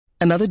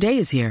Another day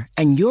is here,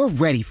 and you're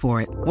ready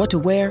for it. What to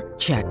wear?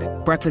 Check.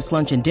 Breakfast,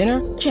 lunch, and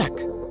dinner? Check.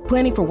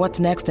 Planning for what's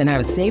next and how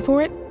to save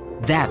for it?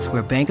 That's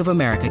where Bank of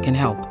America can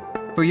help.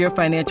 For your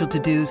financial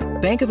to-dos,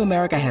 Bank of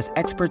America has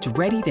experts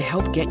ready to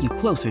help get you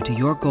closer to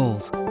your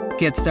goals.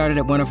 Get started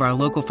at one of our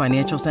local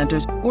financial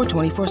centers or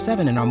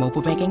 24/7 in our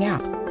mobile banking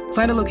app.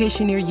 Find a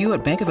location near you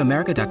at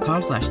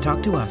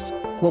bankofamerica.com/talktous.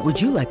 What would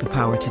you like the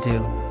power to do?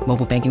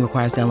 Mobile banking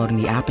requires downloading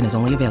the app and is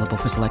only available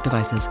for select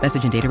devices.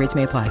 Message and data rates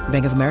may apply.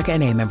 Bank of America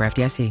N.A., member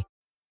FDIC.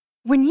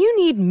 When you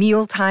need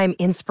mealtime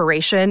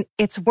inspiration,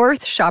 it's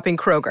worth shopping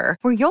Kroger,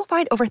 where you'll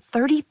find over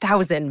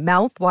 30,000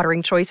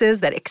 mouth-watering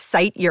choices that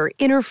excite your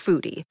inner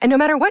foodie. And no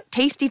matter what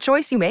tasty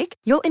choice you make,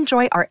 you'll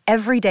enjoy our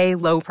everyday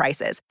low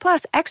prices,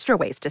 plus extra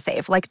ways to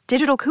save, like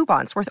digital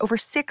coupons worth over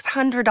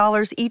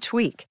 $600 each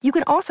week. You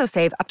can also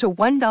save up to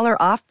 $1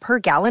 off per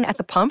gallon at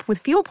the pump with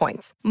fuel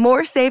points.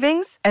 More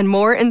savings and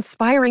more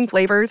inspiring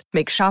flavors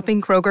make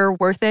shopping Kroger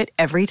worth it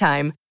every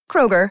time.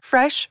 Kroger,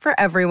 fresh for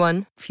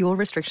everyone. Fuel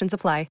restrictions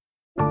apply.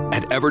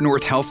 At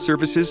Evernorth Health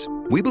Services,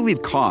 we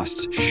believe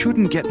costs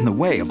shouldn't get in the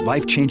way of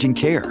life-changing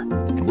care,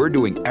 and we're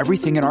doing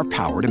everything in our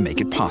power to make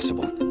it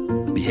possible.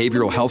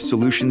 Behavioral health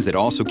solutions that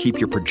also keep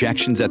your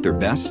projections at their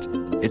best?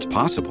 It's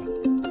possible.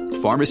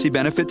 Pharmacy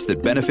benefits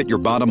that benefit your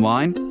bottom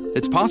line?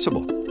 It's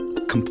possible.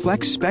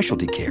 Complex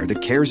specialty care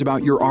that cares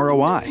about your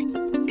ROI?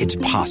 It's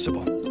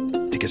possible.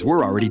 Because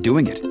we're already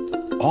doing it.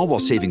 All while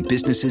saving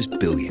businesses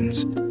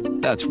billions.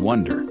 That's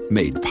Wonder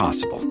made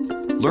possible.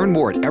 Learn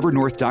more at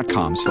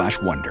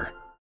evernorth.com/wonder.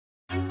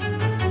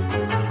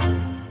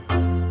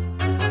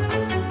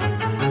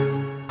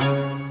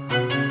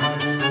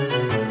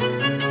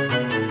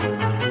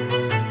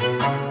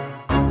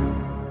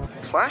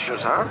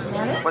 Slashers, huh?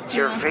 What's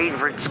your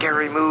favorite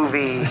scary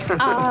movie?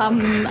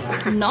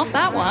 Not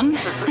that one.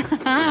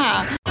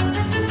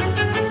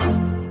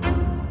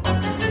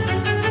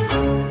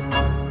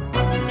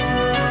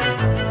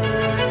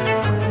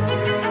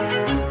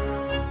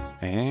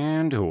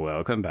 And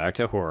welcome back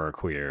to Horror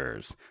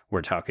Queers.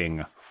 We're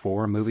talking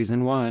 4 movies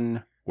in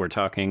one. We're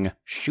talking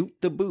Shoot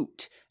the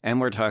Boot.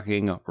 And we're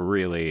talking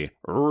really,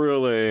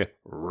 really,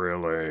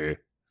 really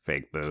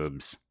fake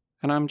boobs.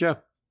 And I'm Joe.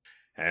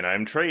 And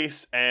I'm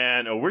Trace,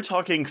 and we're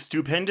talking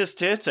stupendous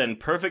tits and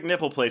perfect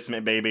nipple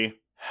placement, baby.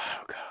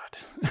 Oh, God.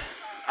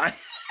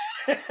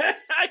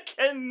 I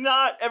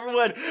cannot,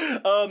 everyone.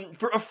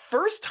 For a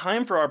first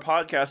time for our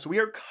podcast, we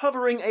are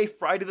covering a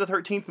Friday the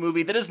 13th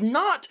movie that is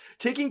not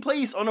taking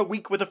place on a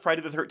week with a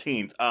Friday the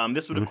 13th.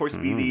 This would, of course,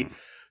 be the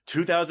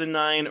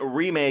 2009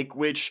 remake,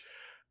 which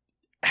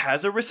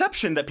has a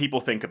reception that people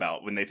think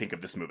about when they think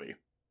of this movie.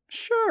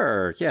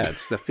 Sure. Yeah,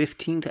 it's the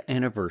 15th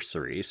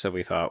anniversary, so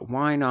we thought,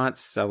 why not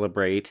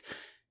celebrate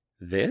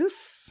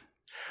this?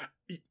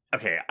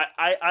 Okay,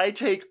 I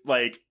take,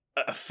 like,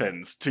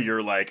 offense to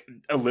your, like,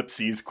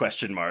 ellipses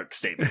question mark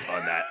statement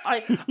on that.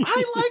 I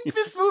like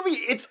this movie.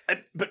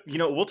 But, you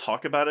know, we'll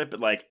talk about it,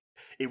 but, like,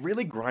 it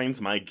really grinds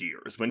my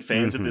gears when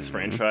fans of this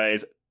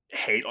franchise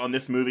hate on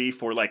this movie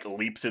for, like,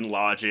 leaps in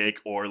logic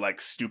or, like,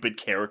 stupid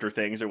character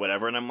things or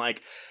whatever, and I'm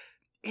like,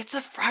 it's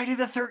a Friday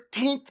the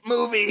 13th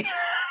movie.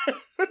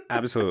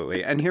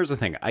 Absolutely. And here's the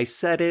thing. I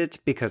said it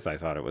because I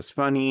thought it was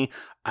funny.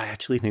 I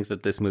actually think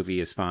that this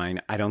movie is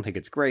fine. I don't think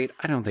it's great.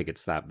 I don't think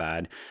it's that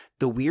bad.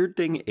 The weird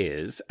thing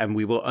is, and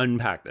we will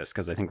unpack this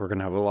because I think we're going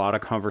to have a lot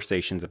of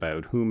conversations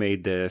about who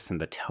made this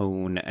and the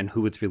tone and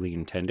who it's really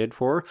intended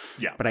for.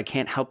 Yeah. But I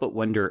can't help but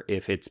wonder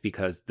if it's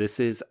because this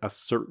is a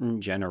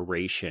certain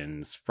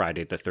generation's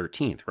Friday the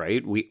 13th,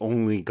 right? We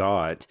only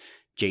got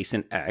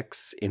Jason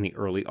X in the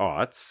early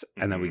aughts,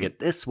 and then we get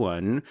this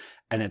one,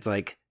 and it's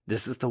like,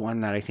 this is the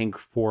one that I think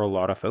for a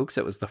lot of folks,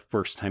 it was the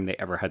first time they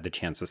ever had the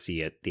chance to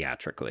see it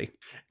theatrically.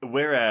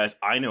 Whereas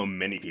I know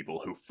many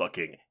people who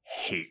fucking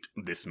hate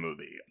this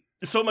movie.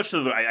 So much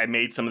so that I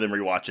made some of them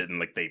rewatch it, and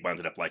like they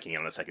wound up liking it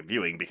on a second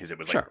viewing because it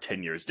was like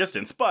 10 years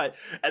distance. But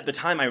at the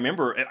time, I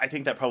remember, I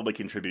think that probably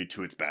contributed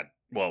to its bad,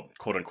 well,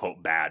 quote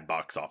unquote, bad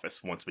box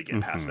office once we get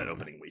past that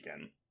opening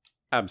weekend.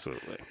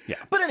 Absolutely. Yeah.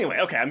 But anyway,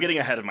 okay, I'm getting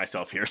ahead of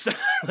myself here. So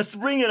let's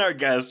bring in our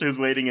guest who's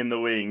waiting in the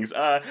wings.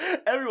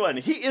 Everyone,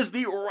 he is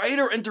the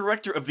writer and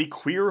director of the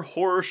queer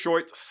horror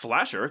short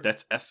Slasher,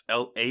 that's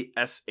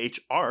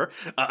SLASHR,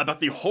 about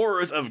the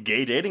horrors of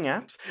gay dating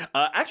apps.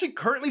 Actually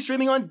currently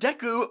streaming on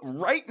Deku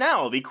right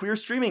now, the queer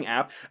streaming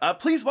app.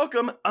 Please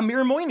welcome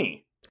Amir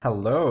Moini.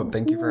 Hello,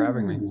 thank you for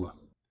having me.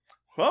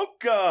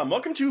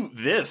 Welcome to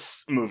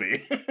this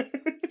movie.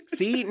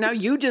 See, now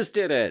you just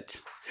did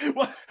it.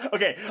 Well,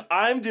 okay,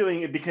 I'm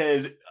doing it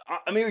because,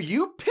 Amir,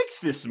 you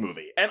picked this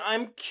movie, and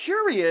I'm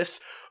curious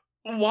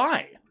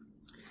why.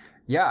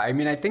 Yeah, I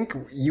mean, I think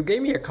you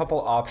gave me a couple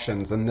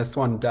options, and this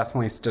one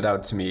definitely stood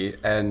out to me,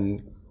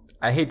 and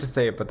I hate to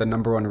say it, but the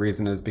number one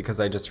reason is because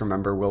I just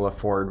remember Willa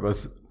Ford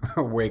was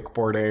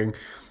wakeboarding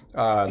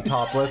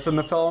topless in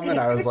the film, and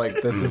I was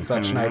like, this is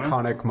such an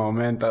iconic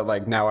moment that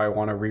like now I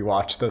want to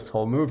rewatch this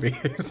whole movie.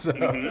 So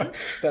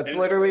that's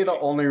literally the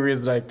only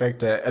reason I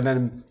picked it. And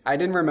then I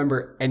didn't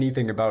remember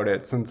anything about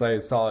it since I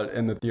saw it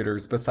in the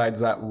theaters besides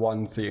that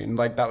one scene.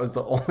 Like that was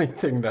the only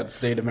thing that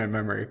stayed in my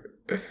memory.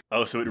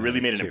 Oh, so it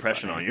really made an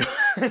impression on you.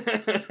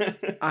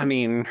 I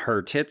mean,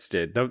 her tits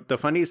did. The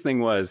funniest thing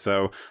was,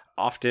 so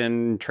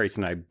often Trace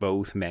and I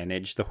both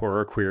managed the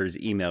Horror Queers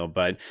email,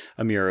 but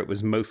Amir, it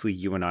was mostly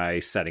you and I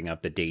setting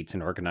up the dates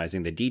and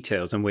organizing the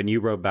details. And when you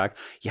wrote back,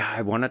 yeah,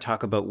 I want to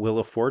talk about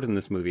Willa Ford in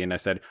this movie, and I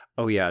said,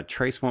 oh yeah,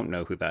 Trace won't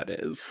know who that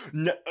is.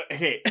 No,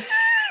 hey.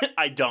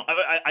 I don't.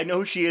 I know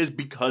who she is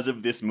because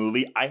of this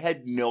movie. I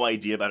had no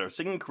idea about her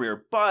singing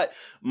career, but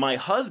my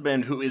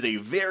husband, who is a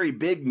very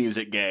big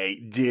music gay,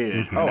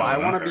 did. Oh, I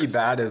Want to Be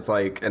Bad is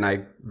like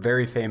a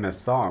very famous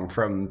song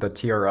from the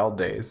TRL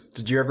days.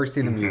 Did you ever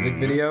see the music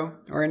video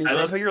or anything? I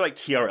love how you're like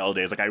TRL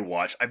days. Like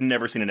I've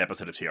never seen an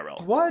episode of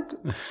TRL. What?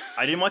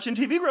 I didn't watch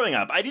MTV growing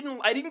up. I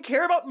didn't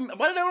care about.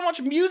 Why did I want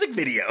to watch music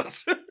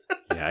videos?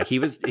 Yeah,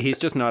 he's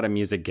just not a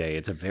music gay.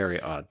 It's a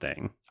very odd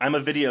thing. I'm a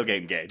video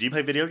game gay. Do you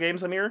play video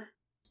games, Amir?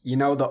 You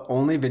know, the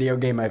only video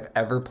game I've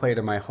ever played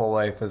in my whole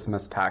life is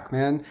Miss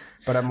Pac-Man,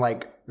 but I'm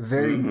like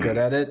very good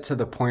at it to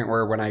the point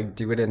where when I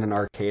do it in an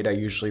arcade, I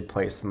usually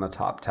place in the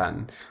top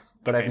 10.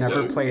 But I've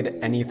never played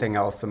anything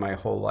else in my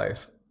whole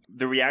life.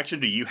 The reaction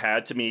that you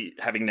had to me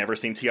having never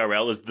seen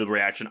TRL is the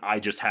reaction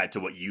I just had to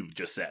what you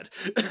just said.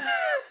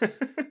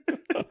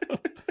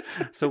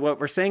 So what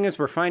we're saying is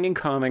we're finding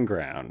common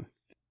ground.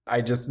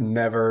 I just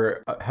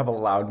never have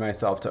allowed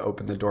myself to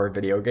open the door of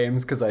video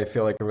games because I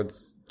feel like it would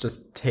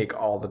just take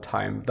all the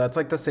time. That's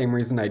like the same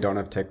reason I don't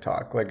have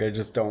TikTok. Like I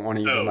just don't want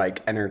to even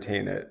like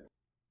entertain it.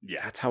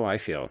 Yeah, that's how I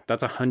feel.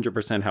 That's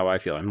 100% how I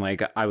feel. I'm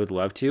like, I would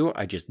love to.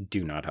 I just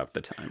do not have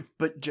the time.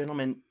 But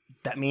gentlemen,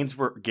 that means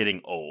we're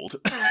getting old.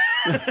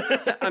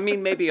 I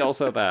mean, maybe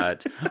also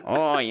that,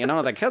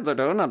 the kids are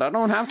doing it. I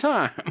don't have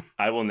time.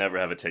 I will never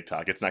have a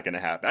TikTok. It's not going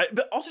to happen.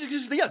 But also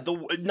just,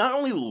 not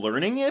only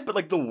learning it, but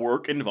like the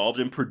work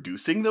involved in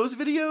producing those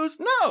videos.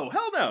 No,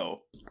 hell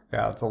no.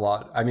 Yeah, it's a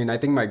lot. I mean, I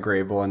think my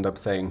grave will end up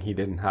saying he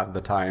didn't have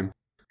the time.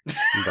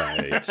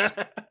 Right.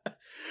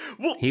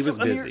 Well, he was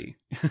busy.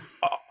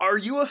 Are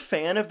you a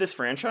fan of this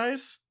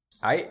franchise?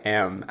 I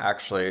am,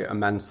 actually,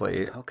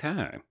 immensely.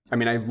 Okay. I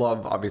mean, I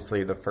love,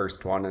 obviously, the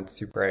first one. It's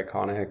super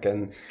iconic,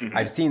 and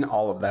I've seen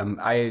all of them.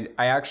 I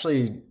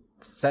actually,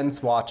 since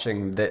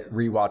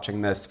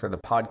rewatching this for the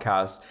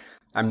podcast,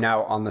 I'm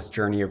now on this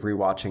journey of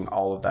rewatching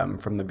all of them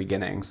from the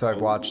beginning. So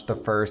I've watched the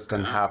first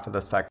and half of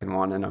the second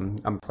one,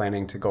 and I'm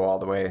planning to go all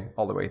the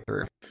way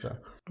through. So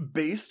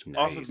based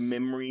off of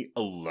memory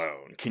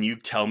alone, can you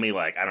tell me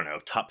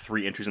top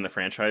 3 entries in the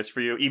franchise for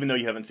you, even though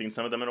you haven't seen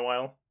some of them in a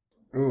while?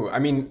 Ooh, I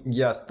mean,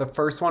 yes, the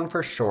first one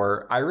for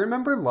sure. I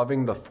remember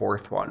loving the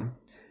fourth one.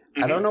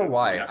 I don't know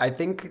why. Yeah. I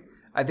think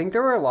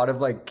there were a lot of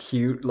like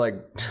cute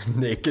like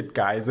naked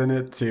guys in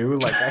it too.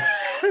 Like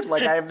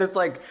I have this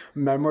like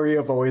memory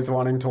of always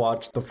wanting to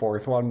watch the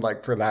fourth one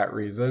like for that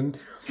reason.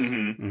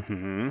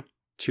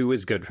 2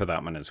 is good for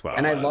that one as well.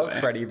 And I love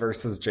Freddy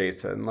versus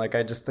Jason. Like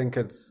I just think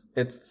it's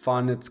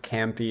fun, it's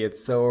campy,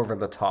 it's so over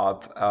the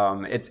top.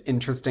 It's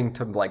interesting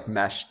to like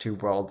mesh 2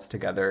 worlds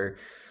together.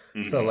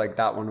 So like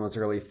that one was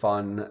really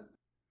fun.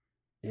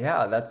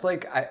 Yeah, that's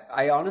like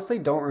I honestly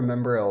don't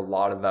remember a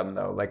lot of them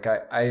though. Like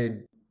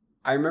I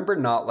remember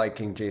not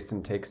liking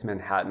Jason Takes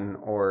Manhattan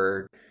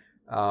or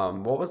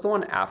what was the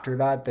one after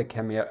that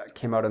came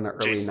out in the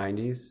early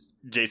 90s?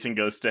 Jason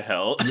Goes to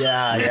Hell.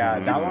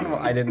 Yeah, that one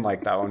I didn't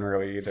like that one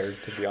really either,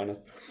 to be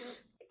honest.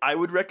 I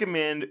would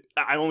recommend.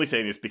 I'm only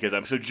saying this because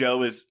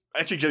Joe,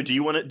 do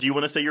you want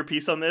to say your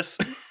piece on this?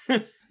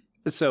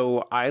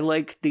 So I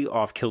like the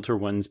off-kilter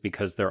ones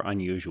because they're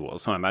unusual.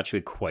 So I'm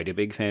actually quite a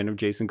big fan of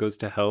Jason Goes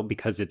to Hell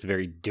because it's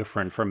very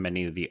different from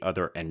many of the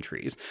other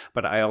entries.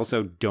 But I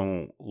also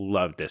don't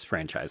love this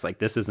franchise. Like,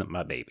 this isn't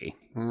my baby.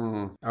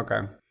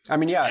 Okay. I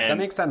mean, yeah, that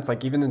makes sense.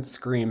 Like, even in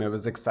Scream, it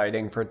was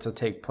exciting for it to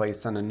take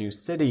place in a new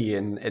city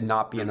and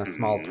not be in a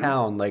small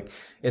town. Like,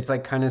 it's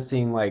like kind of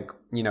seeing, like,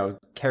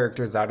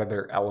 characters out of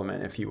their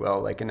element, if you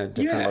will, like in a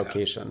different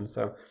location.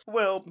 So,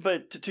 well,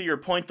 but to your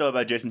point, though,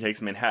 about Jason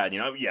Takes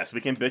Manhattan, yes, we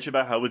can bitch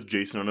about how it's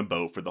Jason on a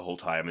boat for the whole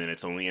time, and then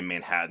it's only in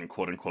Manhattan,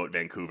 quote unquote,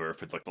 Vancouver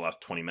for like the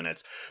last 20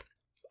 minutes.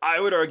 I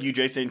would argue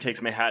Jason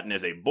Takes Manhattan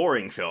is a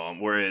boring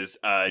film, whereas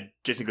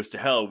Jason Goes to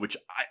Hell, which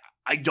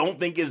I don't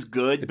think is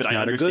good, but I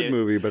understand. It's not a good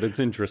movie, but it's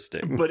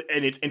interesting.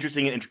 And it's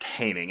interesting and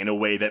entertaining in a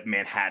way that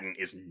Manhattan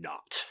is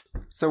not.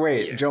 So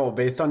wait, Joel,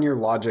 based on your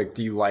logic,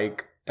 do you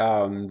like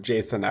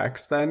Jason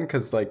X then?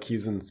 Because like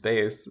he's in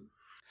space.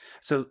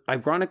 So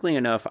ironically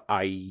enough,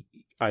 I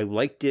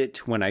liked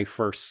it when I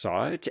first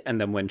saw it,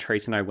 and then when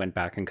Trace and I went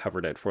back and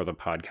covered it for the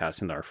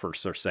podcast in our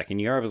first or second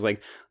year, I was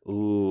like,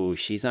 ooh,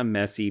 she's a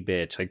messy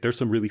bitch. Like there's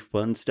some really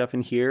fun stuff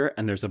in here,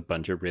 and there's a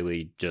bunch of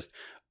really just,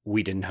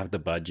 we didn't have the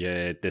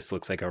budget. This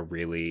looks like a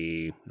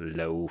really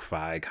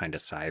lo-fi kind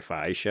of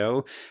sci-fi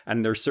show.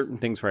 And there's certain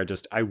things where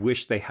I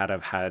wish they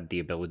have had the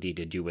ability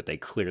to do what they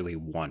clearly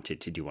wanted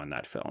to do on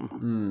that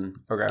film.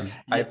 Okay.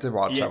 I have to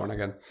watch that one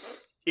again.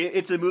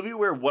 It's a movie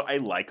where what I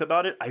like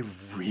about it, I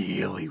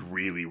really,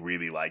 really,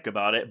 really like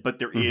about it. But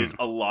there is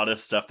a lot of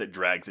stuff that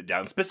drags it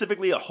down.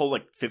 Specifically, a whole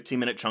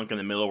 15-minute chunk in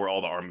the middle where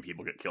all the army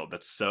people get killed.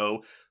 That's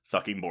so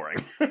fucking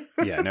boring.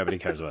 Yeah, nobody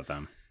cares about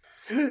them.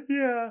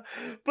 Yeah.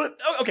 But,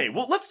 okay,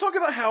 well, let's talk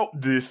about how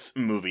this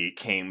movie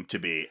came to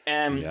be.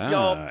 And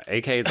y'all...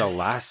 aka the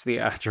last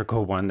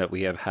theatrical one that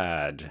we have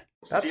had.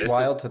 That's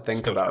wild to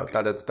think about,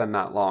 that it's been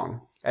that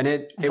long. And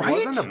it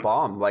wasn't a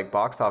bomb, like,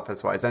 box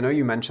office-wise. I know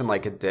you mentioned,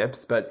 like, it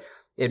dips, but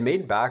it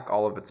made back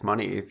all of its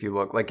money, if you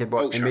look. Like, it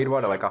made,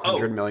 what, like,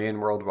 100 million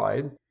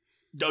worldwide?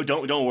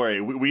 Don't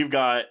worry. We've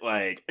got,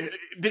 like...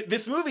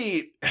 This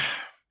movie...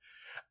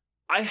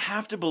 I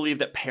have to believe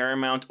that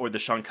Paramount or the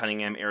Sean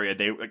Cunningham area,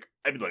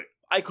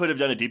 I could have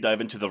done a deep dive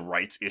into the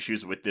rights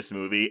issues with this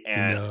movie,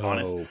 and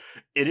honestly,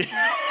 it is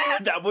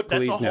that's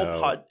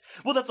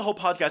a whole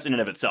podcast in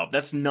and of itself.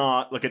 That's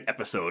not like an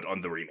episode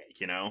on the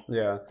remake, you know?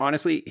 Yeah.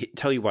 Honestly,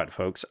 tell you what,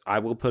 folks, I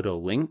will put a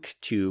link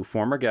to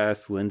former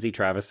guest Lindsay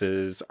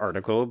Travis's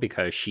article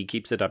because she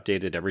keeps it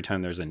updated every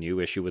time there's a new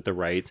issue with the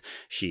rights.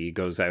 She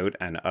goes out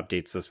and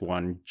updates this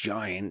one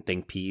giant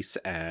think piece,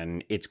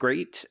 and it's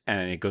great,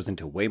 and it goes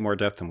into way more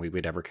depth than we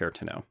would ever care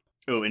to know.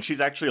 Oh, and she's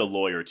actually a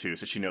lawyer, too,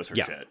 so she knows her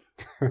shit.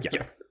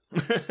 Yeah.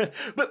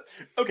 But,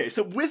 okay,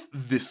 so with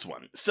this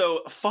one,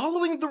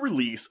 following the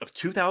release of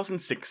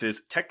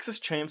 2006's Texas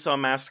Chainsaw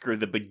Massacre: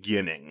 The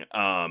Beginning,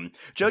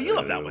 Joe, you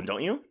love that one,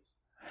 don't you?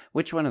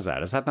 Which one is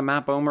that? Is that the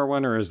Matt Bomer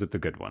one, or is it the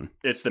good one?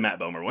 It's the Matt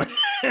Bomer one.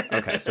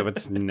 Okay, so I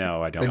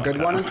don't The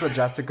good one is the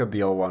Jessica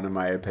Biel one, in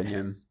my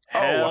opinion.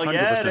 Hell 100%,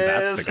 yeah,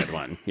 that's the good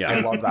one. Yeah. I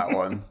love that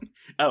one.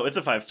 Oh, it's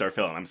a 5-star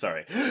film. I'm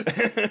sorry.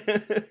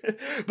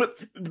 But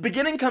The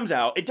Beginning comes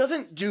out. It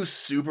doesn't do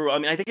super well. I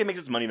mean, I think it makes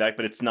its money back,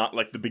 but it's not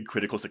like the big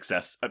critical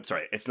success. I'm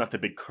sorry. It's not the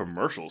big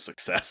commercial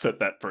success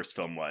that first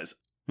film was.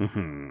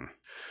 Mm-hmm.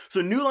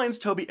 So New Line's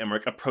Toby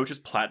Emmerich approaches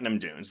Platinum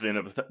Dunes,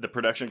 the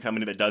production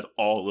company that does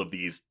all of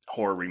these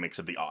horror remakes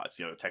of the aughts.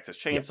 You know, Texas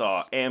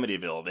Chainsaw,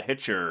 Amityville, The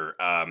Hitcher,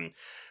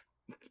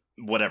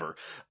 whatever.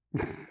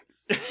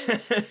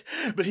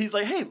 But he's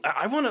like, hey,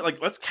 I want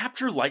to, let's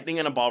capture lightning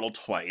in a bottle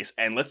twice,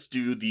 and let's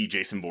do the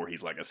Jason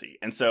Voorhees legacy.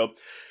 And so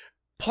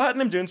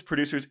Platinum Dunes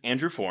producers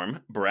Andrew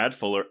Form, Brad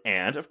Fuller,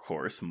 and, of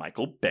course,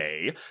 Michael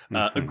Bay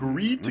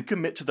agreed to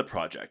commit to the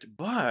project,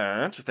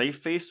 but they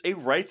faced a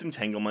rights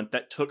entanglement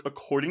that took,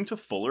 according to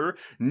Fuller,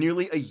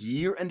 nearly a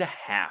year and a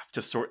half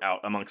to sort out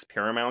amongst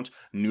Paramount,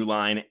 New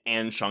Line,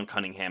 and Sean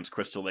Cunningham's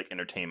Crystal Lake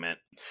Entertainment.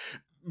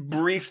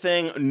 Brief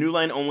thing, New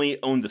Line only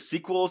owned the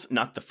sequels,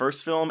 not the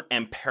first film,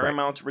 and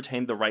Paramount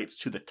retained the rights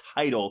to the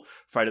title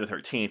Friday the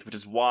 13th, which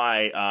is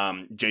why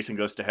Jason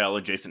Goes to Hell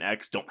and Jason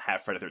X don't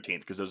have Friday the 13th,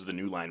 because those are the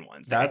New Line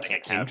ones. That's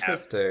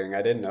interesting.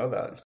 I didn't know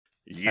that.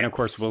 Yes. And of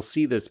course, we'll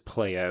see this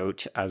play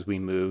out as we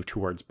move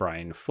towards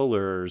Brian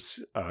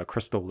Fuller's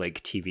Crystal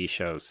Lake TV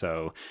show.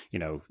 So,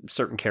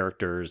 certain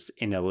characters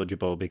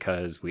ineligible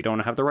because we don't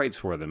have the rights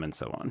for them and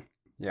so on.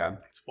 Yeah.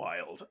 It's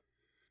wild.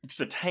 Just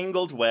a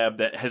tangled web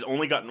that has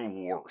only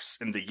gotten worse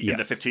in the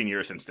 15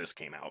 years since this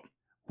came out.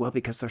 Well,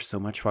 because there's so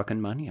much fucking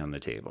money on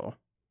the table.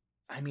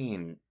 I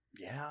mean,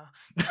 yeah.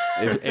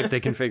 if they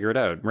can figure it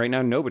out. Right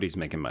now, nobody's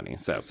making money.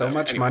 So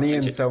much money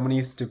and so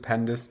many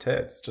stupendous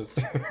tits.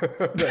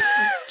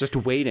 Just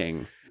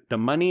waiting. The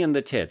money and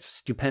the tits,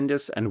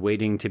 stupendous and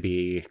waiting to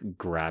be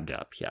grabbed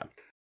up. Yeah.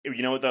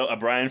 You know what, though? A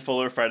Brian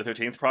Fuller Friday the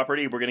 13th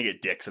property, we're going to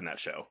get dicks in that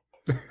show.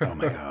 Oh,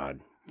 my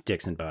God.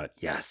 Dicks and butt,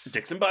 yes.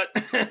 Dicks and butt.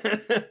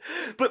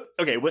 But,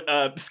 okay,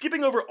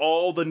 skipping over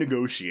all the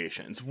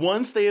negotiations,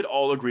 once they had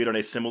all agreed on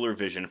a similar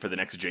vision for the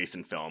next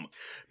Jason film,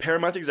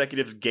 Paramount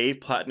executives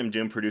gave Platinum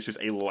Dune producers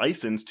a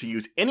license to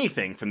use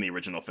anything from the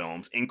original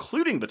films,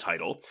 including the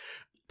title.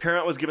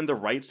 Paramount was given the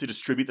rights to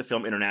distribute the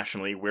film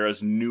internationally,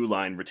 whereas New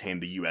Line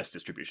retained the U.S.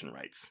 distribution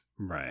rights.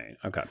 Right,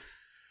 okay.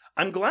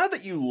 I'm glad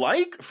that you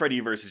like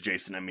Freddy vs.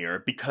 Jason,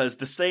 Amir, because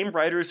the same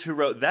writers who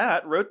wrote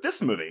that wrote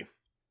this movie.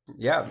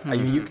 Yeah, I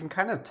mean, you can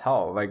kind of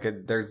tell.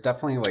 There's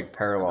definitely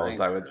parallels,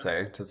 I would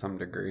say, to some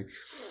degree.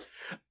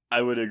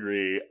 I would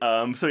agree.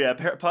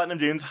 Platinum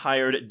Dunes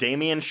hired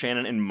Damian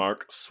Shannon and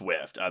Mark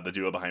Swift, the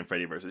duo behind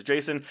Freddy vs.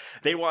 Jason.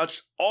 They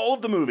watched all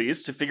of the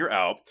movies to figure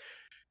out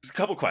a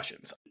couple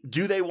questions.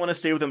 Do they want to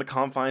stay within the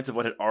confines of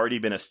what had already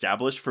been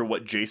established for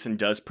what Jason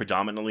does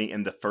predominantly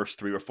in the first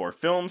 3 or 4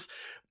 films?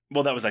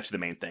 Well, that was actually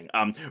the main thing.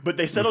 But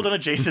they settled on a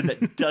Jason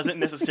that doesn't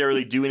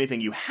necessarily do anything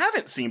you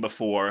haven't seen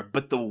before,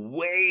 but the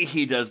way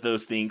he does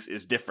those things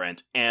is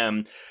different.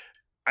 And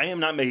I am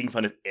not making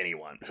fun of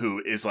anyone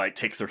who is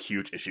takes a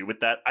huge issue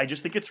with that. I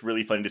just think it's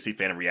really funny to see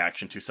fan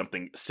reaction to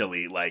something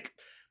silly like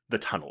the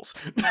tunnels.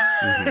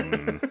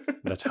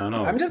 The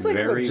tunnels. I'm just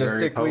very,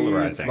 very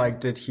polarizing.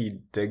 Did he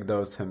dig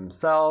those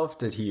himself?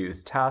 Did he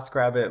use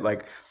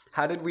TaskRabbit?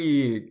 How did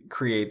we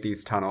create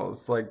these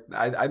tunnels?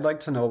 I'd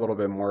like to know a little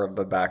bit more of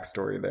the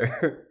backstory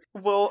there.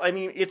 Well, I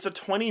mean, it's a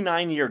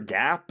 29-year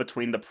gap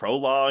between the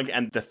prologue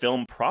and the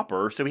film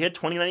proper, so we had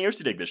 29 years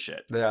to dig this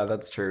shit. Yeah,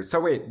 that's true. So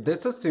wait,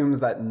 this assumes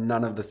that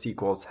none of the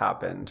sequels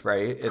happened,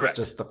 right? It's Correct.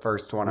 Just the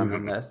first one and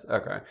then this?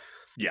 Okay.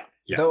 Yeah.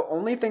 The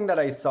only thing that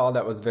I saw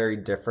that was very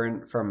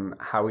different from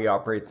how he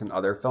operates in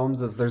other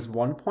films is there's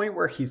one point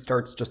where he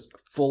starts just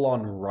full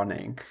on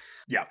running.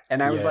 Yeah.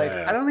 And I was like,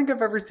 I don't think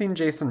I've ever seen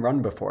Jason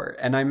run before.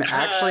 And I'm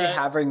actually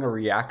having a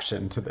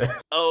reaction to this.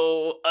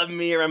 Oh,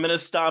 Amir, I'm going to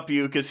stop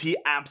you because he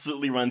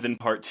absolutely runs in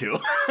part 2.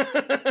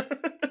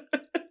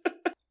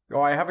 Oh,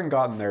 I haven't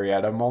gotten there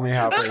yet. I'm only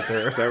halfway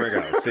through. There we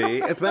go.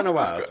 See, it's been a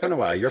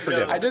while. You're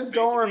forgiven. I just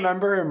don't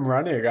remember him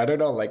running. I don't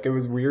know. Like, it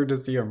was weird to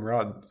see him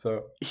run.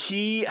 So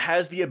he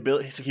has the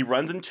ability. So he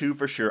runs in 2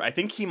 for sure. I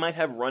think he might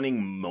have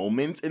running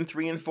moments in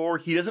 3 and 4.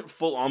 He doesn't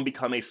full on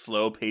become a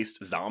slow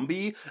paced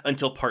zombie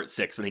until part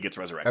 6 when he gets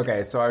resurrected.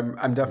 Okay, so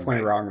I'm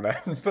definitely wrong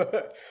then.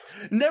 But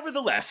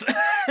nevertheless,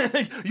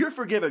 you're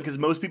forgiven because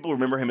most people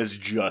remember him as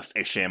just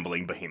a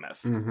shambling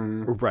behemoth.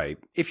 Mm-hmm. Right.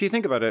 If you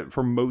think about it,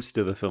 for most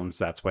of the films,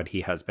 that's what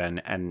he has been,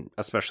 and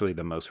especially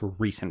the most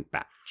recent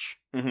batch.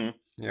 Mm-hmm.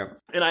 Yeah.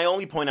 And I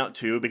only point out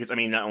too, because I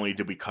mean, not only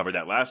did we cover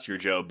that last year,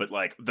 Joe, but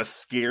like the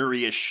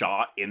scariest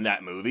shot in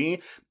that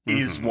movie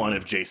is one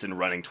of Jason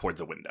running towards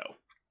a window.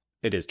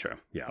 It is true.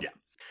 Yeah.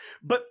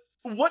 But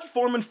what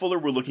Foreman Fuller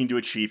were looking to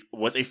achieve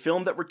was a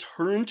film that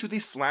returned to the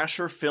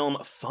slasher film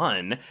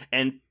fun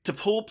and to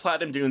pull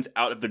Platinum Dunes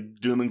out of the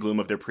doom and gloom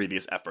of their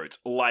previous efforts,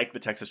 like the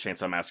Texas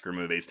Chainsaw Massacre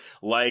movies.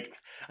 Like,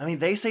 I mean,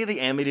 they say the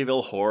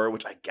Amityville Horror,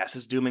 which I guess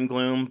is doom and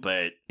gloom,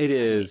 but... It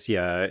is,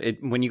 yeah.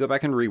 When you go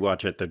back and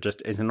rewatch it, there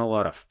just isn't a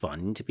lot of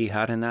fun to be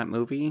had in that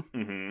movie.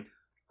 Mm-hmm.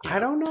 I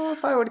don't know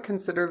if I would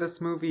consider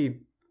this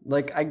movie...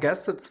 Like, I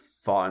guess it's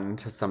fun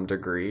to some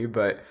degree,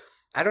 but...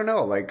 I don't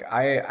know, like,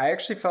 I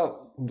actually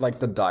felt like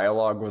the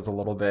dialogue was a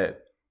little bit...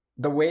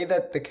 The way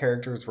that the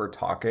characters were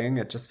talking,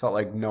 it just felt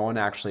like no one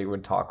actually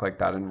would talk like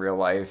that in real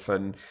life,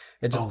 and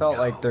it just felt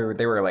like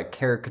they were like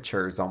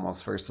caricatures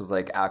almost versus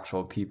like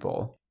actual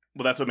people.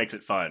 Well, that's what makes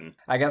it fun.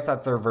 I guess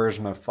that's their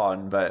version of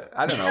fun, but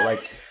I don't know, like,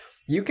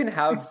 you can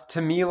have,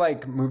 to me,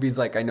 like, movies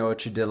like I Know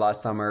What You Did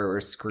Last Summer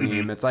or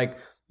Scream, it's like...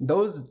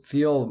 Those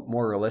feel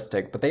more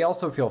realistic, but they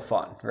also feel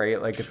fun,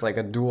 right? Like it's like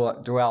a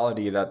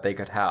duality that they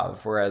could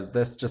have. Whereas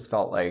this just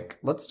felt like,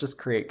 let's just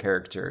create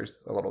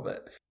characters a little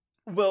bit.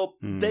 Well,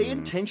 they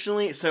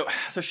intentionally... So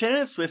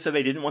Shannon and Swift said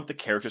they didn't want the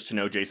characters to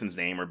know Jason's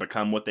name or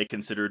become what they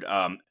considered,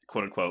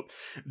 quote-unquote,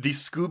 the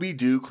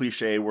Scooby-Doo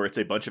cliche where it's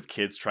a bunch of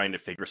kids trying to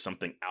figure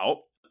something out.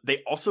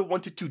 They also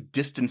wanted to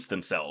distance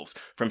themselves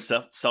from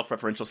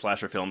self-referential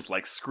slasher films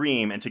like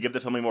Scream and to give the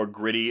film a more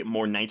gritty,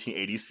 more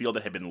 1980s feel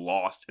that had been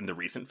lost in the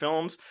recent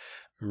films.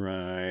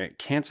 Right.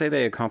 Can't say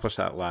they accomplished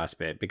that last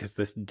bit because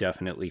this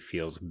definitely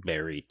feels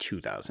very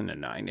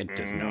 2009. It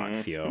does not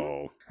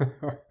feel...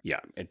 Yeah,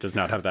 it does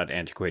not have that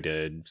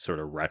antiquated sort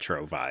of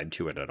retro vibe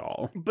to it at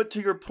all. But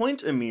to your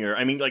point, Amir,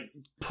 I mean, like,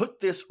 put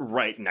this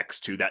right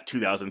next to that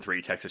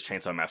 2003 Texas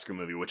Chainsaw Massacre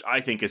movie, which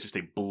I think is just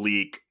a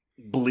bleak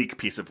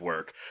piece of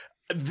work.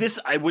 This,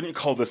 I wouldn't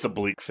call this a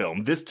bleak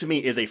film. This, to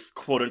me, is a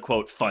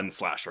quote-unquote fun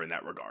slasher in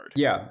that regard.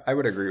 Yeah, I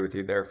would agree with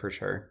you there for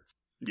sure.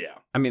 Yeah.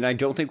 I mean, I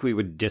don't think we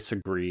would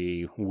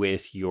disagree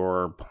with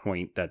your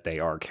point that they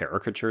are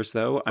caricatures,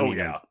 though. I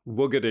mean,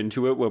 we'll get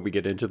into it when we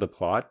get into the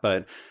plot,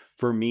 but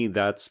for me,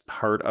 that's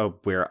part of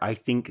where I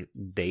think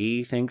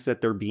they think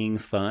that they're being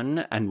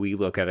fun, and we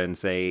look at it and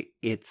say,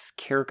 it's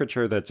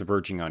caricature that's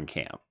verging on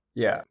camp.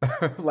 Yeah,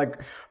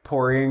 like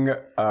pouring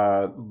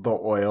the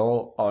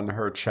oil on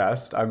her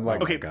chest. I'm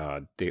like, oh my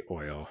God, the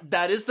oil.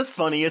 That is the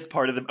funniest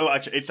part of the... Oh,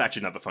 actually, it's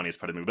actually not the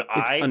funniest part of the movie, but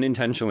it's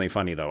unintentionally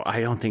funny, though.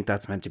 I don't think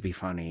that's meant to be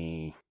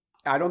funny.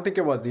 I don't think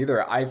it was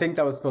either. I think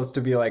that was supposed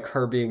to be like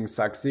her being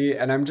sexy.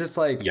 And I'm just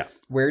like,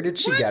 where did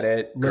she get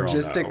it? Girl,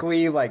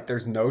 logistically, no. Like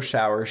there's no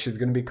shower. She's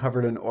going to be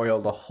covered in oil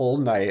the whole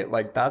night.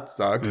 Like that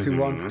sucks. Who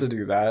wants to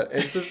do that?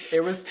 It's just,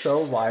 it was so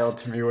wild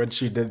to me when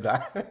she did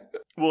that.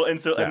 Well,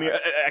 and so, I mean,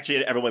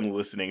 actually, everyone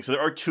listening, so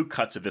there are 2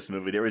 cuts of this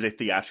movie. There is a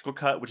theatrical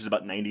cut, which is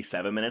about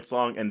 97 minutes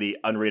long, and the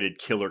unrated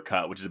killer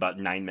cut, which is about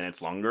 9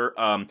 minutes longer.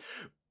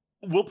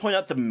 We'll point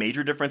out the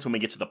major difference when we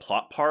get to the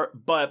plot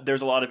part, but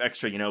there's a lot of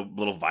extra,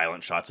 little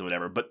violent shots and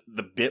whatever. But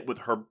the bit with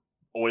her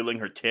oiling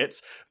her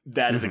tits,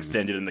 that is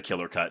extended in the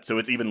killer cut. So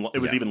it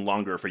was even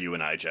longer for you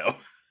and I, Joe.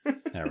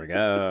 There we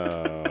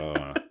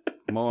go.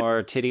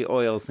 More titty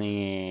oil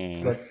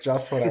scenes. That's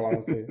just what I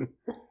want to see.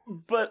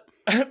 But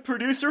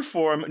producer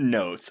Form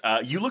notes,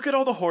 you look at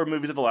all the horror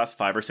movies of the last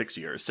 5 or 6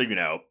 years, so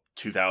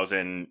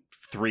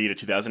 2003 to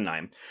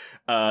 2009,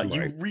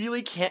 you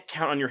really can't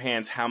count on your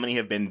hands how many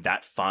have been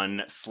that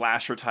fun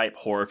slasher-type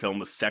horror film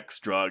with sex,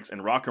 drugs,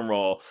 and rock and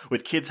roll,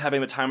 with kids having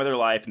the time of their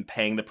life and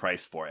paying the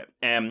price for it.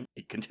 And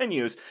it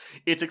continues,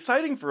 it's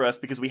exciting for us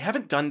because we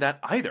haven't done that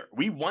either.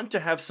 We want to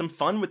have some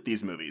fun with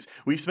these movies.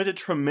 We've spent a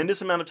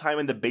tremendous amount of time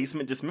in the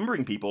basement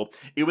dismembering people.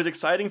 It was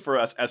exciting for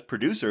us as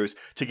producers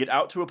to get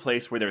out to a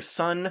place where there's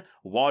sun,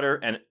 water,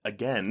 and,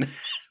 again,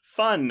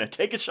 fun.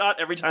 Take a shot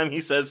every time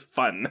he says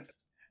fun.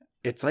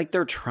 It's like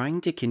they're trying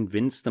to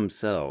convince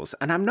themselves.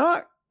 And I'm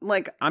not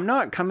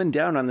coming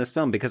down on this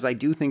film because I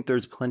do think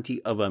there's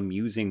plenty of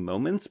amusing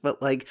moments,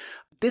 but like,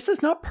 this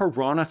is not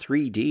Piranha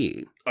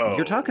 3D. Oh.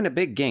 You're talking a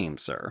big game,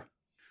 sir.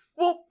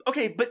 Well,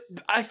 okay, but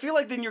I feel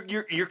like then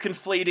you're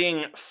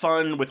conflating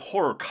fun with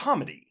horror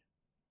comedy.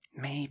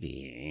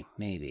 Maybe.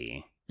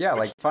 Yeah,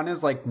 like fun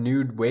is like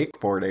nude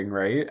wakeboarding,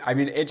 right? I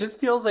mean, it just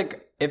feels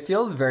like, it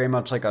feels very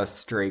much like a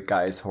straight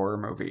guy's horror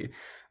movie.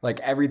 Like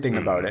everything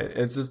about it.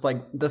 It's just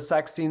like the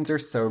sex scenes are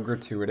so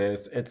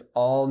gratuitous. It's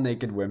all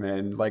naked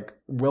women. Like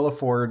Willa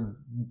Ford,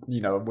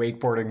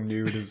 wakeboarding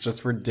nude is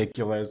just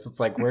ridiculous.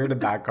 It's like, where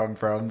did that come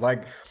from?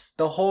 Like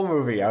the whole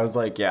movie, I was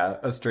like, yeah,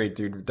 a straight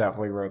dude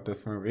definitely wrote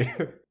this movie.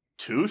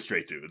 2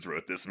 straight dudes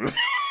wrote this movie.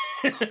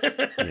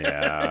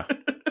 Yeah.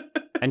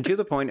 And to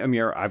the point,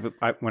 Amir,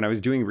 when I was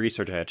doing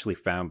research, I actually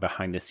found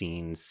behind the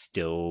scenes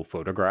still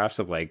photographs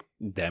of like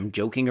them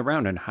joking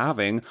around and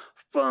having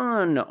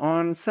fun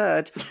on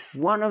set.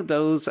 One of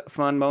those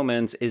fun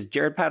moments is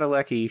Jared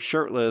Padalecki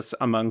shirtless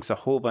amongst a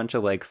whole bunch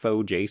of like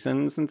faux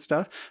Jasons and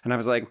stuff. And I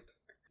was like,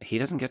 he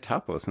doesn't get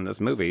topless in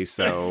this movie,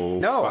 so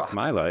no, fuck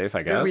my life,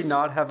 I guess. Did we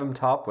not have him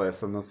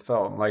topless in this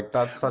film? Like,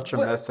 that's such a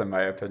miss, in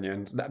my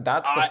opinion.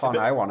 That's the fun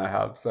I want to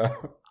have,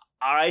 so...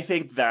 I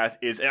think that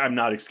is, and I'm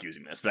not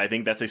excusing this, but I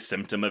think that's a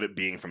symptom of it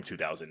being from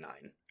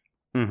 2009.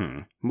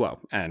 Mm-hmm.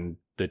 Well, and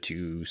the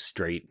 2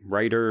 straight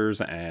writers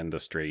and the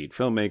straight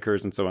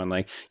filmmakers and so on.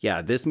 Like,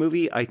 yeah, this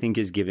movie I think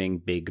is giving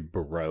big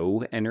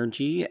bro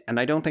energy, and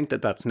I don't think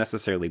that that's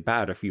necessarily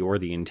bad if you're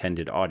the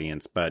intended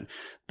audience, but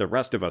the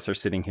rest of us are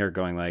sitting here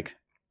going like,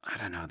 I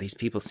don't know, these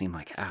people seem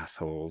like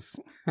assholes.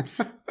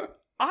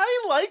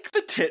 I like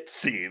the tit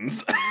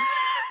scenes.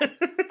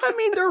 I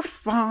mean, they're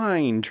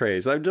fine,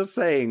 Trace. I'm just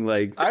saying,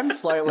 like... I'm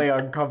slightly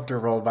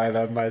uncomfortable by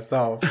them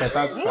myself, but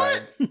that's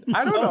fine.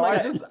 I don't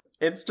know,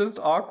 it's just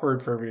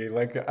awkward for me.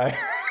 Like, I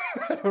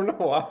don't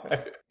know why.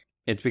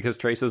 It's because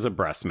Trace is a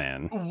breast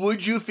man.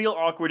 Would you feel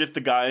awkward if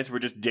the guys were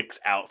just dicks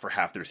out for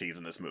half their scenes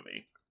in this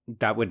movie?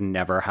 That would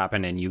never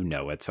happen, and you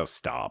know it, so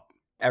stop.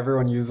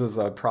 Everyone uses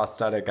a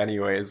prosthetic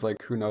anyways.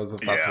 Like, who knows if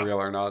that's real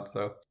or not,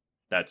 so...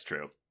 That's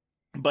true.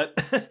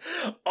 But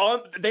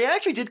they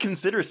actually did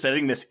consider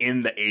setting this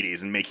in the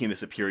 80s and making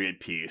this a period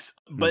piece.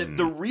 But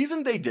the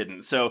reason they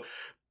didn't, so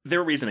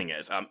their reasoning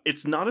is,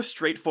 it's not a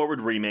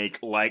straightforward remake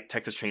like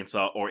Texas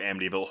Chainsaw or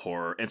Amityville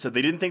Horror. And so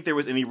they didn't think there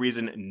was any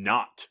reason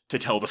not to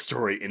tell the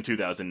story in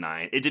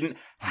 2009. It didn't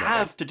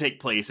have to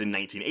take place in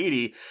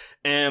 1980.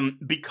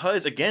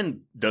 Because,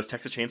 again, those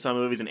Texas Chainsaw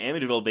movies and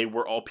Amityville, they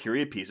were all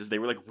period pieces. They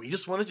were like, we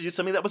just wanted to do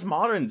something that was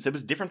modern. So it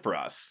was different for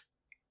us.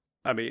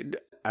 I mean,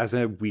 as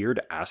a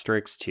weird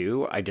asterisk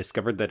too, I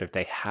discovered that if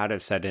they had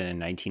have set it in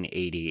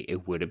 1980,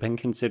 it would have been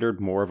considered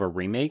more of a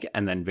remake,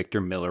 and then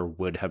Victor Miller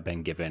would have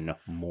been given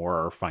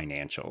more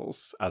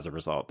financials as a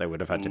result. They would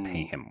have had to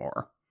pay him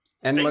more.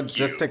 And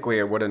logistically,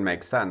 it wouldn't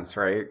make sense,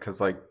 right?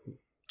 Because, like,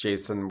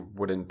 Jason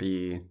wouldn't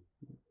be...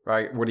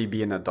 Right? Would he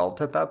be an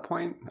adult at that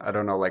point? I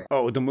don't know, like...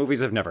 Oh, the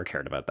movies have never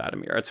cared about that,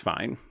 Amir. It's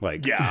fine.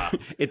 Like, yeah.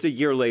 It's a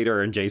year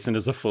later and Jason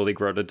is a fully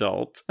grown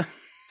adult.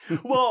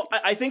 Well,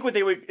 I think what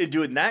they would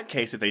do in that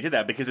case if they did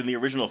that, because in the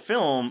original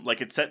film, like,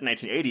 it's set in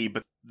 1980,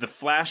 but the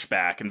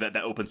flashback and that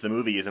opens the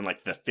movie is in,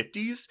 like, the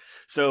 50s.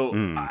 So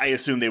I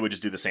assume they would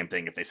just do the same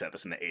thing if they set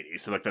this in the 80s.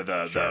 So, like,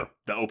 the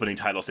opening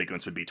title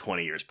sequence would be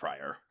 20 years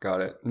prior.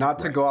 Got it. Not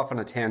to go off on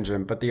a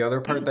tangent, but the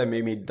other part that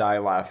made me die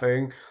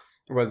laughing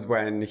was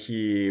when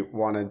he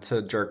wanted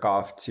to jerk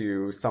off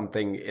to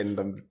something in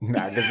the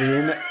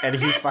magazine, and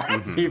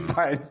he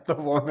finds the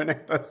woman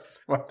in the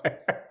sweater.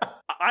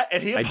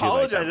 And he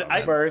apologized.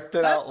 I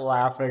bursted out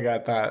laughing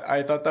at that.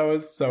 I thought that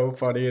was so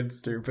funny and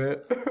stupid.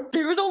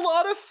 There's a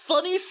lot of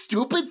funny,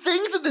 stupid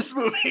things in this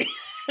movie.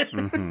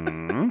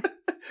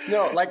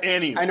 No, like,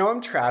 I know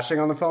I'm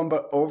trashing on the film,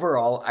 but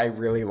overall, I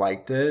really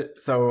liked it.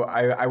 So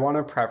I want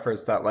to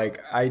preface that, like,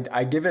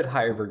 I give it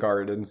high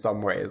regard in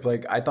some ways.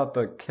 Like, I thought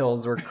the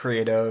kills were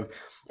creative.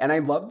 And I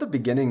loved the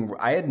beginning.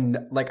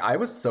 I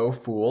was so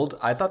fooled.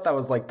 I thought that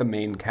was, like, the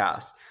main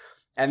cast.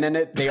 And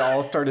then they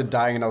all started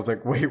dying, and I was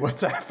like, wait,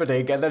 what's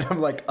happening? And then I'm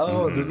like,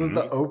 oh, this is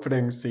the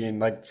opening scene.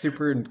 Like,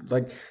 super,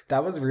 like,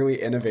 that was really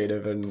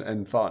innovative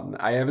and fun.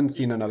 I haven't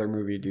seen another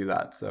movie do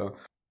that, so.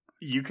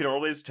 You can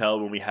always tell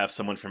when we have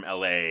someone from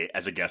LA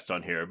as a guest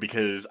on here,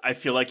 because I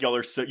feel like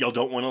y'all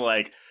don't want to,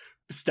 like,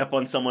 step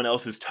on someone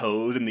else's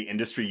toes in the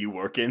industry you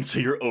work in, so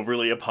you're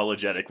overly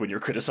apologetic when you're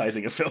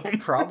criticizing a film.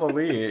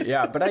 Probably,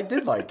 yeah, but I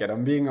did like it,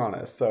 I'm being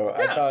honest. So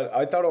yeah.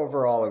 I thought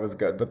overall it was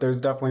good, but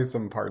there's definitely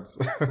some parts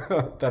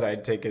that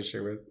I'd take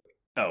issue with.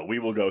 Oh, we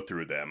will go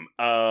through them.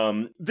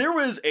 There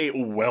was a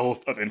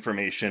wealth of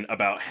information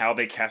about how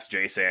they cast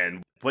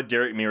Jason, what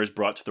Derek Mears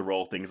brought to the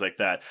role, things like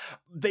that.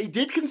 They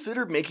did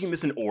consider making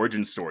this an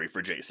origin story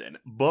for Jason,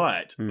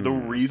 but the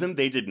reason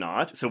they did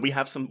not, so we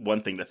have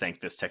one thing to thank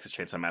this Texas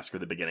Chainsaw Massacre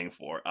The Beginning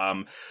for.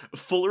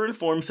 Fuller and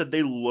Form said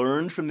they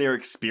learned from their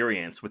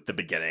experience with The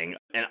Beginning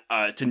and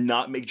to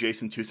not make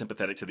Jason too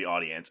sympathetic to the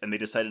audience, and they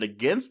decided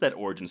against that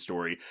origin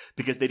story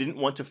because they didn't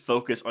want to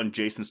focus on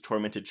Jason's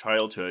tormented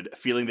childhood,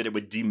 feeling that it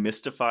would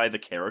demystify the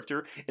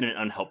character in an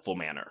unhelpful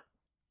manner.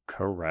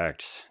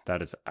 Correct.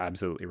 That is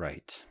absolutely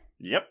right.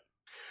 Yep.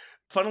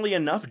 Funnily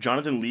enough,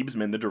 Jonathan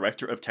Liebsman, the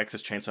director of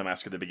Texas Chainsaw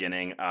Massacre: The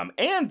Beginning,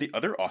 and the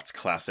other aughts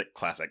classic,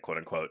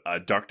 quote-unquote,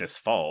 Darkness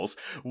Falls,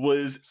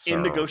 was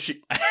in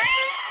negotiation...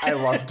 I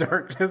love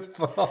Darkness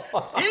Falls.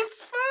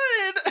 It's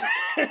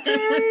fine!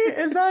 Gary,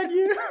 is that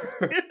you?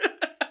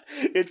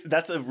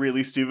 That's a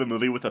really stupid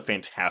movie with a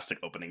fantastic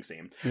opening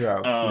scene.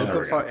 Yeah,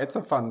 it's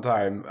a fun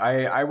time.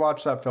 I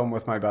watched that film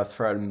with my best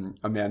friend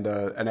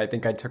Amanda, and I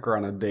think I took her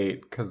on a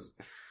date because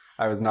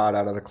I was not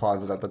out of the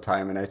closet at the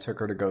time, and I took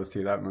her to go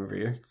see that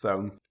movie.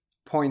 So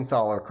points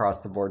all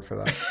across the board for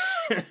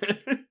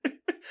that.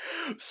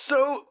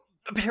 So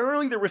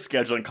apparently there was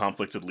scheduling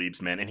conflict with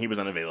Liebsman, and he was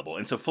unavailable.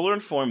 And so Fuller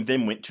and Form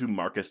then went to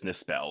Marcus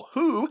Nispel,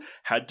 who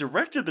had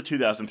directed the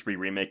 2003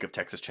 remake of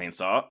Texas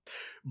Chainsaw.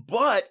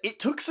 But it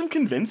took some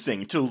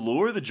convincing to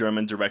lure the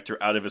German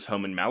director out of his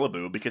home in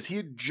Malibu because he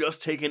had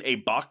just taken a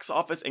box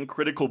office and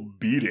critical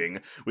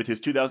beating with his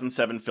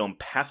 2007 film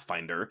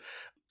Pathfinder.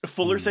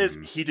 Fuller says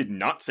he did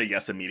not say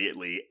yes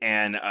immediately,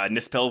 and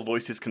Nispel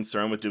voiced his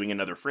concern with doing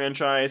another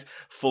franchise.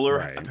 Fuller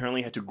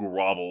apparently had to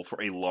grovel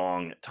for a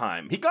long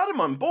time. He got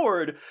him on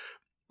board,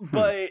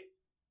 but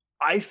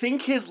I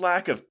think his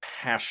lack of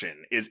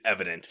passion is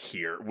evident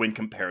here when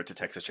compared to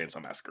Texas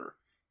Chainsaw Massacre.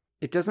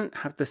 It doesn't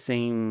have the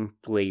same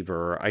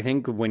flavor. I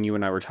think when you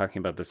and I were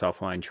talking about this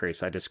offline,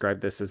 Trace, I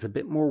described this as a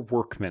bit more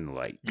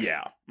workmanlike.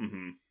 Yeah.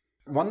 Mm-hmm.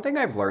 One thing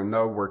I've learned,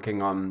 though,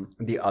 working on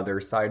the other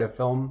side of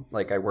film,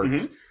 like I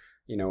worked...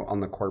 on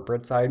the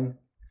corporate side,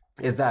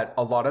 is that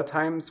a lot of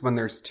times when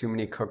there's too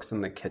many cooks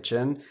in the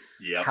kitchen,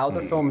 how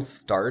the film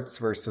starts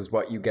versus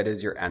what you get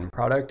as your end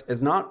product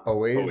is not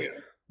always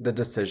the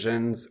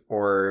decisions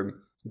or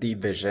the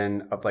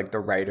vision of like the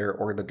writer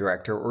or the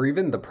director or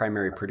even the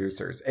primary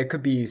producers. It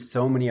could be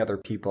so many other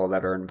people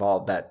that are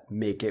involved that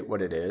make it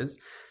what it is.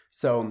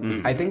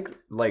 So I think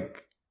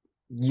like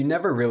you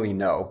never really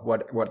know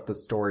what the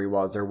story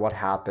was or what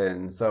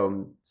happened.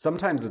 So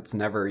sometimes it's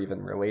never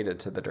even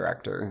related to the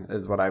director,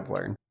 is what I've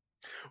learned.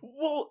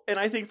 Well, and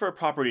I think for a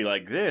property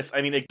like this,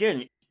 I mean,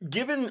 again,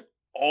 given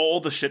all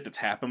the shit that's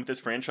happened with this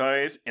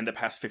franchise in the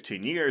past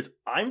 15 years,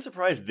 I'm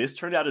surprised this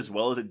turned out as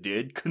well as it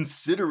did,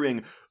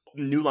 considering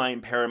New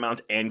Line,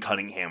 Paramount, and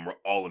Cunningham were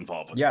all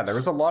involved with this. There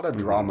was a lot of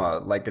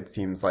drama, like it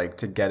seems like,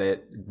 to get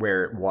it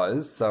where it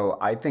was. So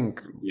I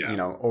think,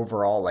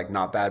 overall, like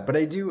not bad. But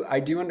I do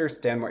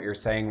understand what you're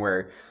saying,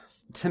 where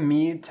to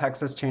me,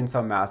 Texas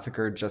Chainsaw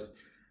Massacre just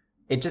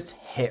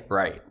hit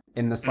right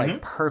in this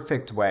like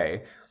perfect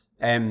way.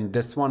 And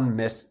this one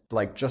missed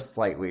like just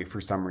slightly for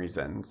some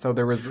reason. So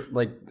there was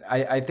like,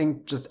 I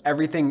think just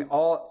everything,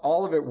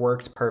 all of it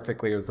worked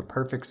perfectly. It was the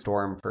perfect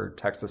storm for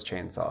Texas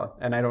Chainsaw.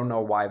 And I don't know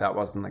why that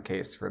wasn't the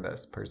case for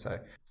this per se.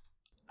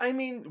 I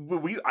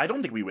mean, I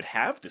don't think we would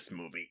have this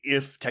movie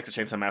if Texas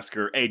Chainsaw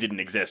Massacre, A,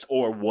 didn't exist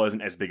or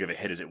wasn't as big of a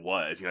hit as it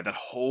was. That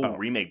whole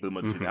remake boom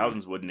of the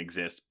 2000s wouldn't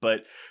exist.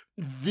 But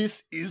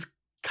this is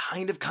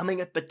kind of coming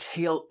at the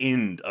tail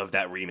end of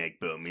that remake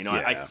boom.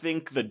 I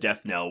think the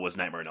death knell was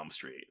Nightmare on Elm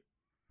Street.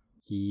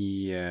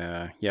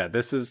 Yeah.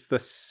 This is the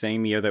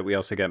same year that we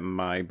also get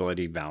My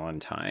Bloody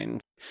Valentine.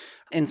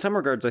 In some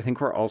regards, I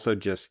think we're also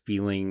just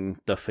feeling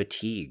the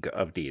fatigue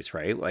of these,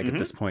 right? Like at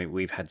this point,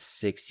 we've had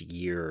 6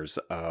 years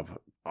of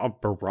a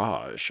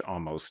barrage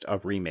almost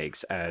of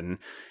remakes. And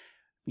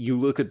you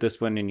look at this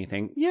one and you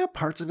think, yeah,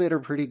 parts of it are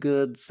pretty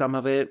good. Some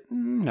of it,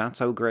 not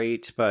so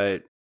great.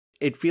 But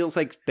it feels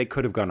like they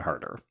could have gone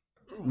harder.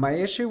 My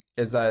issue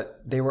is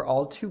that they were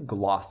all too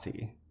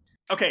glossy.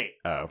 Okay.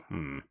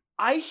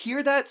 I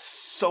hear that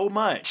so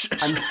much.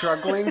 I'm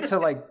struggling to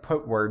like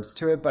put words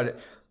to it, but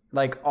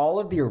like all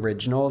of the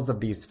originals of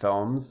these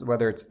films,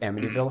 whether it's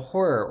Amityville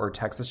Horror or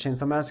Texas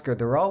Chainsaw Massacre,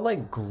 they're all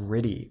like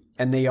gritty,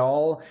 and they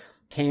all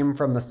came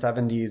from the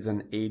 70s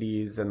and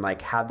 80s and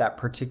like had that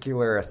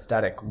particular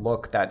aesthetic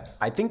look that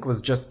I think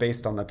was just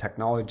based on the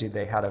technology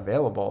they had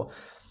available.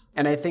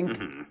 And I think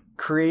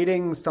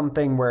creating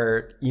something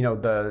where,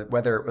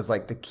 whether it was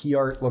like the key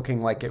art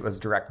looking like it was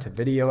direct to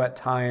video at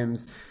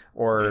times,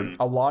 or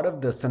a lot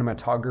of the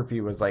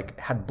cinematography was like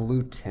had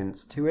blue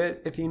tints to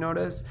it, if you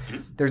notice.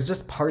 There's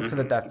just parts of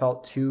it that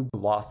felt too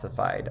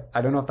glossified.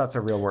 I don't know if that's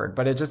a real word,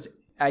 but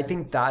I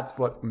think that's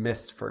what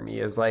missed for me,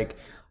 is like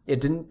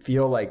it didn't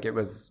feel like it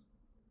was,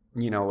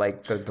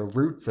 like the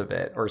roots of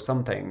it or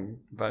something.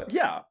 But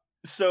yeah.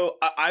 So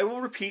I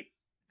will repeat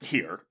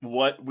here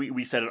what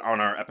we said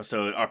on our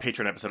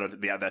Patreon episode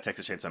of that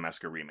Texas Chainsaw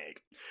Massacre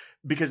remake.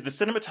 Because the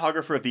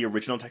cinematographer of the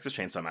original Texas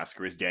Chainsaw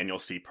Massacre is Daniel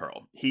C.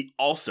 Pearl. He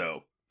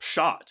also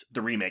shot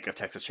the remake of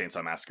Texas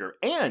Chainsaw Massacre,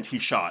 and he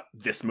shot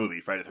this movie,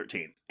 Friday the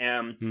 13th.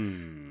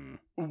 And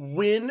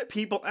when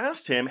people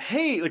asked him,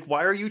 hey, like,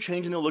 why are you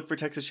changing the look for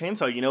Texas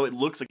Chainsaw? it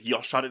looks like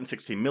y'all shot it in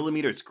 16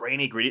 millimeter. It's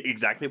grainy, gritty,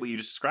 exactly what you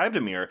just described,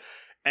 Amir.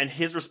 And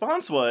his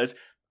response was,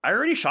 I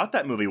already shot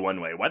that movie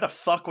one way. Why the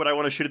fuck would I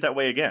want to shoot it that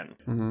way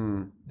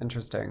again?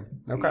 Interesting.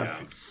 Okay. Yeah.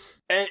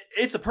 And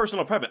it's a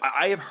personal preference.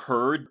 I have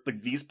heard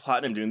like these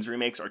Platinum Dunes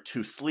remakes are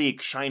too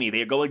sleek, shiny.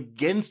 They go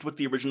against what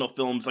the original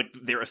films, like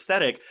their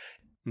aesthetic.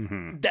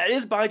 That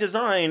is by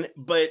design,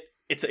 but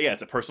it's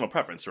a personal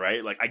preference,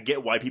 right? Like I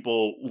get why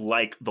people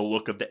like the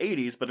look of the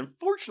 80s, but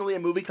unfortunately a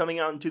movie coming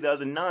out in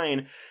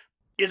 2009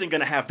 isn't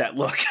going to have that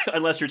look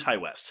unless you're Ty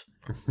West.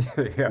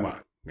 Yeah.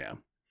 Yeah.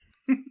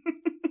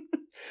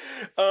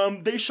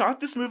 They shot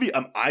this movie,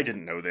 I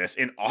didn't know this,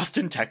 in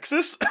Austin,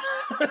 Texas.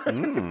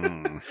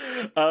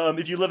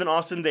 If you live in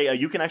Austin,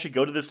 you can actually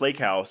go to this lake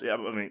house. I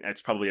mean,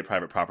 it's probably a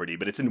private property,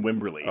 but it's in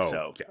Wimberley. Oh,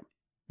 so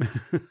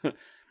yeah.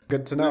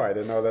 Good to know. I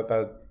didn't know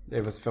that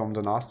it was filmed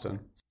in Austin.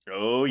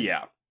 Oh,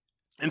 yeah.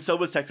 And so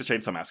was Texas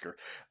Chainsaw Massacre.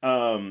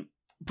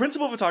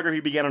 Principal photography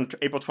began on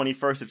April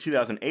 21st of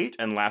 2008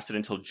 and lasted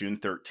until June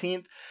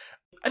 13th.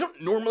 I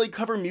don't normally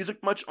cover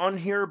music much on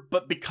here,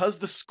 but because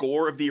the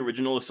score of the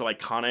original is so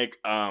iconic,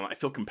 I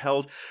feel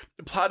compelled.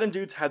 The Platinum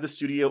Dudes had the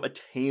studio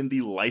attain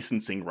the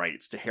licensing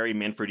rights to Harry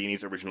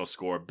Manfredini's original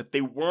score, but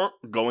they weren't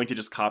going to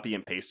just copy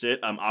and paste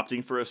it,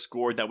 opting for a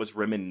score that was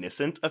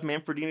reminiscent of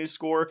Manfredini's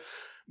score,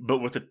 but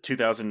with a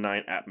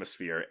 2009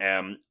 atmosphere.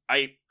 I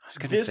was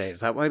going to say,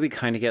 is that why we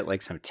kind of get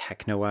like some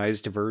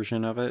technoized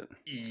version of it?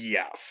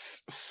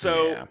 Yes.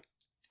 So yeah.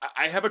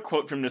 I have a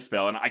quote from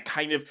Nispel, and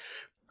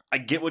I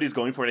get what he's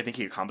going for, and I think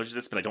he accomplishes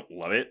this, but I don't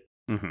love it.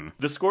 Mm-hmm.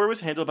 The score was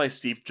handled by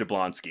Steve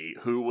Jablonsky,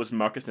 who was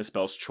Marcus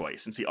Nispel's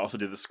choice, since he also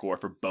did the score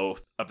for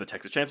both of the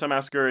Texas Chainsaw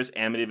Massacres,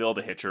 Amityville,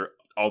 The Hitcher,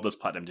 all those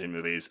Platinum Dude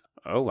movies.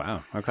 Oh,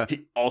 wow. Okay.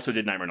 He also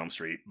did Nightmare on Elm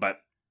Street, but...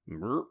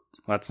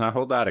 Let's not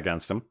hold that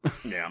against him.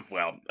 Yeah,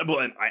 well,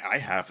 and I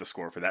have the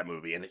score for that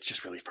movie, and it's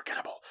just really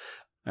forgettable.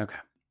 Okay.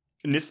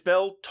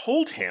 Nispel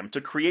told him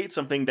to create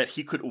something that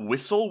he could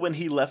whistle when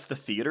he left the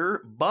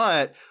theater,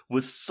 but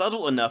was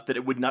subtle enough that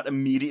it would not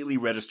immediately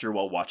register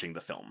while watching the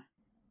film.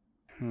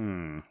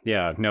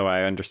 Yeah, no,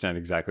 I understand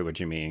exactly what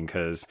you mean,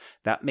 because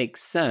that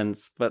makes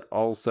sense, but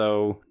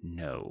also,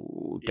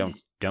 no, don't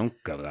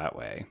go that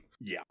way.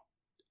 Yeah.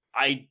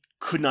 I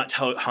could not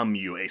hum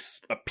you a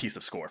piece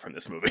of score from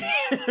this movie.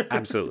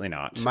 Absolutely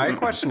not. My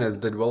question is,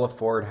 did Willa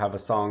Ford have a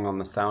song on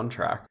the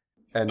soundtrack?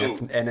 And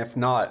if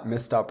not,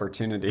 missed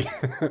opportunity.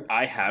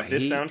 I have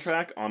this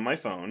soundtrack on my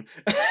phone.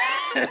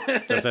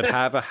 Does it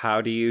have a How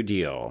Do You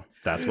Deal?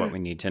 That's what we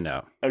need to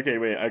know. Okay,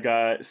 wait. I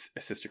got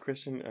Sister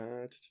Christian.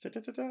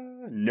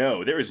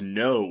 No, there is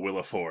no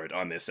Willa Ford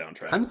on this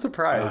soundtrack. I'm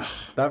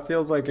surprised. That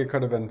feels like it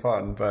could have been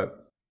fun,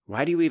 but...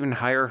 Why do you even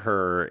hire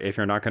her if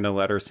you're not going to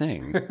let her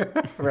sing?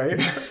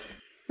 Right?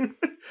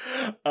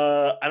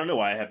 I don't know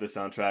why I have this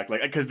soundtrack.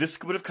 Because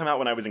this would have come out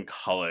when I was in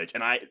college,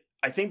 and I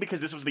think because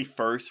this was the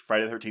first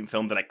Friday the 13th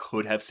film that I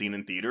could have seen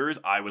in theaters,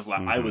 I was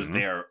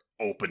there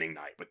opening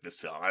night with this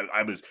film.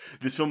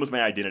 This film was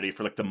my identity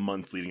for like the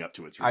month leading up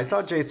to its release. I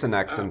saw Jason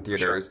X in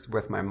theaters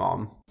with my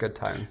mom. Good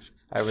times.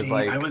 I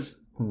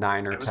was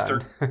 9 or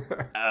 10.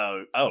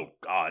 Oh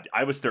God,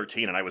 I was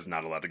 13 and I was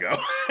not allowed to go.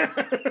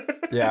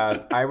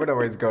 Yeah, I would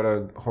always go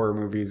to horror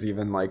movies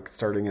even like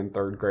starting in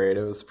 3rd grade.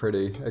 It was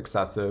pretty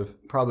excessive.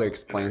 Probably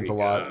explains a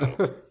lot.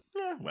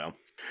 Yeah, well.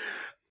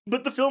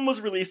 But the film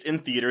was released in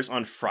theaters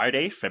on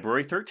Friday,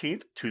 February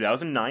 13th,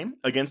 2009,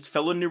 against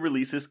fellow new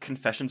releases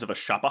Confessions of a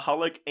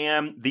Shopaholic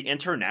and The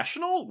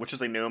International, which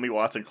is a Naomi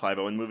Watts and Clive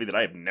Owen movie that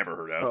I have never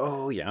heard of.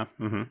 Oh, yeah.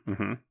 Mm-hmm,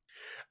 mm-hmm.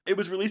 It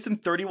was released in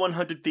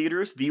 3,100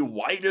 theaters, the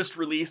widest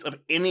release of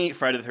any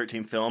Friday the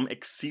 13th film,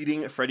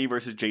 exceeding Freddy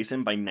vs.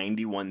 Jason by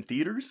 91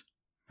 theaters.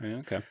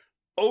 Okay.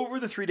 Over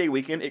the 3-day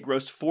weekend, it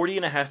grossed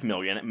 $40.5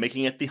 million,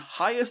 making it the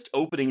highest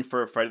opening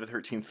for a Friday the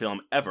 13th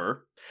film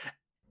ever.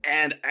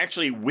 And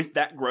actually, with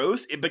that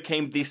gross, it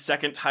became the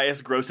second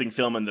highest grossing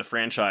film in the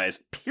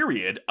franchise,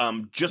 period,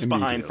 just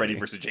behind Freddy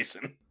vs.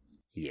 Jason.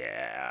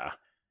 Yeah.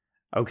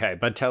 Okay,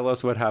 but tell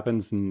us what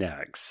happens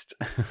next.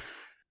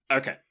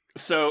 Okay.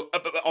 So,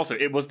 also,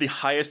 it was the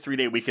highest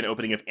 3-day weekend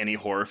opening of any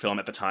horror film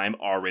at the time,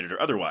 R-rated or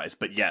otherwise.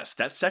 But yes,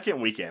 that second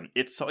weekend,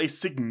 it saw a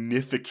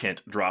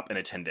significant drop in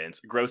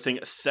attendance,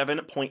 grossing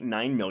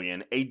 $7.9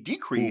 million, a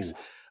decrease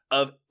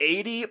of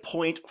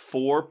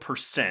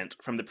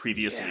 80.4% from the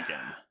previous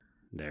weekend.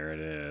 There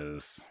it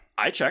is.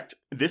 I checked.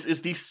 This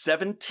is the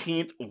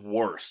 17th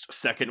worst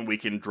second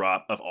weekend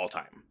drop of all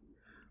time.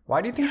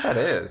 Why do you think that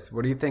is?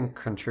 What do you think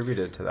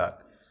contributed to that?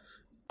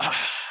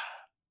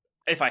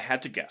 If I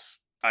had to guess,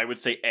 I would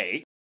say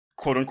A,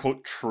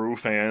 quote-unquote true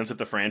fans of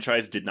the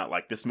franchise did not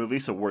like this movie,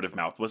 so word of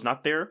mouth was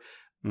not there.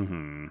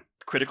 Mm-hmm.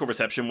 Critical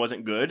reception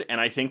wasn't good, and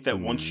I think that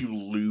once you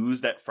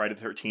lose that Friday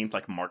the 13th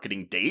like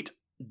marketing date,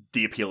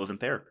 the appeal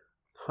isn't there.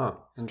 Huh,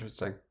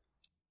 interesting.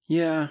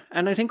 Yeah,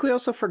 and I think we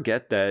also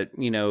forget that,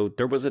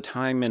 there was a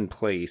time and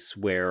place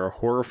where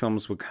horror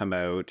films would come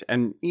out,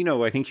 and,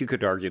 I think you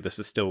could argue this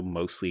is still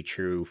mostly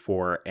true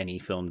for any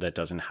film that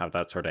doesn't have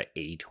that sort of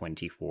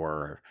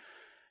A24,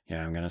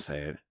 I'm going to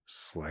say it,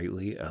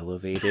 slightly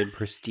elevated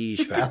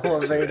prestige factor.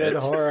 Elevated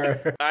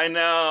horror. I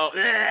know.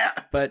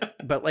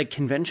 But like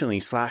conventionally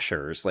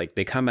slashers, like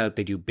they come out,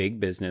 they do big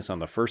business on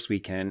the first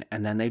weekend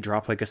and then they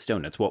drop like a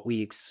stone. It's what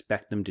we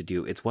expect them to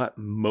do. It's what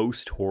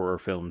most horror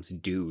films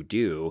do.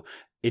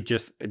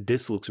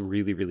 This looks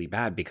really, really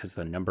bad because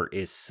the number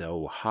is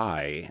so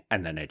high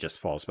and then it just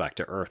falls back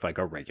to earth like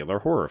a regular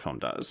horror film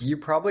does. You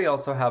probably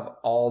also have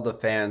all the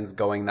fans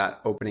going that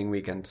opening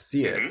weekend to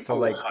see it. So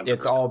like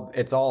 100%.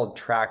 it's all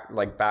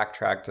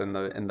backtracked in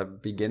the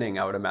beginning,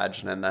 I would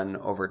imagine, and then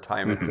over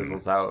time it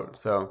fizzles out.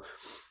 So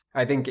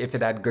I think if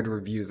it had good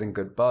reviews and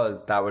good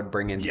buzz, that would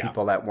bring in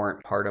people that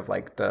weren't part of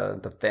like the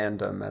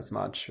fandom as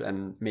much,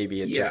 and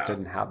maybe it just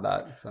didn't have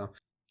that. So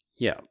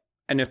yeah.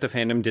 And if the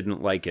fandom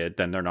didn't like it,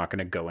 then they're not going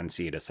to go and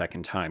see it a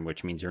second time,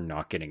 which means you're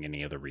not getting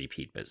any of the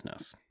repeat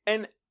business.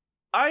 And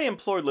I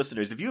implore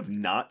listeners, if you have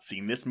not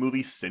seen this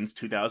movie since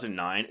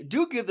 2009,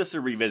 do give this a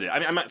revisit. I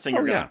mean, I'm not saying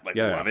you're going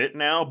to love it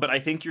now, but I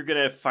think you're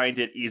going to find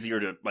it easier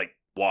to like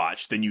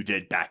watch than you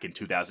did back in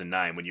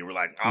 2009 when you were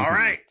like, all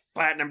right,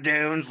 Platinum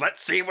Dunes,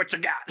 let's see what you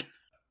got.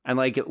 And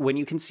like when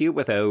you can see it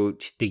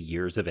without the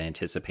years of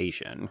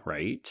anticipation,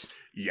 right?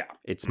 Yeah.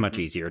 It's much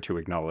easier to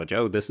acknowledge,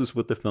 oh, this is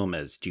what the film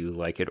is. Do you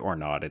like it or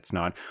not? It's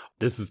not,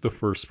 this is the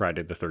first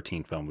Friday the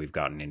 13th film we've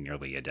gotten in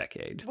nearly a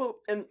decade. Well,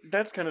 and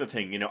that's kind of the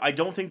thing, you know, I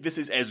don't think this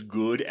is as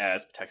good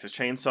as Texas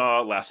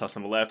Chainsaw, Last House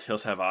on the Left,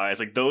 Hills Have Eyes.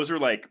 Like, those are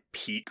like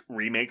peak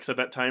remakes of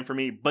that time for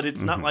me, but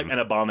it's not like an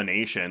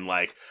abomination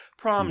like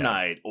Prom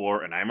Night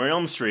or A Nightmare on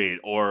Elm Street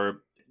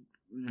or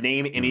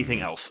name anything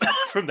else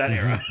from that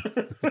era.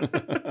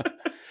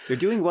 You're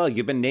doing well.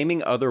 You've been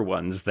naming other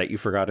ones that you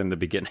forgot in the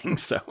beginning,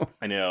 so.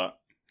 I know.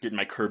 Getting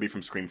my Kirby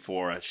from Scream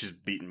 4. She's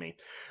beating me.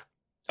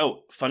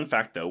 Oh, fun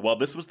fact, though. While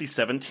this was the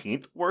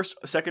 17th worst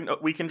second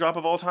weekend drop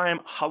of all time,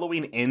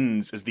 Halloween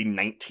Ends is the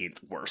 19th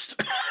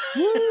worst.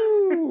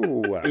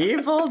 Woo!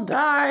 Evil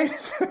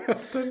dies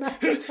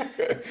tonight.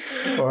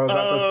 Or was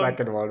that the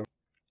second one?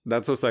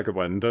 That's the second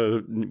one.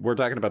 We're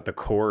talking about the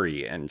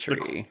Corey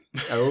entry.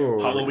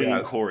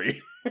 Halloween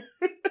Corey.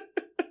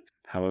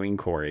 Halloween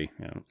Corey,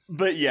 yeah.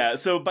 But yeah,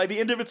 so by the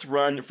end of its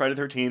run, Friday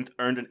the 13th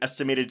earned an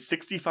estimated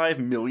 $65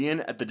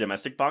 million at the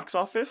domestic box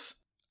office.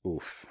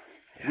 Oof.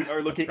 Yeah, we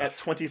are looking at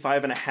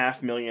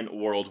 $25.5 million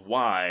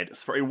worldwide,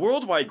 for a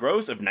worldwide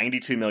gross of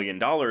 $92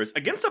 million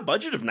against a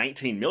budget of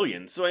 $19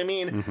 million. So, I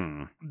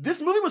mean, this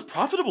movie was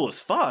profitable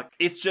as fuck.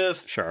 It's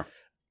just... Sure.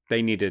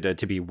 They needed it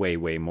to be way,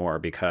 way more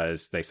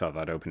because they saw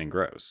that opening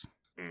gross.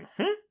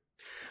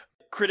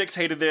 Critics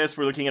hated this.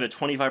 We're looking at a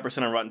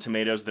 25% on Rotten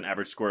Tomatoes with an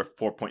average score of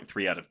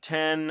 4.3 out of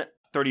 10.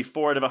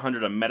 34 out of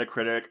 100 on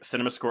Metacritic.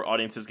 CinemaScore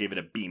audiences gave it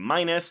a B-,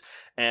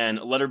 and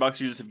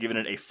Letterboxd users have given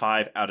it a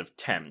 5 out of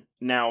 10.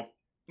 Now,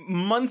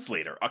 months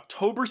later,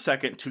 October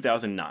 2nd,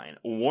 2009,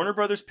 Warner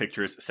Brothers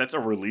Pictures sets a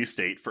release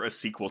date for a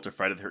sequel to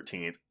Friday the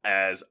 13th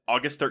as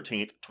August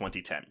 13th,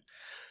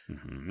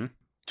 2010.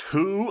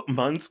 2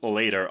 months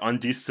later, on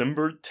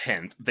December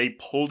 10th, they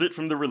pulled it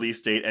from the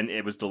release date and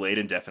it was delayed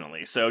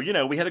indefinitely. So, you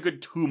know, we had a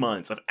good 2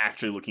 months of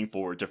actually looking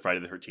forward to Friday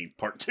the 13th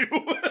Part 2.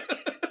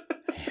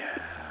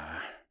 Yeah.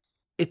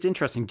 It's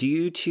interesting. Do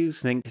you two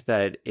think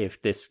that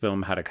if this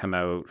film had to come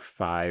out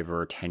 5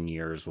 or 10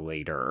 years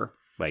later,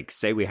 like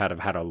say we had have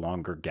had a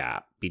longer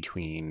gap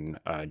between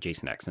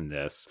Jason X and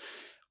this,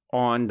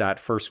 on that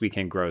first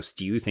weekend gross,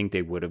 do you think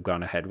they would have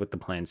gone ahead with the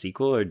planned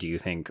sequel, or do you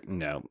think,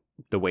 no,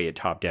 the way it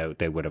topped out,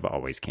 they would have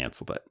always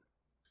canceled it?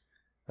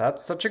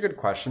 That's such a good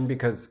question,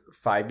 because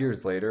 5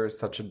 years later is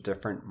such a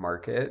different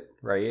market,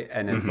 right?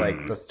 And it's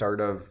like the start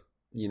of,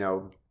 you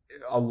know,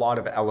 a lot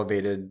of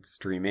elevated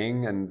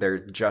streaming, and they're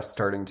just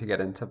starting to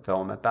get into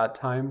film at that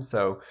time.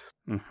 So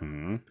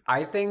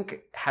I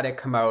think had it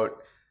come out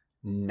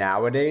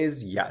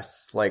nowadays,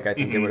 yes, like I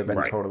think it would have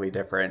been totally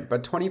different.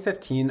 But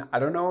 2015, I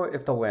don't know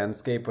if the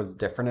landscape was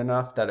different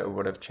enough that it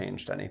would have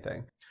changed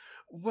anything.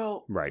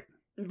 Well, right.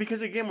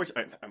 Because again,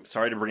 I'm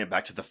sorry to bring it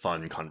back to the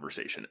fun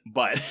conversation,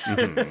 but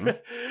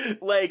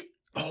like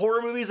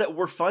horror movies that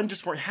were fun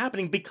just weren't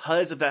happening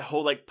because of that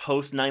whole like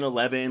post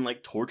 9/11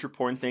 like torture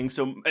porn thing.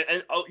 So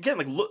and again,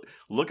 like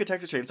look at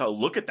Texas Chainsaw,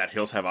 look at that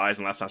Hills Have Eyes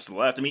and Last House on the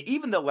Left. I mean,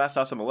 even though Last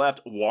House on the Left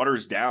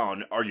waters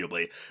down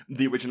arguably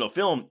the original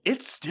film,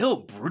 it's still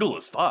brutal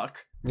as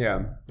fuck.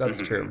 Yeah,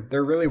 that's true.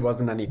 There really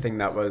wasn't anything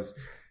that was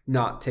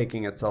not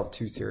taking itself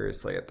too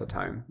seriously at the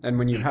time. And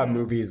when you have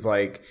movies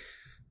like,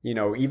 you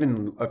know,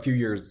 even a few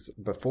years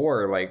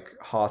before, like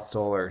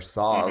Hostel or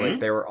Saw, like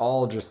they were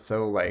all just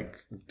so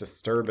like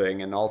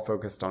disturbing and all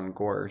focused on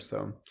gore.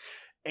 So,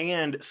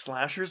 and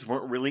slashers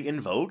weren't really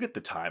in vogue at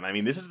the time. I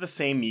mean, this is the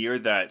same year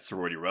that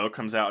Sorority Row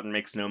comes out and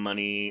makes no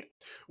money.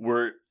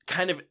 We're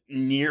kind of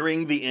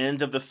nearing the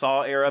end of the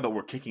Saw era, but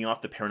we're kicking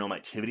off the Paranormal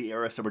Activity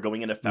era. So we're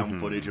going into found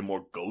footage and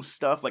more ghost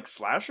stuff. Like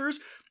slashers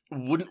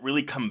wouldn't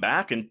really come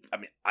back, and I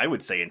mean, I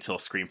would say until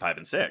Scream 5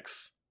 and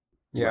 6.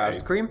 Yeah, right.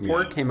 Scream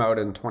 4 came out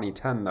in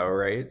 2010 though,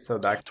 right? So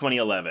that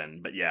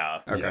 2011, but yeah.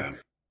 Okay. Yeah.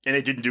 And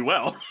it didn't do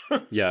well.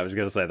 Yeah, I was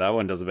going to say that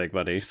one doesn't make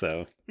money,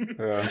 so.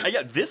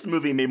 Yeah, this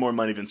movie made more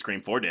money than Scream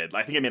 4 did.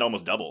 I think it made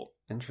almost double.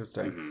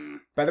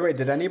 Interesting. By the way,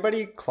 did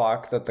anybody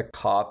clock that the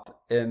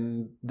cop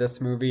in this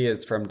movie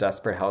is from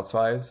Desperate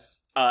Housewives?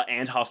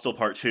 And Hostel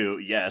Part 2,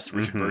 yes,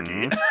 Richard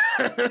Burke.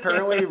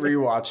 Currently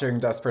rewatching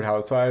Desperate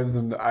Housewives,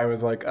 and I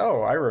was like,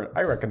 oh,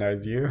 I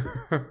recognize you.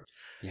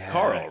 Yeah.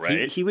 Carl,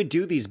 right? He would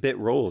do these bit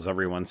roles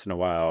every once in a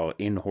while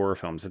in horror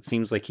films. It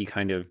seems like he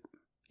kind of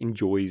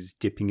enjoys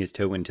dipping his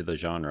toe into the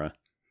genre.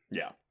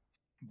 Yeah.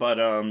 But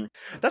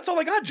that's all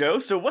I got, Joe.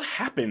 So what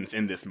happens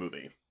in this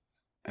movie?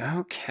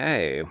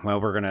 Okay, well,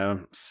 we're going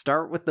to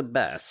start with the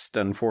best,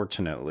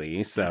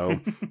 unfortunately. So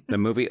the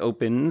movie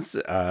opens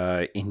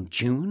in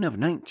June of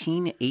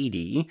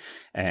 1980,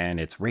 and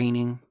it's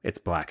raining, it's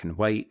black and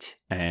white,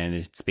 and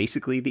it's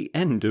basically the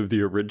end of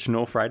the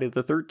original Friday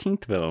the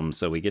 13th film.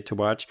 So we get to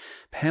watch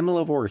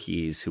Pamela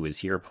Voorhees, who is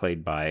here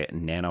played by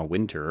Nana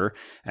Winter,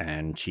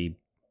 and she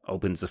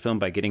opens the film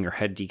by getting her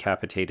head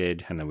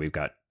decapitated, and then we've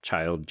got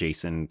child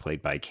Jason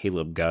played by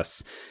Caleb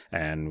Gus,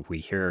 and we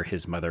hear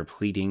his mother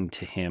pleading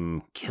to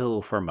him,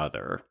 kill for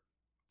mother.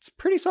 It's a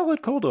pretty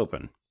solid cold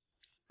open.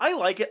 I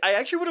like it. I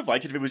actually would have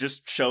liked it if it was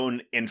just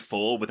shown in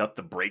full without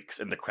the breaks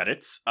and the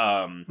credits.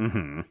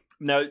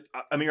 Now,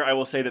 Amir, I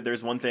will say that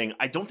there's one thing.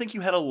 I don't think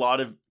you had a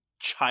lot of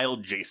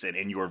child Jason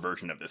in your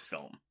version of this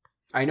film.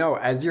 I know,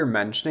 as you're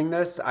mentioning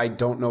this, I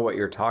don't know what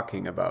you're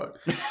talking about.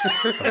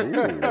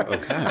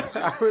 Okay.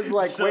 I was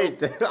like,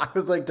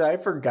 did I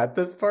forget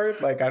this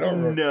part? Like, I don't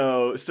remember.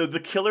 No, so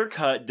the killer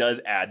cut does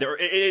add,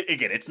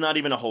 again, it's not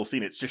even a whole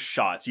scene, it's just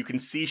shots. You can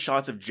see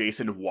shots of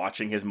Jason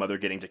watching his mother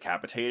getting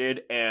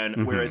decapitated,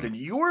 and whereas in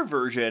your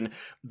version,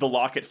 the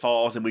locket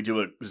falls and we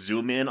do a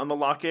zoom in on the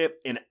locket,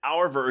 in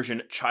our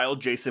version, child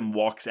Jason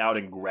walks out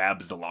and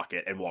grabs the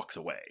locket and walks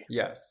away.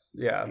 Yes,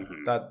 yeah,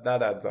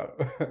 that adds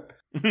up.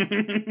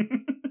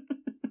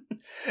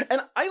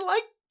 And I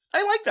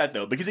like that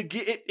though, because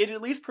it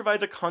at least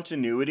provides a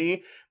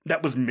continuity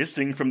that was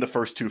missing from the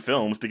first two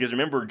films. Because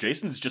remember,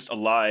 Jason's just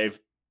alive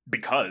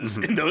because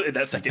in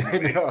that second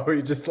movie. I know,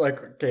 he just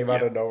like came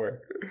out of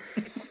nowhere.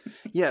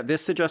 Yeah,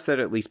 this suggests that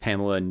at least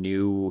Pamela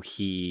knew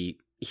he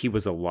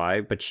was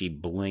alive, but she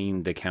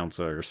blamed the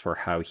counselors for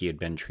how he had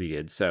been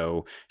treated.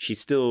 So she's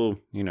still,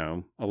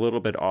 a little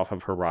bit off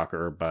of her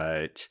rocker,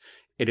 but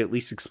it at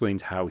least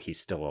explains how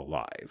he's still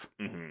alive.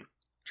 Mm-hmm.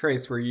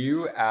 Trace, were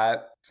you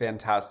at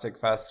Fantastic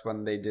Fest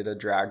when they did a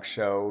drag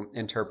show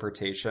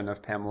interpretation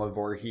of Pamela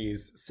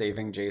Voorhees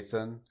saving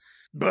Jason?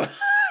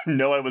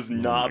 No, I was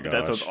not, Oh but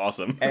that sounds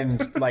awesome.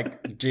 And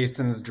like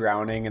Jason's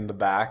drowning in the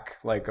back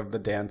like of the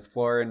dance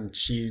floor, and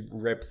she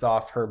rips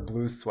off her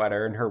blue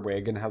sweater and her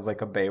wig and has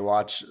like a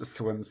Baywatch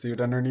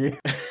swimsuit underneath.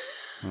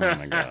 Oh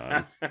my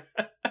god.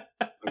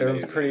 It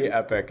was pretty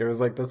epic. It was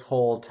like this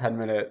whole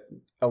 10-minute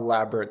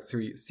elaborate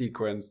sweet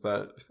sequence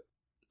that...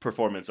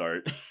 Performance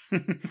art.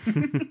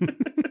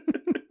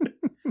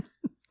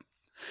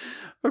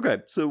 Okay,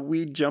 so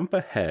we jump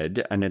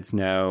ahead, and it's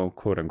now,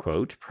 quote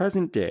unquote,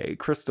 present day,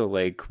 Crystal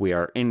Lake. We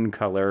are in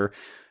color.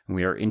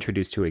 We are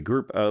introduced to a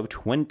group of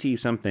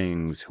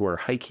 20-somethings who are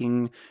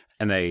hiking,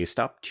 and they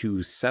stop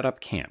to set up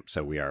camp.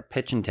 So we are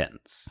pitching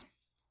tents.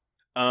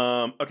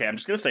 Okay, I'm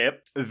just gonna say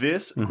it.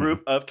 This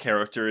group of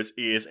characters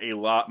is a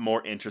lot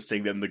more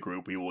interesting than the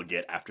group we will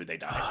get after they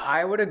die.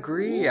 I would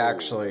agree,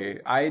 actually.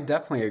 I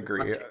definitely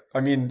agree.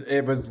 I mean,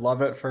 it was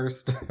love at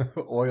first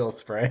oil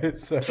spray,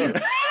 so...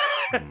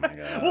 Oh my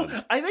god.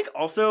 Well, I think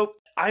also,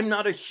 I'm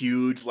not a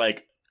huge,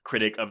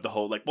 critic of the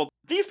whole,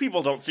 these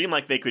people don't seem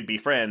like they could be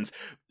friends,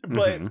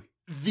 but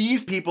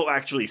these people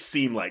actually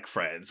seem like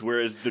friends,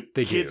 whereas the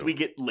kids we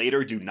get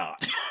later do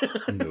not.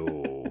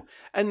 No.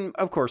 And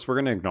of course, we're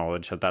going to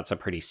acknowledge that that's a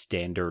pretty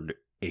standard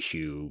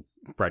issue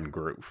friend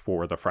group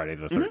for the Friday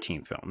the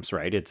 13th films,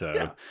 right? It's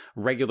a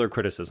regular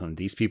criticism.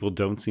 These people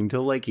don't seem to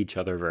like each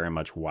other very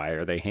much. Why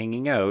are they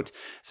hanging out?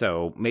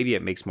 So maybe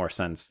it makes more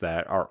sense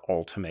that our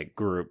ultimate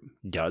group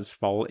does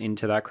fall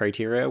into that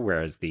criteria,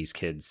 whereas these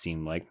kids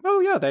seem like, oh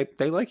yeah,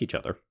 they like each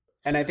other.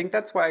 And I think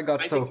that's why I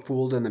got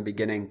fooled in the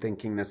beginning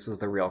thinking this was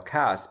the real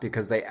cast,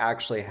 because they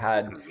actually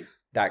had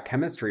that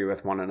chemistry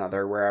with one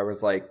another where I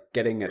was like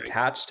getting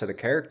attached to the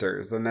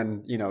characters. And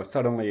then,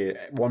 suddenly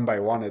one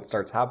by one it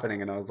starts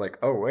happening and I was like,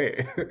 oh,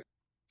 wait.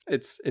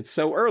 It's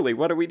so early.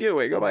 What are we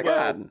doing? Oh my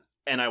God.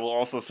 And I will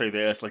also say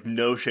this,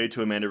 no shade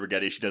to Amanda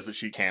Rigetti. She does what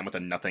she can with a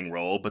nothing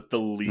role, but the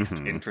least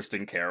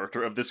interesting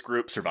character of this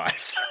group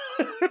survives.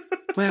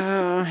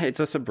 Well, it's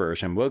a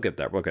subversion. We'll get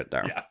there.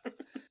 Yeah.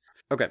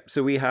 Okay,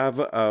 so we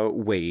have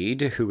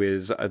Wade, who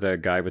is the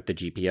guy with the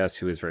GPS,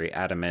 who is very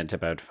adamant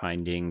about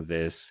finding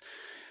this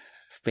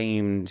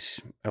famed,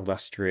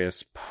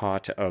 illustrious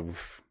pot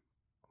of,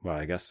 well,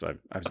 I guess I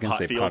was going to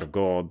say field. Pot of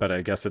gold, but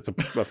I guess it's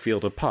a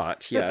field of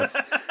pot, yes.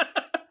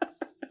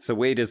 So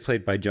Wade is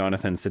played by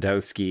Jonathan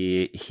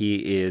Sadowski.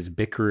 He is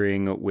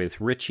bickering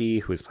with Richie,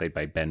 who is played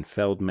by Ben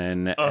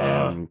Feldman.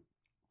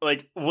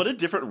 What a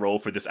different role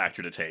for this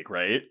actor to take,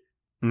 right?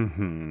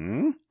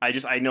 Mm-hmm.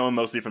 I know him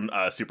mostly from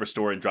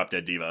Superstore and Drop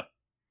Dead Diva.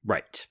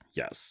 Right,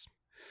 yes.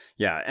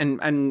 Yeah,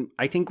 and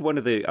I think one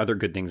of the other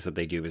good things that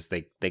they do is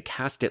they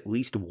cast at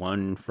least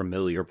one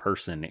familiar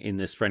person in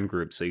this friend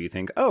group, so you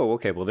think, oh,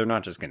 okay, well, they're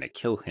not just going to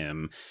kill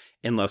him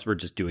unless we're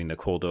just doing the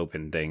cold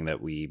open thing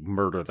that we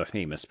murder the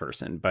famous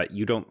person. But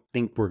you don't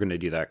think we're going to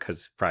do that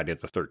because Friday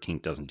the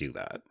 13th doesn't do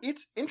that.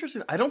 It's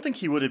interesting. I don't think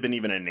he would have been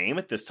even a name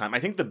at this time. I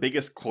think the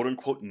biggest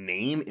quote-unquote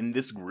name in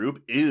this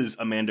group is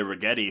Amanda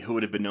Rigetti, who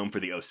would have been known for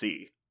the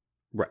OC.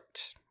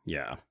 Right,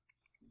 yeah.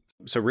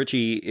 So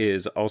Richie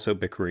is also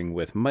bickering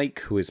with Mike,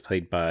 who is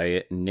played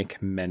by Nick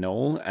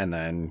Menel, and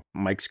then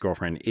Mike's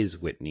girlfriend is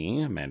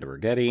Whitney, Amanda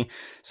Rigetti.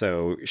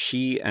 So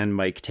she and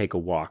Mike take a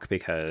walk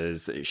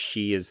because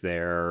she is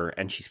there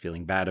and she's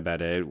feeling bad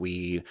about it.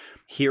 We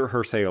hear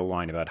her say a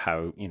line about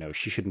how,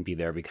 she shouldn't be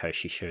there because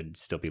she should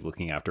still be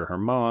looking after her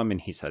mom.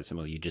 And he says,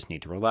 well, you just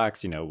need to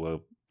relax,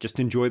 we'll just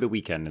enjoy the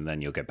weekend and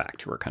then you'll get back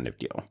to her kind of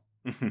deal.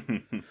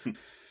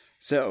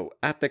 So,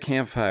 at the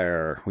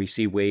campfire, we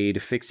see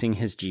Wade fixing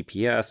his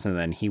GPS, and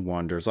then he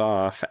wanders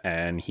off,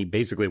 and he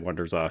basically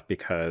wanders off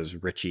because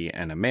Richie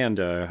and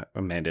Amanda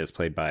is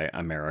played by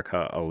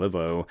America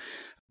Olivo,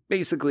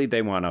 basically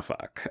they want to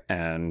fuck.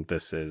 And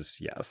this is,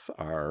 yes,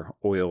 our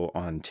oil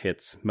on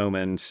tits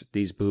moment.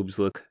 These boobs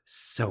look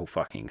so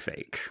fucking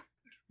fake.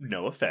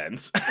 No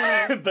offense.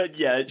 But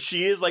yeah,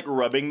 she is like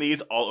rubbing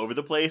these all over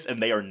the place,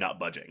 and they are not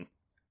budging.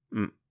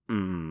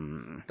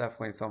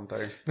 Definitely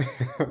something.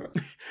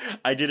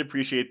 I did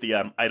appreciate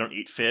the I don't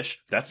eat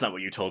fish. That's not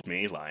what you told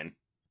me line.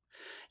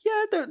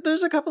 Yeah,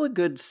 there's a couple of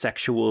good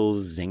sexual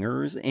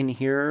zingers in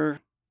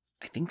here.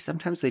 I think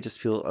sometimes they just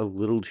feel a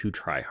little too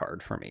try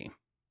hard for me.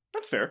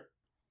 That's fair.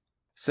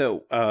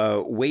 So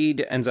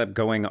Wade ends up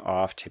going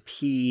off to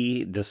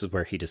pee. This is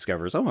where he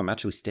discovers, I'm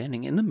actually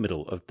standing in the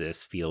middle of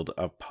this field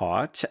of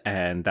pot.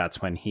 And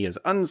that's when he is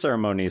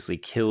unceremoniously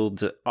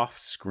killed off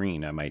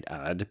screen, I might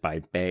add,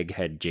 by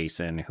Baghead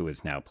Jason, who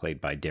is now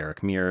played by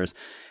Derek Mears.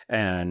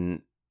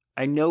 And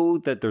I know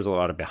that there's a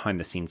lot of behind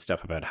the scenes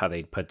stuff about how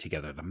they put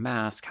together the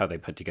mask, how they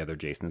put together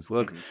Jason's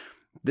look. Mm-hmm.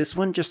 This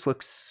one just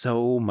looks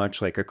so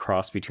much like a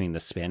cross between the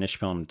Spanish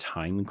film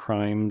Time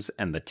Crimes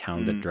and The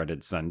Town That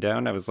Dreaded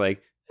Sundown. I was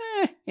like,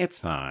 it's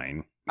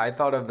fine. I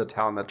thought of The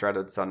Town That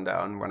Dreaded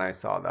Sundown when I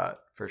saw that,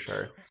 for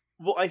sure.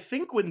 Well, I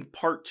think when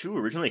part 2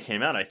 originally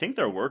came out, I think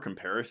there were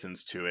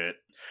comparisons to it.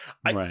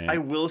 I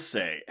will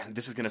say, and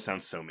this is going to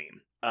sound so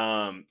mean,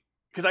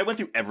 because I went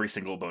through every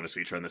single bonus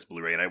feature on this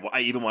Blu-ray, and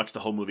I even watched the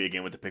whole movie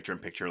again with the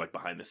picture-in-picture, like,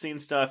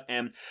 behind-the-scenes stuff,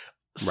 and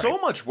so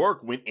much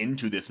work went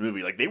into this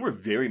movie. Like, they were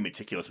very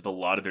meticulous with a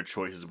lot of their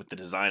choices with the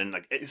design, and,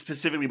 like,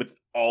 specifically with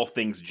all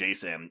things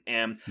Jason.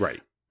 And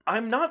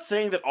I'm not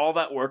saying that all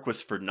that work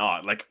was for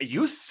naught. Like,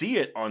 you see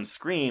it on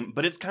screen,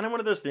 but it's kind of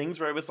one of those things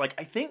where I was like,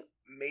 I think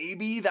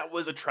maybe that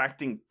was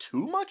attracting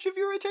too much of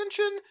your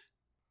attention.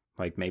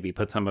 Like, maybe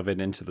put some of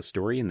it into the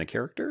story and the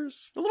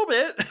characters? A little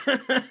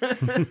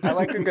bit. I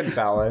like a good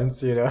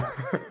balance,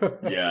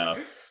 Yeah.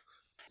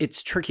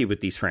 It's tricky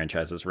with these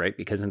franchises, right?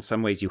 Because in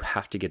some ways you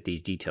have to get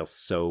these details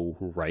so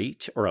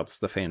right, or else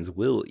the fans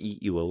will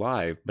eat you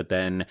alive. But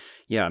then,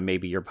 yeah,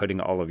 maybe you're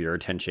putting all of your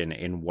attention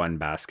in one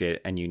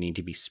basket and you need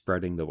to be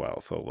spreading the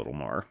wealth a little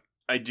more.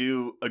 I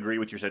do agree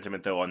with your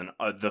sentiment, though, on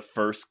the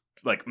first,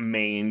 like,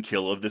 main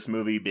kill of this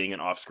movie being an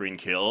off-screen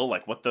kill.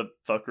 Like, what the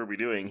fuck are we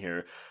doing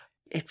here?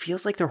 It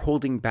feels like they're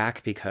holding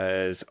back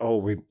because,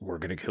 we're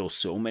going to kill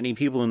so many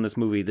people in this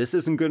movie. This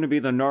isn't going to be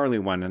the gnarly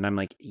one. And I'm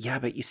like, yeah,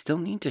 but you still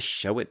need to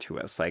show it to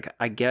us. Like,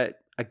 I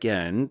get,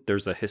 again,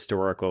 there's a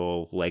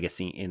historical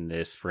legacy in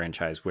this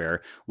franchise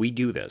where we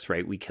do this,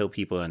 right? We kill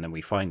people and then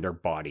we find their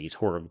bodies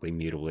horribly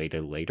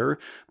mutilated later.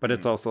 But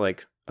it's also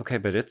like, okay,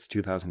 but it's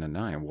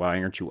 2009. Why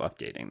aren't you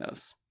updating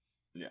this?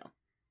 Yeah.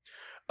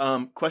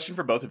 Question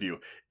for both of you.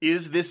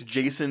 Is this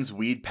Jason's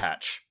weed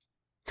patch?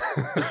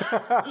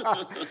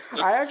 I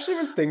actually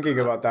was thinking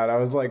about that. I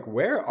was like,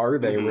 where are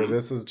they where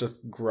this is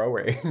just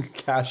growing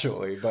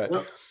casually? But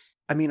well,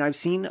 I mean, I've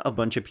seen a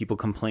bunch of people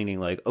complaining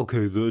like,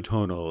 okay, the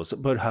tunnels,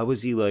 but how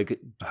is he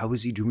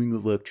doing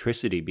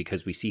electricity?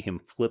 Because we see him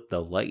flip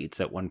the lights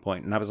at one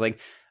point. And I was like,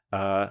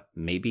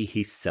 maybe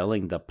he's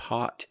selling the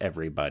pot,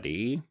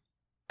 everybody.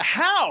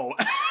 How?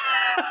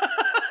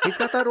 He's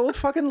got that old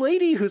fucking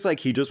lady who's like,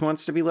 he just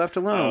wants to be left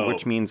alone,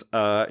 which means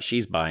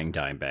she's buying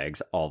dime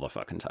bags all the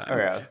fucking time. Oh,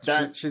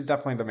 yeah. She's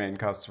definitely the main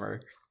customer.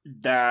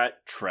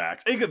 That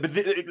tracks.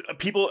 But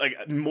people,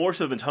 like, more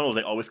so than tunnels,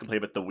 they always complain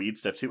about the weed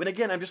stuff, too. And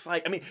again, I'm just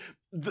like, I mean,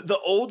 the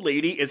old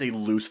lady is a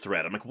loose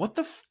thread. I'm like, what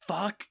the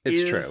fuck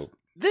is true.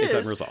 This?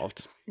 It's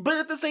unresolved. But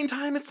at the same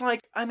time, it's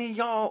like, I mean,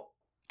 y'all,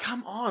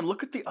 come on,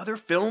 look at the other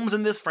films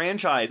in this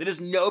franchise. It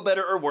is no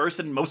better or worse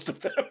than most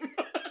of them.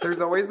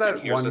 There's always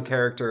that one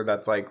character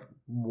that's like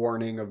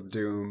warning of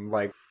doom,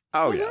 like,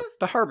 oh yeah,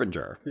 the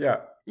Harbinger.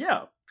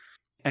 Yeah.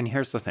 And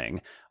here's the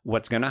thing.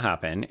 What's going to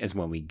happen is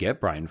when we get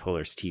Brian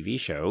Fuller's TV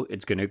show,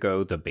 it's going to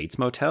go the Bates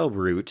Motel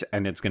route,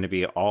 and it's going to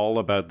be all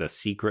about the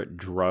secret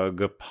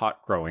drug pot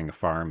growing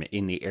farm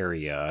in the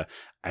area,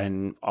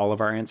 and all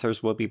of our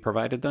answers will be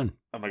provided then.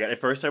 Oh my god, at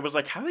first I was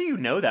like, how do you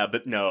know that?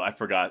 But no, I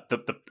forgot. The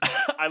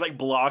I like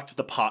blocked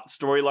the pot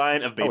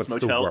storyline of Bates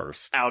Motel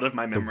out of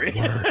my memory. The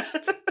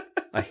worst.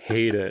 I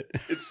hate it.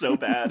 It's so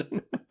bad.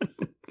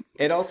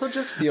 It also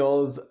just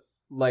feels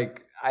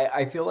like,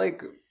 I feel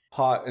like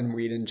pot and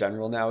weed in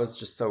general now is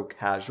just so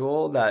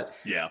casual that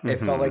it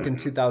felt like in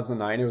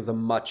 2009 it was a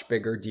much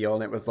bigger deal,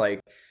 and it was like,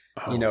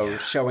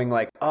 showing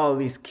like, oh,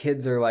 these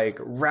kids are like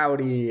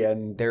rowdy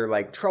and they're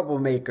like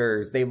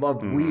troublemakers, they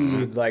love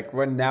weed. Like,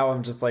 when now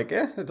I'm just like,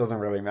 it doesn't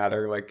really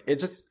matter. Like, it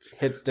just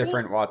hits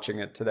different watching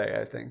it today,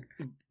 I think.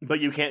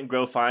 But you can't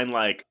go find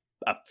like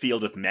a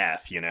field of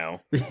meth, you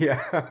know?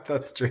 Yeah,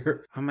 that's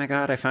true. Oh my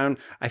god, I found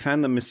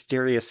the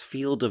mysterious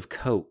field of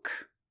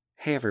coke.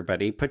 Hey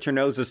everybody, put your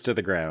noses to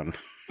the ground.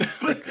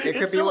 It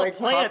could be like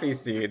poppy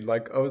seed,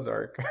 like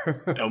Ozark.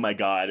 Oh my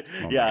god.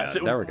 Oh my Yeah, God,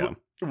 so there we go.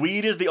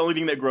 Weed is the only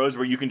thing that grows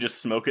where you can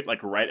just smoke it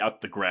like right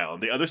out the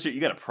ground. The other shit,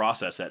 you gotta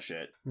process that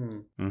shit.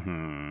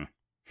 Mm-hmm.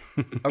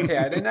 Okay,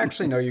 I didn't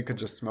actually know you could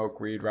just smoke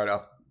weed right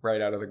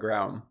out of the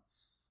ground.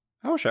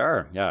 Oh,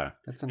 sure. Yeah.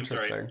 That's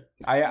interesting.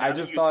 I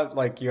just thought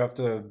like you have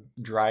to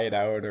dry it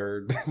out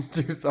or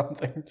do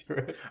something to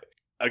it.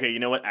 Okay, you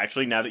know what?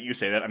 Actually, now that you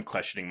say that, I'm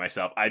questioning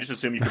myself. I just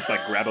assume you could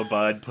like grab a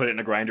bud, put it in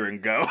a grinder,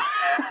 and go.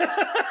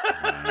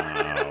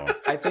 Wow.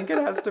 I think it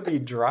has to be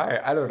dry.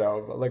 I don't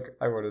know, but like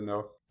I wouldn't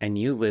know. And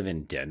you live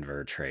in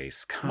Denver,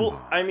 Trace. Come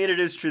on. I mean, it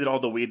is true that all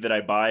the weed that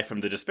I buy from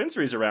the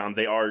dispensaries around,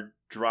 they are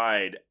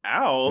dried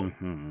out,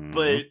 Mhm.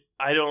 but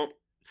I don't.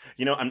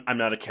 You know, I'm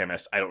not a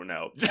chemist. I don't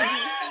know.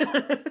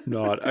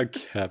 Not a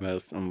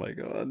chemist. Oh my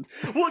god.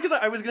 Well, because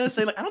I was gonna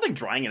say, like, I don't think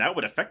drying it out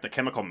would affect the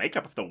chemical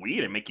makeup of the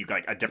weed and make you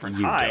like a different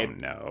You high. don't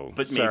know.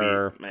 But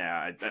Sir, maybe,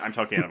 yeah, I'm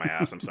talking out of my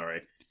ass. I'm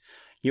sorry.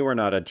 you are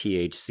not a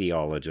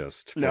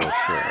THCologist, for No,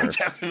 sure.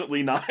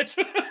 definitely not.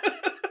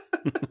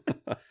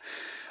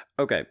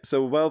 Okay,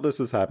 so while this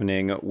is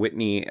happening,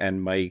 Whitney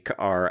and Mike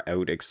are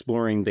out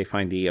exploring. They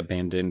find the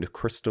abandoned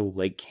Crystal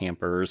Lake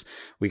campers.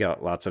 We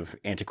got lots of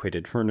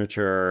antiquated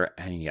furniture,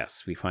 and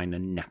yes, we find the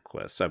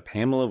necklace of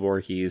Pamela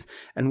Voorhees,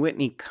 and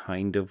Whitney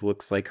kind of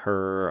looks like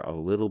her a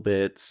little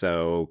bit,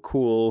 so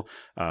cool.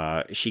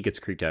 She gets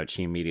creeped out.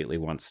 She immediately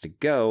wants to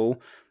go.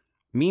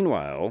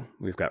 Meanwhile,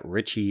 we've got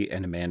Richie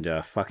and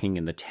Amanda fucking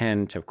in the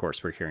tent. Of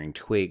course, we're hearing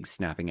twigs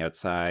snapping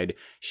outside.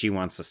 She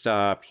wants to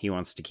stop. He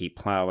wants to keep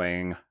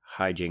plowing.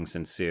 Hijinks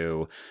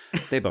ensue.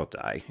 They both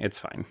die. It's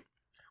fine.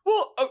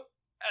 Well,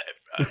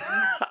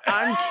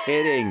 I'm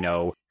kidding.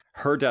 No,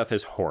 her death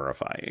is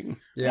horrifying.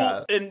 Yeah.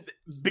 well, and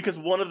because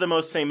one of the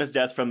most famous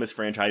deaths from this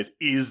franchise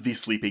is the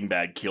sleeping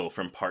bag kill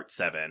from Part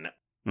 7.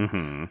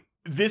 Mm-hmm.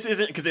 This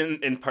isn't, because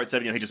in Part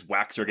 7, you know, he just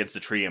whacks her against a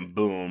tree and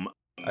boom.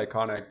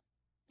 Iconic.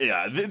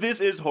 Yeah,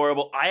 this is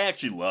horrible. I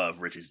actually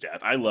love Richie's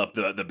death. I love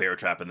the bear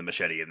trap and the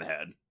machete in the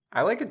head.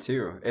 I like it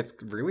too. It's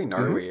really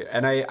gnarly.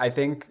 And I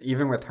think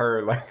even with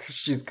her, like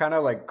she's kind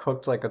of like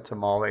cooked like a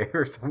tamale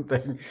or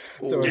something.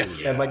 So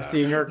and like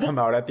seeing her come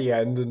out at the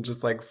end and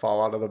just like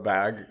fall out of the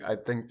bag, I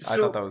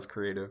thought that was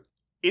creative.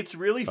 It's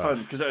really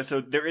fun because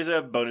so there is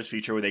a bonus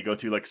feature where they go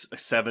through like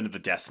 7 of the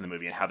deaths in the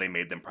movie and how they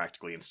made them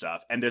practically and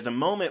stuff. And there's a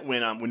moment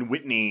when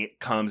Whitney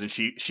comes and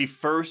she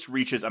first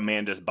reaches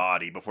Amanda's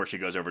body before she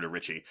goes over to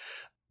Richie.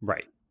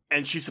 Right.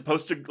 And she's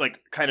supposed to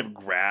like kind of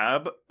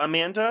grab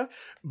Amanda,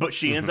 but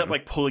she ends up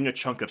like pulling a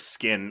chunk of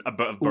skin,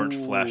 of burnt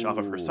flesh off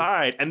of her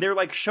side. And they're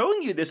like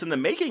showing you this in the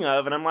making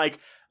of, and I'm like,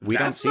 we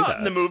don't see not that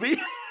in the movie.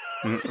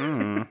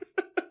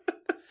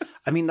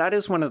 I mean, that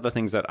is one of the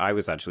things that I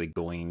was actually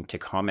going to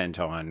comment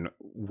on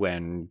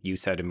when you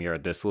said, Amir,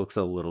 this looks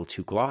a little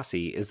too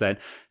glossy, is that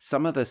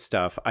some of the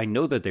stuff, I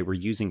know that they were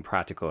using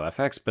practical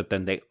effects, but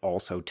then they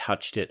also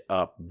touched it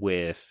up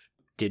with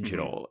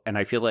digital. And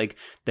I feel like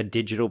the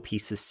digital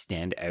pieces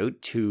stand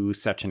out to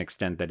such an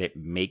extent that it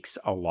makes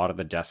a lot of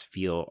the deaths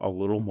feel a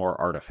little more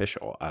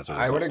artificial as a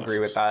result. I would agree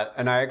with that.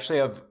 And I actually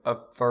have a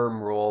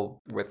firm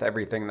rule with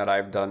everything that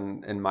I've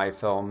done in my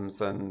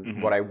films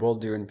and what I will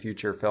do in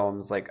future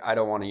films. Like, I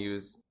don't want to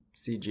use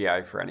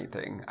CGI for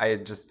anything. I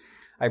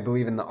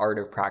believe in the art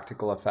of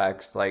practical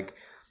effects. Like,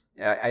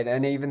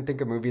 and I even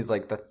think of movies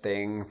like The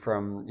Thing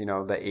from, you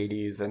know, the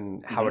 80s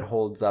and how it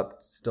holds up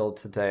still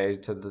today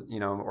to the, you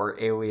know, or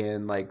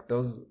Alien, like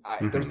those,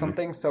 there's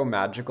something so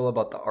magical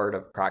about the art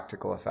of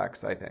practical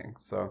effects, I think.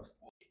 So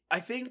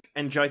I think,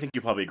 and Joe, I think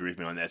you probably agree with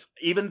me on this,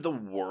 even the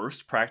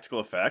worst practical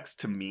effects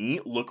to me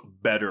look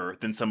better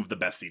than some of the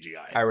best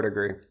CGI. I would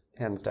agree.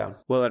 Hands down.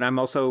 Well, and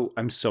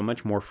I'm so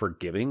much more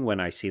forgiving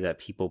when I see that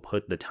people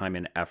put the time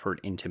and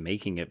effort into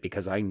making it,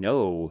 because I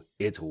know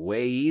it's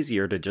way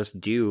easier to just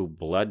do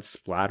blood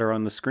splatter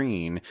on the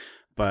screen.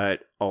 But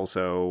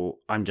also,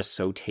 I'm just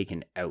so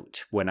taken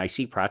out. When I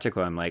see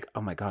practical, I'm like,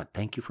 oh my God,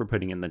 thank you for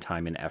putting in the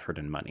time and effort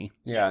and money.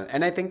 Yeah,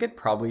 and I think it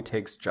probably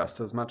takes just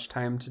as much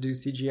time to do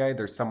CGI.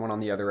 There's someone on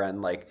the other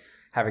end, like,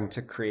 having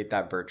to create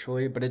that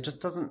virtually, but it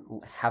just doesn't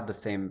have the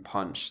same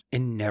punch. It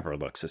never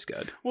looks as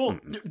good. Well,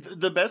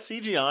 the best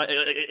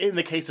CGI, in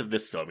the case of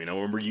this film, you know,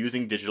 when we're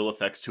using digital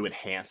effects to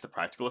enhance the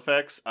practical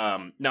effects,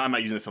 now I'm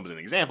not using this film as an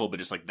example, but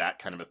just like that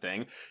kind of a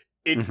thing,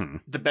 it's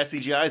the best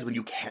CGI is when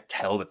you can't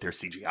tell that they're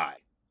CGI.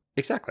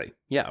 Exactly.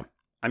 Yeah.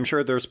 I'm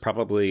sure there's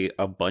probably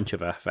a bunch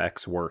of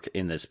FX work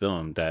in this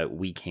film that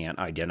we can't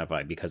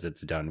identify because it's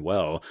done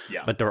well.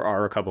 Yeah. But there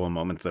are a couple of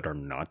moments that are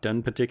not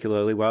done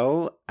particularly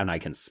well, and I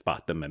can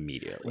spot them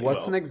immediately.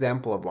 What's an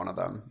example of one of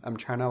them? I'm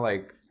trying to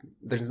like,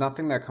 there's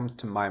nothing that comes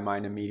to my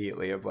mind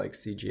immediately of like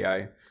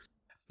CGI.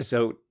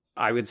 So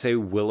I would say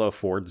Willa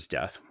Ford's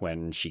death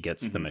when she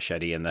gets the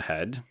machete in the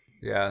head.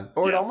 Yeah.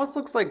 Or it almost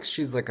looks like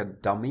she's like a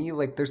dummy.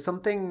 Like there's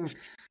something.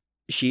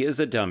 She is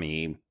a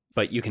dummy.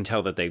 But you can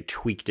tell that they've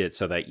tweaked it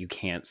so that you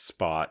can't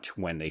spot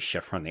when they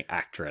shift from the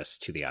actress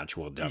to the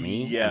actual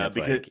dummy. Yeah,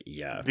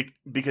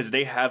 because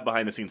they have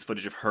behind the scenes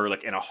footage of her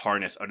like in a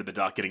harness under the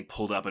dock, getting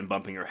pulled up and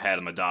bumping her head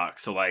on the dock.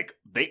 So like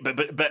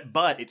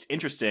but it's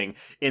interesting,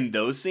 in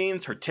those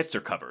scenes her tits are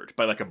covered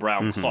by like a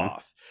brown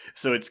cloth.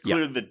 So it's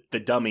clearly the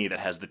dummy that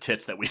has the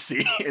tits that we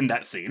see in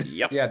that scene.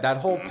 Yep. Yeah, that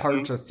whole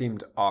part just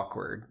seemed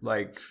awkward.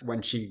 Like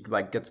when she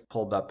like gets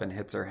pulled up and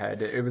hits her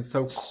head, it was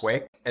so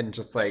quick and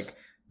just like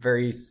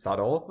very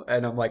subtle,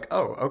 and I'm like,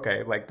 oh,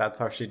 okay, like that's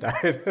how she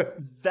died.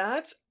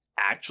 That's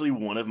actually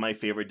one of my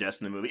favorite deaths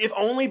in the movie, if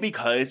only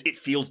because it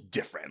feels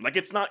different. Like,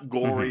 it's not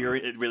gory or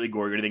really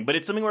gory or anything, but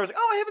it's something where I was like,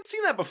 oh, I haven't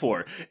seen that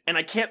before. And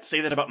I can't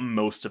say that about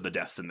most of the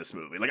deaths in this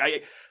movie.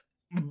 Like,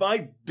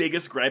 my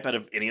biggest gripe out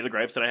of any of the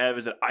gripes that I have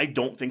is that I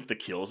don't think the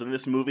kills in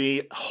this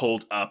movie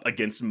hold up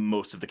against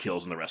most of the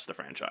kills in the rest of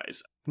the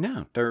franchise.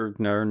 No,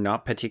 they're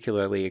not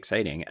particularly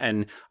exciting.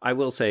 And I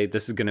will say,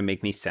 this is going to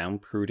make me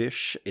sound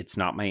prudish. It's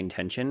not my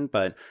intention,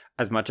 but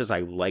as much as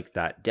I like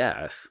that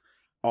death,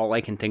 all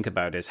I can think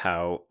about is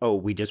how,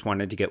 we just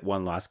wanted to get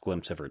one last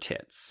glimpse of her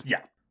tits.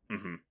 Yeah.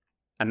 Mm-hmm.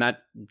 And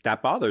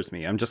that bothers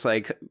me. I'm just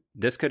like,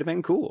 this could have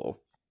been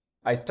cool.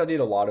 I studied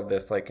a lot of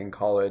this like in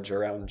college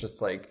around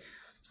just like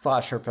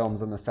slasher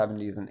films in the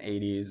 70s and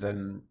 80s,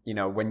 and you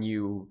know, when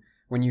you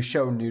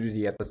show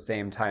nudity at the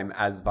same time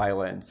as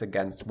violence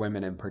against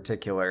women in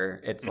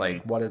particular, it's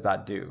like, what does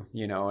that do,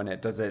 you know?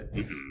 And does it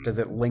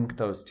link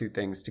those two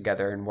things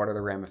together, and what are the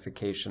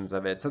ramifications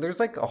of it? So there's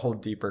like a whole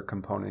deeper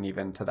component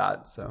even to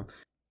that. So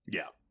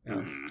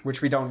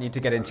which we don't need to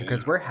get into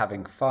because we're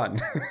having fun.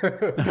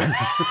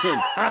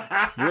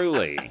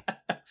 Really,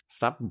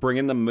 stop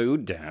bringing the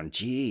mood down.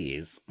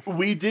 Jeez.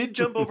 We did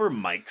jump over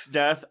Mike's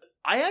death.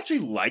 I actually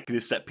like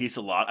this set piece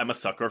a lot. I'm a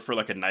sucker for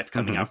like a knife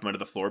coming out from under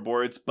the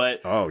floorboards, but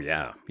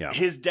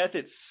his death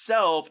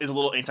itself is a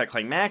little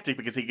anticlimactic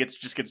because he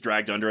just gets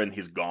dragged under and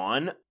he's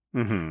gone.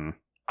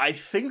 I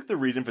think the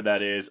reason for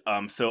that is,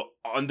 so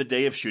on the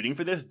day of shooting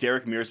for this,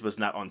 Derek Mears was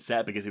not on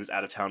set because he was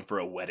out of town for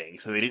a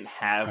wedding, so they didn't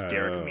have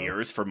Derek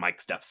Mears for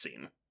Mike's death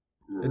scene.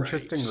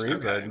 Interesting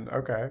reason.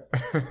 Okay.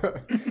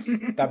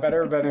 That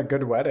better have been a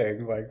good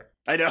wedding. Like,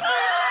 I know.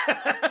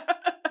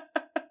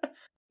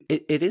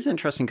 It is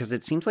interesting because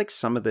it seems like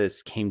some of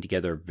this came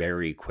together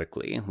very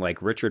quickly.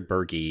 Like Richard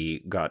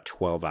Burgi got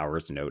 12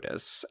 hours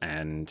notice,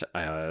 and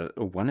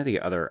one of the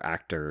other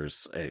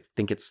actors, I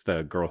think it's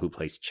the girl who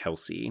plays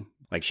Chelsea,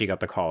 like she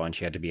got the call and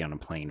she had to be on a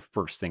plane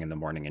first thing in the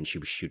morning, and she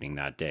was shooting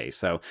that day.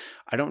 So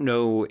I don't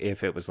know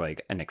if it was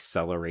like an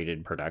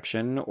accelerated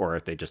production or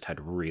if they just had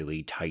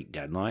really tight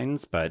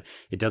deadlines, but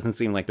it doesn't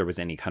seem like there was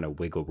any kind of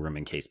wiggle room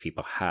in case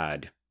people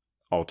had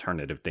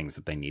alternative things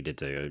that they needed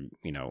to,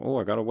 you know,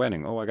 I got a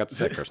wedding, I got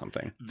sick or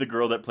something. The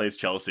girl that plays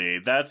Chelsea,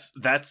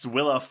 that's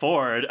Willa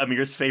Ford,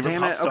 Amir's favorite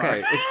pop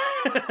star.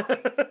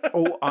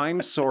 Okay.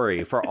 I'm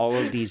sorry for all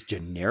of these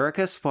generic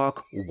as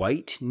fuck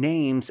white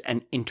names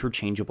and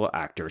interchangeable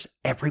actors.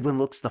 Everyone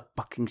looks the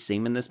fucking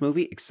same in this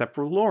movie except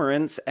for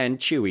Lawrence and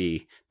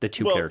Chewie, the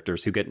two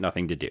characters who get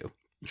nothing to do.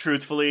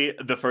 Truthfully,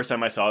 the first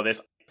time I saw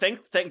this,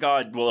 Thank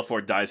God Willa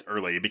Ford dies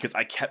early, because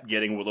I kept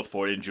getting Willa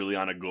Ford and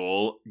Juliana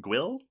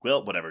Gwil,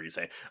 whatever you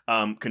say,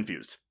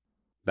 confused.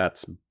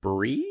 That's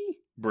Bree?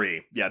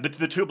 Bree, yeah,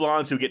 the two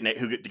blondes who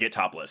get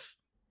topless.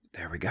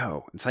 There we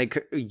go. It's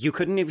like, you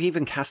couldn't have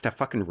even cast a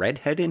fucking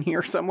redhead in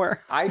here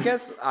somewhere? I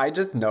guess I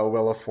just know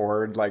Willa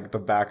Ford like the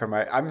back of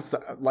my...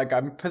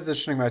 I'm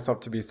positioning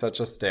myself to be such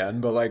a stan,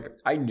 but like,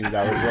 I knew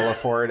that was Willa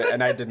Ford,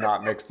 and I did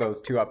not mix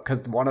those two up,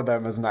 because one of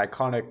them is an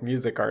iconic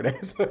music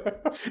artist.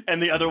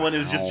 And the other one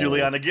is just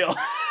Juliana Gill.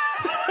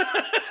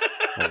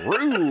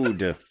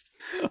 Rude.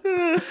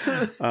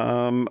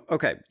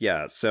 Okay,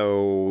 yeah,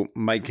 so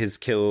Mike is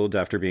killed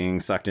after being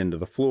sucked into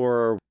the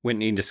floor.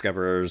 Whitney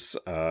discovers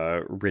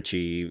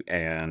Richie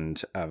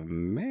and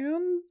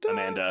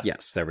Amanda.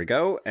 Yes, there we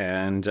go.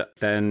 And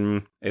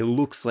then it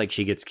looks like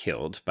she gets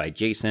killed by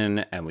Jason,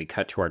 and we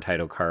cut to our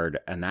title card,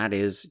 and that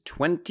is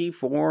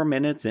 24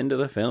 minutes into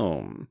the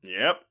film.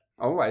 Yep.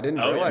 Oh, I didn't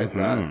realize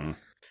that.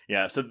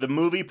 Yeah, so the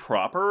movie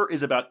proper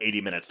is about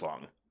 80 minutes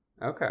long.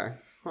 Okay.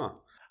 Huh.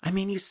 I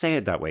mean, you say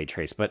it that way,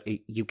 Trace, but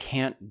you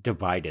can't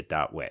divide it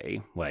that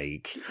way.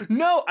 Like,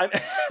 no,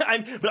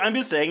 I'm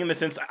just saying in the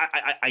sense,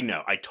 I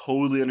know, I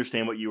totally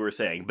understand what you were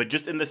saying, but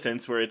just in the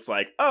sense where it's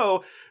like,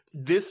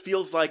 this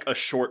feels like a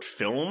short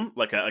film,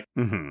 like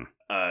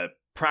a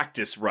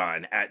practice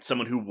run at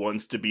someone who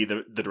wants to be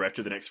the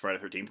director of the next Friday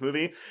the 13th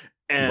movie.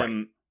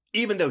 And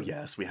even though,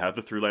 yes, we have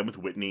the through line with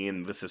Whitney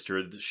and the sister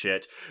of the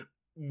shit,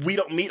 we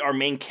don't meet our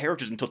main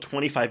characters until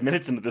 25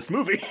 minutes into this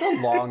movie. It's a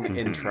long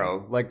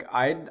intro. Like,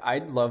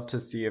 I'd love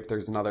to see if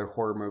there's another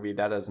horror movie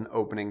that has an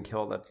opening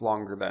kill that's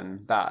longer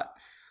than that.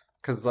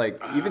 Because,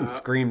 like, even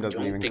Scream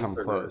doesn't even come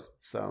close.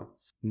 So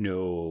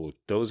No,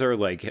 those are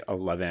like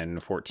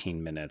 11,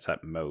 14 minutes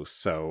at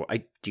most. So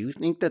I do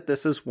think that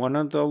this is one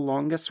of the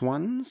longest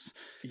ones.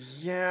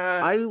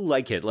 Yeah. I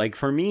like it. Like,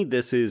 for me,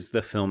 this is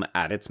the film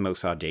at its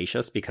most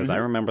audacious because I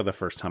remember the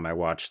first time I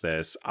watched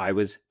this, I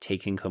was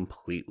taken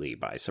completely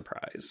by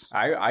surprise.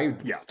 I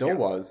still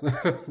was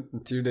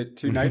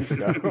two nights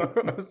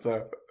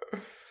ago.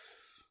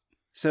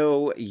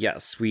 So,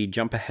 yes, we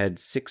jump ahead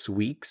 6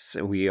 weeks.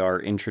 We are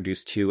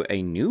introduced to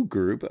a new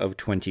group of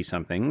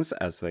 20-somethings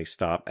as they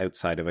stop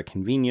outside of a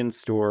convenience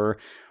store.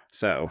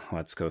 So,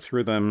 let's go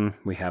through them.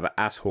 We have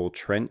Asshole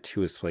Trent,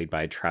 who is played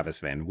by Travis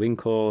Van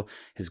Winkle,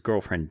 his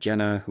girlfriend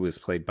Jenna, who is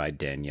played by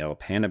Danielle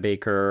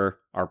Panabaker,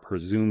 our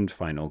presumed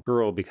final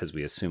girl because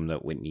we assume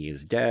that Whitney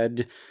is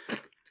dead.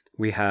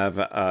 We have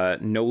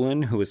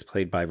Nolan, who is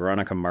played by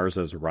Veronica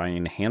Mars's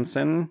Ryan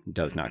Hansen,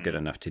 does not get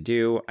enough to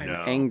do. I'm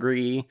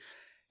angry.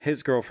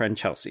 His girlfriend,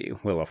 Chelsea,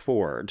 Willa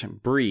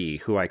Ford. Bree,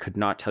 who I could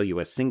not tell you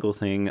a single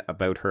thing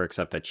about her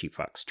except that she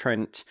fucks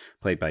Trent,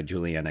 played by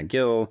Juliana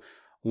Gill.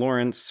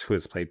 Lawrence, who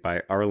is played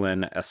by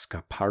Arlen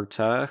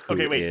Escaparta,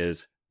 who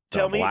is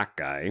the black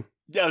guy.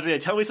 Yeah, I was going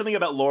to tell me something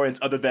about Lawrence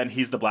other than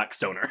he's the black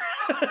stoner.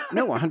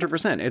 No,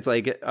 100%. It's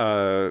like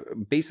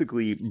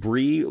basically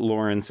Bree,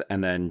 Lawrence,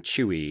 and then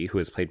Chewie, who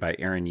is played by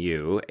Aaron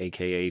Yu,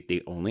 a.k.a.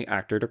 the only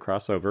actor to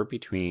cross over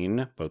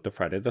between both the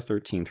Friday the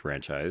 13th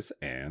franchise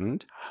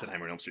and the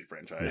Nightmare on Elm Street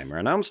franchise. Nightmare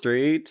on Elm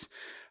Street.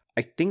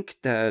 I think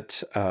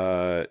that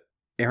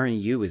Aaron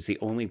Yu is the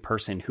only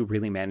person who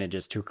really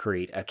manages to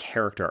create a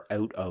character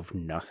out of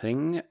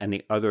nothing, and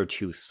the other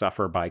two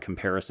suffer by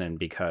comparison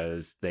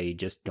because they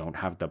just don't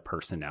have the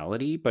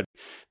personality. But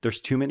there's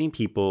too many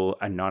people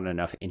and not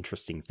enough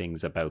interesting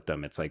things about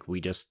them. It's like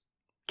we just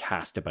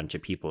cast a bunch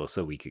of people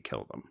so we could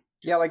kill them.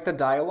 Yeah, like the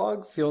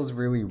dialogue feels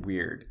really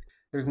weird.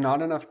 There's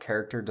not enough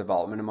character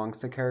development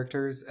amongst the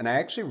characters, and I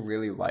actually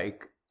really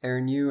like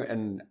Aaron Yu,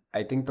 and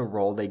I think the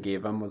role they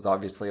gave him was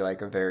obviously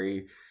like a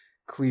very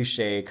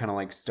cliche kind of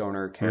like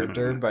stoner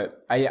character, but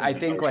I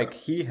think like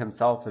he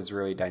himself is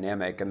really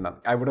dynamic, and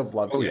I would have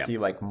loved to see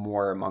like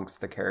more amongst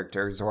the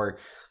characters, or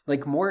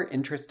like more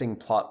interesting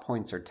plot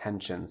points or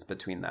tensions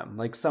between them,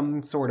 like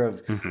some sort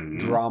of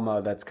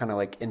drama that's kind of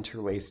like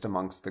interlaced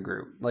amongst the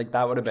group. Like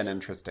that would have been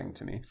interesting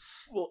to me.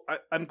 Well,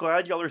 I'm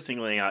glad y'all are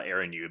singling out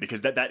Aaron Yu,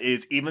 because that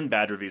is, even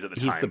bad reviews at the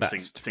time the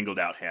best. Singled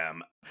out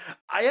him.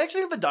 I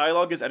actually think the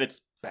dialogue is at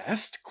its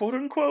best, quote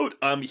unquote.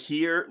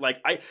 Here,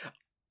 like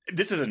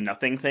this is a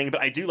nothing thing,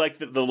 but I do like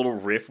the little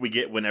riff we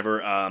get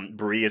whenever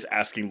Bree is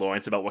asking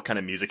Lawrence about what kind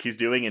of music he's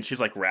doing, and she's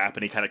like rap,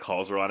 and he kind of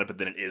calls her on it, but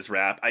then it is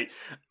rap. I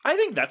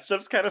think that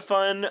stuff's kind of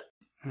fun.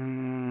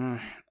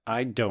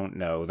 I don't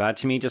know. That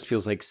to me just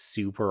feels like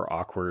super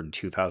awkward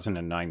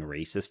 2009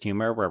 racist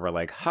humor where we're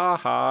like, ha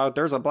ha,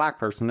 there's a black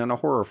person in a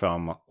horror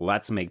film.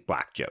 Let's make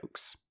black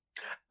jokes.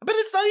 But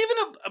it's not even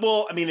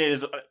well, I mean, it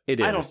is. It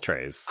is,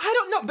 Trace. I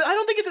don't know, but I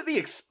don't think it's at the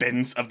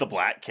expense of the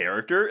black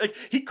character. Like,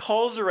 he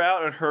calls her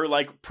out on her,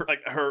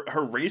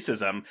 her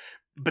racism,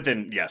 but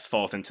then, yes,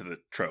 falls into the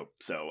trope.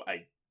 So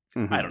I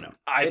don't know.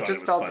 It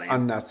just felt funny.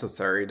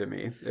 Unnecessary to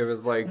me. It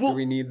was like, do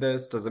we need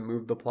this? Does it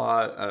move the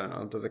plot? I don't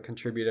know. Does it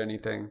contribute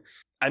anything?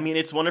 I mean,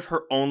 it's one of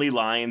her only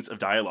lines of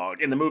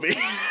dialogue in the movie.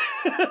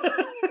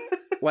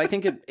 Well, I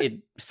think it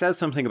says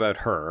something about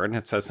her, and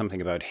it says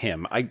something about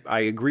him.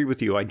 I agree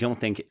with you. I don't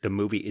think the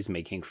movie is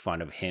making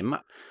fun of him.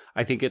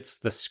 I think it's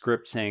the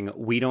script saying,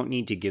 we don't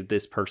need to give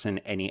this person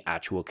any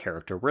actual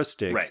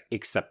characteristics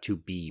except to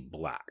be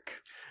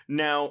black.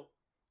 Now,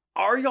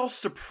 are y'all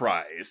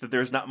surprised that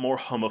there's not more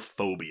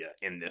homophobia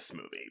in this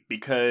movie?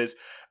 Because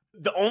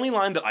the only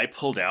line that I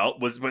pulled out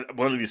was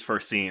one of these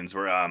first scenes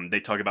where they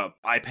talk about,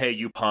 I pay,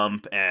 you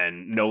pump,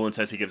 and Nolan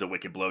says he gives a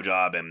wicked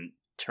blowjob, and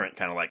Trent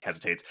kind of like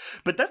hesitates.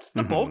 But that's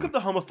the bulk of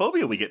the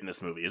homophobia we get in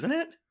this movie, isn't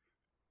it?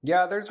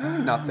 Yeah, there's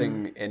really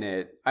nothing in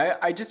it.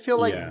 I just feel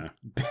like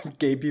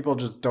gay people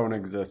just don't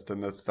exist in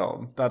this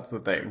film. That's the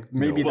thing.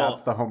 Maybe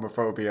that's the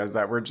homophobia, is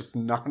that we're just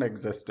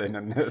non-existent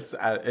in this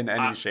in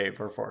any shape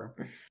or form.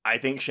 I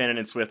think Shannon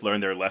and Swift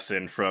learned their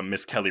lesson from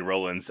Miss Kelly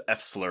Rowland's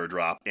F-slur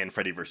drop in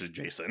Freddy vs.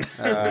 Jason.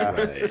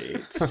 I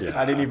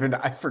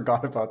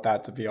forgot about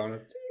that, to be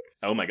honest.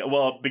 Oh my god.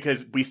 Well,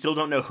 because we still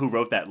don't know who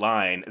wrote that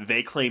line.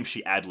 They claim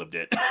she ad-libbed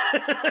it.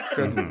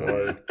 Good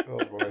boy.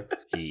 Oh boy.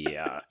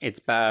 Yeah,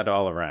 it's bad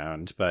all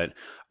around. But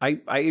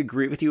I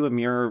agree with you,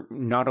 Amir.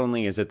 Not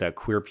only is it that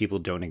queer people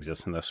don't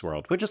exist in this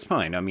world, which is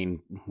fine. I mean,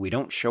 we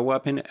don't show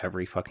up in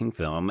every fucking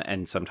film.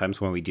 And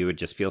sometimes when we do, it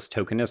just feels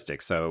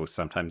tokenistic. So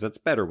sometimes it's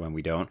better when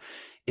we don't.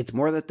 It's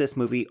more that this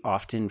movie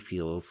often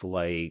feels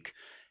like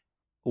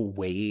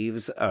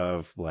waves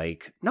of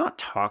like, not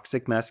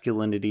toxic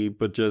masculinity,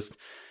 but just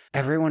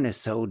everyone is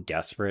so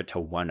desperate to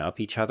one-up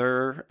each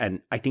other,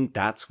 and I think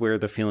that's where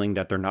the feeling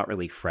that they're not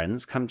really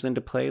friends comes into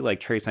play. Like,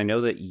 Trace, I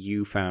know that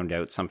you found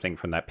out something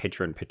from that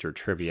picture-in-picture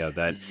trivia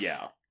that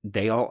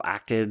they all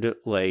acted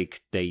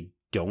like they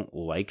don't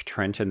like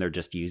Trent and they're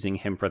just using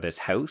him for this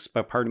house,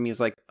 but part of me is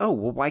like, oh,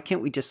 well, why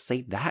can't we just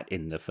say that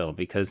in the film?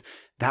 Because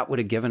that would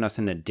have given us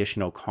an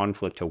additional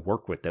conflict to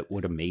work with that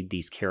would have made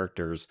these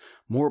characters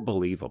more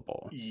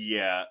believable.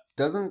 Yeah.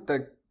 Doesn't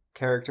the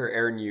character,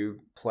 Aaron,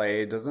 you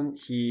play, doesn't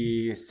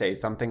he say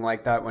something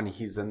like that when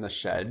he's in the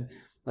shed?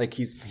 Like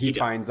he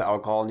finds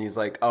alcohol and he's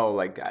like, oh,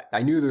 like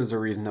I knew there's a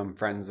reason I'm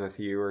friends with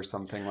you or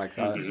something like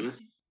that. Mm-hmm.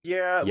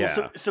 Yeah,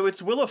 well, so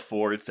it's Willa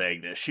Ford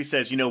saying this. She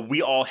says,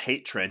 we all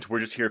hate Trent. We're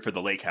just here for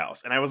the lake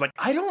house. And I was like,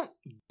 I don't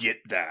get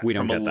that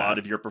from a lot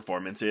of your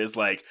performances.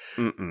 Like,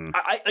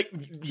 I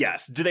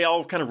yes, do they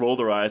all kind of roll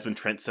their eyes when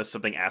Trent says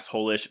something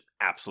asshole-ish?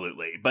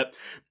 Absolutely. But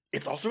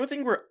it's also a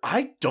thing where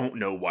I don't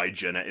know why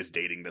Jenna is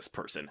dating this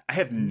person. I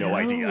have no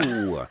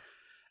idea.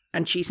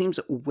 And she seems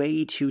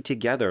way too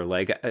together.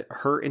 Like,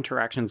 her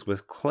interactions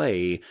with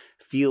Clay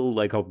feel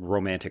like a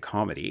romantic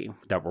comedy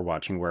that we're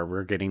watching, where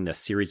we're getting this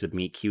series of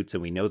meet cutes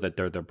and we know that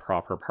they're the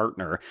proper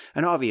partner.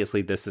 And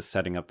obviously this is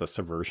setting up the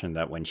subversion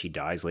that when she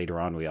dies later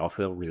on, we all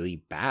feel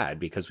really bad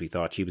because we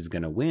thought she was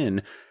going to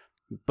win.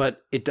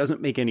 But it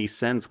doesn't make any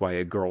sense why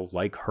a girl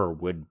like her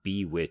would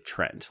be with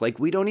Trent. Like,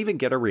 we don't even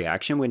get a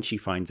reaction when she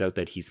finds out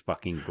that he's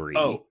fucking Bree.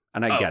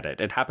 And I get it.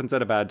 It happens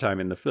at a bad time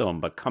in the film,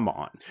 but come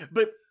on.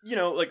 But,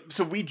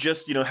 so we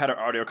just, had our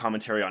audio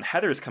commentary on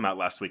Heather's come out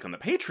last week on the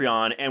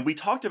Patreon, and we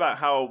talked about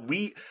how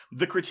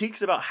the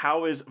critiques about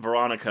how is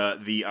Veronica,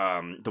 the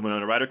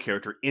Winona Ryder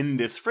character in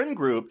this friend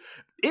group,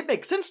 it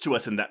makes sense to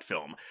us in that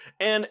film.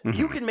 And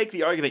you can make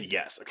the argument,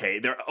 yes, okay,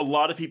 a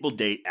lot of people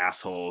date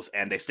assholes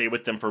and they stay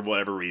with them for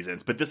whatever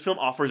reasons, but this film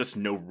offers us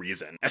no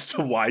reason as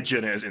to why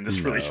Jenna is in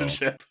this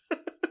relationship.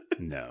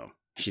 No.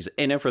 She's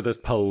in it for this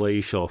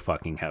palatial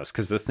fucking house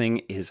because this thing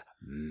is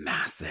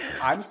massive.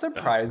 I'm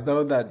surprised,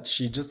 though, that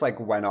she just,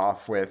 went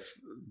off with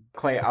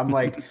Clay. I'm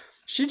like,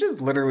 she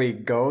just literally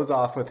goes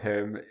off with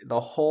him the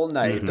whole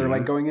night. Mm-hmm. They're,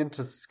 going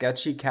into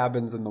sketchy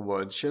cabins in the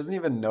woods. She doesn't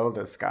even know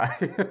this guy.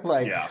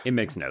 It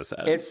makes no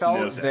sense. It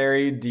felt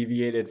very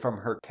deviated from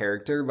her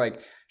character.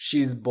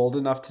 She's bold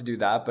enough to do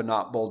that, but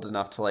not bold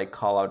enough to,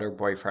 call out her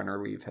boyfriend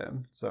or leave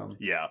him. So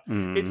yeah.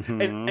 It's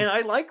and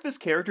I like this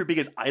character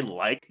because I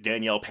like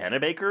Danielle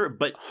Panabaker,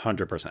 but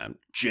 100%.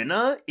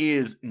 Jenna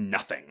is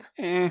nothing.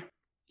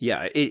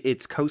 Yeah,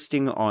 it's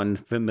coasting on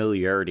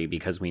familiarity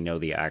because we know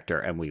the actor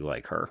and we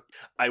like her.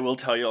 I will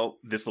tell you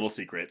this little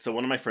secret. So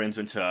one of my friends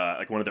went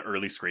to one of the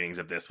early screenings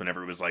of this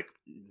whenever it was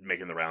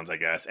making the rounds, I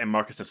guess. And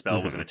Marcus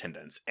Espel was in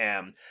attendance.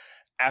 And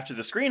after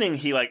the screening,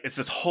 he it's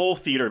this whole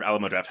theater of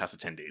Alamo Drafthouse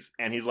attendees.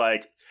 And he's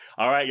like,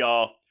 all right,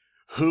 y'all,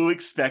 who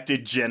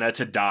expected Jenna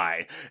to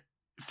die?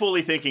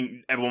 Fully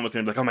thinking everyone was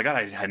going to be like, oh my God,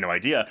 I had no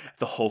idea.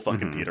 The whole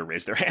fucking theater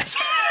raised their hands.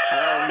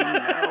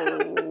 Oh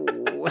no.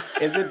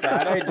 Is it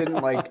bad I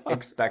didn't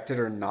expect it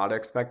or not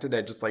expect it?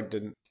 I just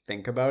didn't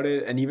think about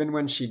it. And even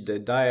when she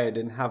did die, I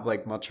didn't have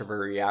much of a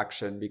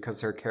reaction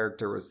because her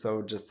character was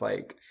so just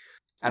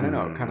I don't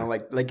know, kind of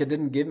it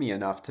didn't give me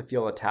enough to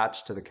feel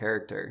attached to the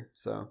character.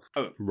 So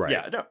right.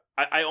 Yeah, no.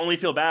 I only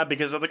feel bad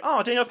because I was like,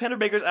 oh, Danielle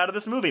Panabaker's out of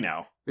this movie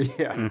now.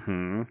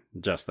 Yeah.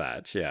 Just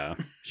that, yeah.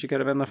 She could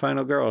have been the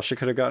final girl. She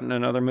could have gotten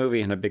another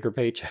movie and a bigger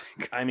paycheck.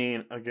 I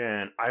mean,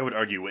 again, I would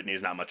argue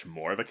Whitney's not much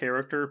more of a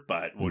character,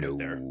 but we'll get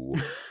there.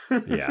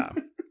 Yeah.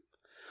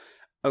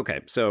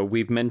 Okay, so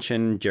we've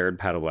mentioned Jared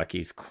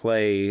Padalecki's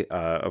Clay.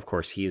 Of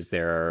course, he is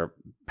there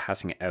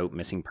passing out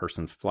missing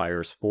persons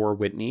flyers for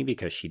Whitney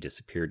because she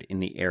disappeared in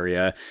the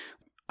area.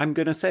 I'm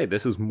going to say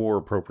this is more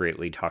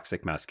appropriately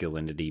toxic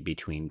masculinity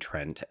between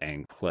Trent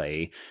and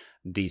Clay.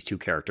 These two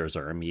characters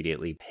are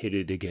immediately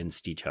pitted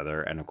against each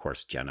other, and of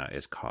course, Jenna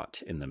is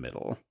caught in the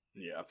middle.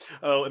 Yeah.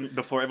 Oh, and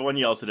before everyone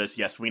yells at us,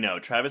 yes, we know.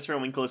 Travis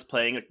Van Winkle is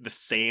playing the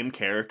same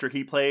character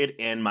he played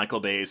in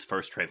Michael Bay's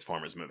first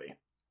Transformers movie.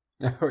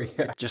 Oh,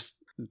 yeah. Just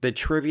the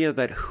trivia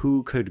that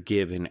who could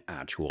give an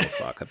actual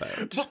fuck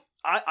about.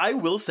 I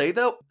will say,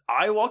 though,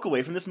 I walk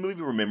away from this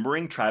movie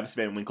remembering Travis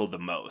Van Winkle the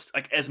most.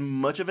 As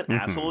much of an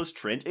asshole as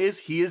Trent is,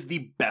 he is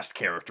the best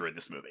character in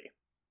this movie.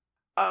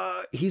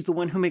 He's the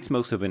one who makes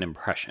most of an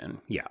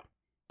impression, yeah.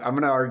 I'm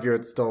going to argue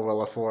it's still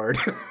Willa Ford.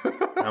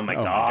 Oh my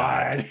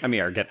God.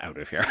 Amir, get out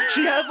of here.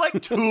 She has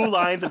 2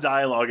 lines of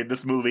dialogue in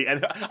this movie,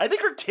 and I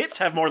think her tits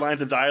have more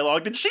lines of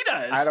dialogue than she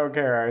does. I don't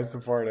care. I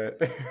support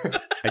it.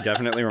 I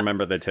definitely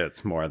remember the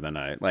tits more than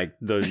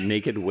the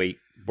naked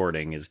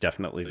wakeboarding is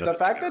definitely the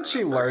fact that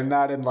she learned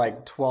that in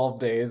 12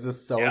 days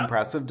is so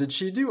impressive. Did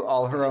she do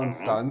all her own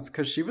stunts?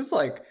 Because she was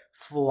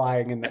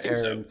flying in the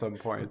air at some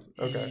points.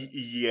 Okay.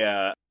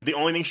 Yeah. The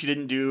only thing she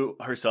didn't do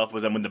herself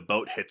was when the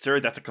boat hits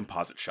her. That's a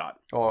composite shot.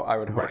 Oh, I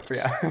would hope,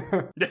 yeah.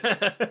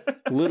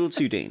 A little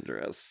too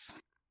dangerous.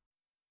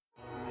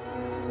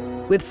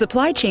 With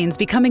supply chains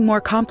becoming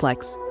more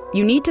complex,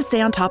 you need to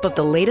stay on top of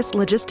the latest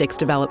logistics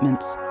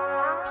developments.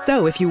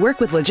 So if you work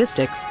with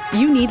logistics,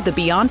 you need the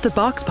Beyond the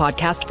Box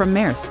podcast from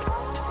Maersk.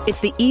 It's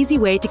the easy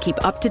way to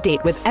keep up to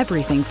date with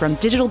everything from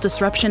digital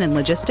disruption in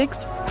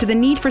logistics to the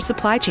need for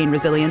supply chain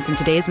resilience in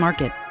today's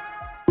market.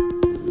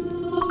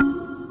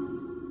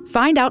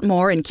 Find out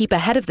more and keep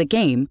ahead of the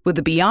game with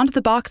the Beyond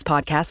the Box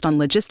podcast on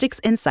logistics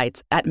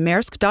insights at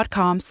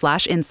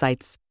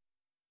maersk.com/insights.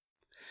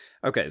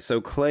 Okay, so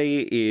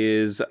Clay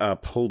is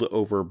pulled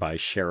over by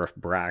Sheriff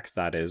Brack,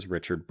 that is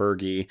Richard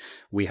Burgi.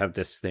 We have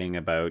this thing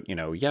about,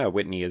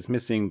 Whitney is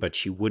missing, but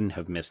she wouldn't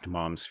have missed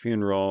Mom's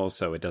funeral,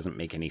 so it doesn't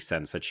make any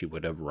sense that she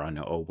would have run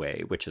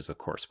away, which is, of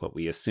course, what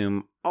we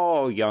assume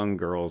all young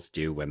girls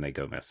do when they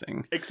go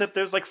missing. Except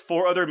there's like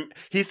 4 other...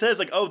 He says,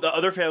 like, oh, the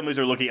other families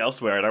are looking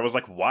elsewhere, and I was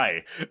like,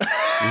 why?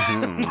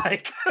 Mm-hmm.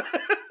 Like...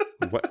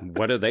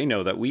 What do they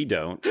know that we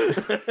don't?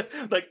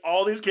 Like,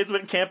 all these kids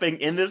went camping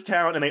in this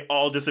town and they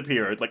all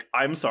disappeared. Like,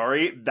 I'm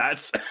sorry,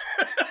 that's...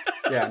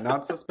 Yeah,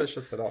 not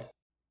suspicious at all.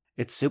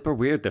 It's super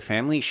weird. The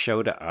family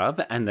showed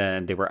up and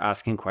then they were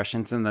asking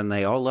questions and then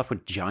they all left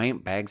with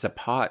giant bags of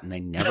pot and they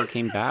never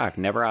came back,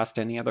 never asked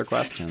any other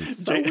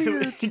questions. So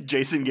weird.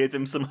 Jason gave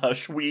them some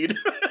hush weed.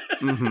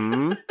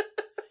 Mm-hmm.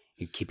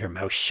 You keep your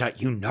mouth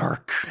shut, you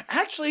narc.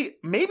 Actually,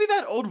 maybe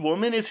that old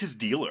woman is his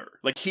dealer.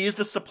 Like, he is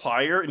the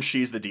supplier and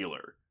she's the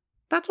dealer.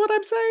 That's what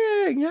I'm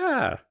saying,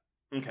 yeah.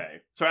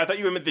 Okay. So I thought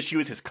you meant that she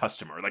was his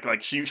customer.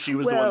 Like she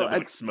was the one that was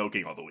like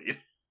smoking all the weed.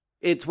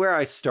 It's where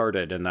I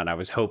started, and then I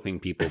was hoping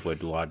people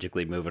would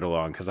logically move it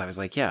along, because I was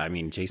like, yeah, I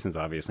mean, Jason's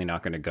obviously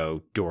not going to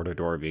go door to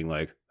door being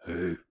like,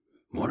 hey,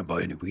 want to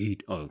buy any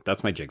weed? Oh,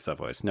 that's my Jigsaw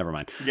voice. Never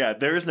mind. Yeah,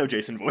 there is no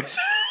Jason voice.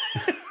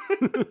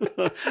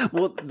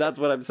 Well, that's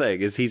what I'm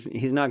saying, is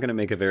he's not going to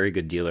make a very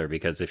good dealer,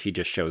 because if he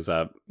just shows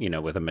up,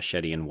 with a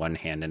machete in one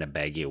hand and a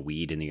baggie of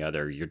weed in the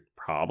other, you're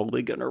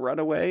probably going to run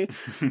away.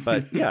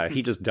 But yeah,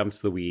 he just dumps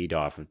the weed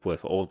off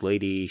with old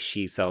lady.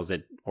 She sells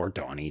it, or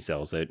Donnie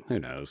sells it. Who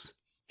knows?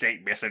 She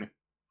ain't missing.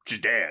 She's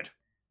dead.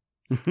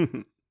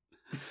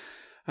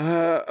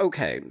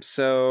 Okay,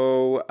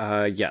 so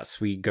yes,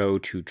 we go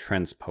to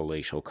Trent's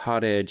palatial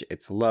cottage.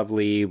 It's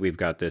lovely. We've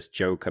got this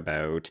joke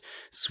about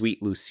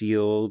Sweet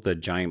Lucille, the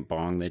giant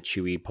bong that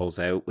Chewie pulls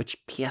out, which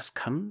P.S.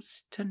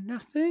 comes to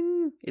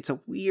nothing. It's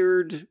a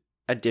weird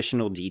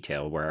additional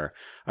detail where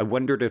I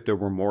wondered if there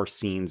were more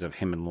scenes of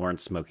him and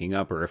Lawrence smoking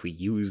up, or if we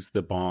use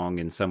the bong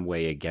in some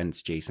way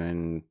against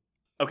Jason.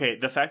 Okay,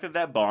 the fact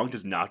that bong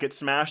does not get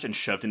smashed and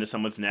shoved into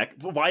someone's neck,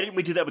 why didn't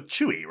we do that with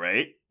Chewie,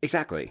 right?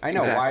 Exactly. I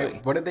know. Exactly. Why?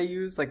 What did they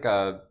use? Like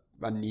a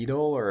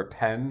needle or a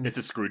pen? It's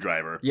a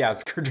screwdriver. Yeah, a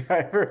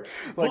screwdriver.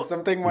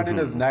 Something went in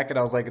his neck, and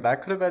I was like,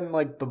 that could have been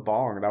like the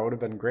bong. That would have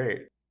been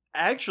great.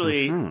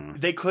 Actually,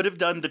 they could have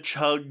done the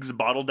chugs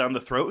bottle down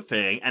the throat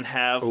thing and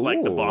have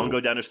like the bong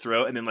go down his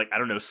throat and then like, I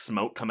don't know,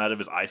 smoke come out of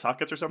his eye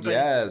sockets or something.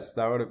 Yes,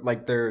 that would have,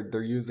 like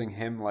they're using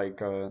him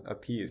like a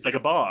piece. Like a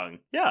bong.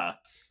 Yeah.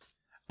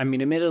 I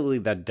mean, admittedly,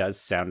 that does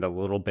sound a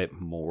little bit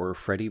more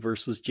Freddy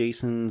versus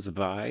Jason's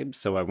vibe.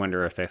 So I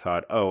wonder if they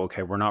thought, oh,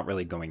 okay, we're not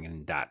really going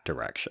in that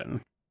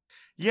direction.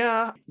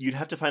 Yeah, you'd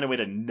have to find a way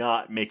to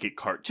not make it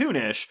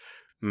cartoonish.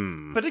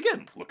 But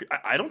again, look,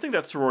 I don't think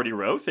that sorority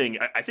row thing,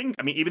 I think,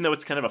 even though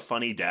it's kind of a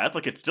funny death,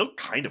 like, it's still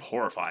kind of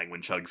horrifying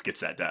when Chugs gets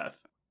that death.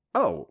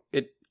 Oh,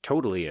 it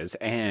totally is.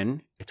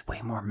 And it's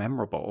way more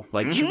memorable.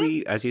 Like,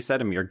 Chewie, as you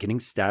said, Amir, getting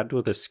stabbed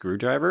with a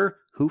screwdriver,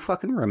 who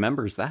fucking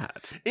remembers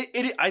that?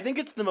 I think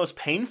it's the most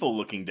painful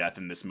looking death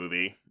in this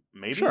movie.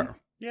 Maybe? Sure.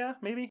 Yeah,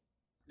 maybe.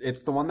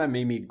 It's the one that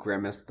made me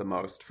grimace the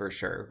most, for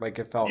sure. Like,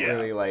 it felt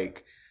really,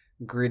 like,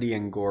 gritty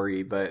and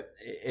gory, but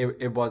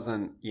it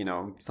wasn't,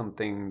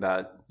 something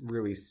that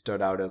really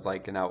stood out as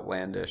like an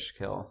outlandish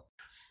kill.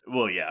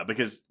 Well, yeah,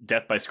 because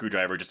death by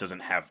screwdriver just doesn't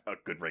have a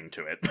good ring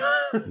to it.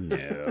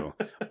 No.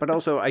 But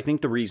also, I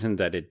think the reason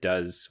that it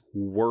does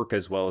work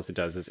as well as it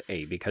does is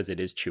A, because it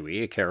is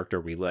Chewie, a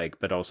character we like,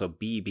 but also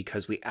B,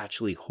 because we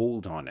actually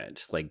hold on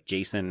it. Like,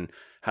 Jason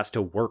has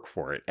to work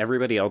for it.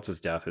 Everybody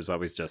else's death is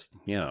always just,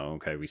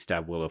 okay, we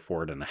stab Willow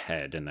Ford in the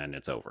head and then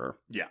it's over.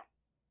 Yeah.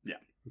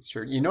 It's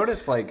true. You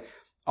notice, like,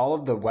 all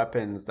of the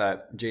weapons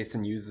that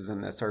Jason uses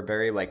in this are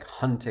very, like,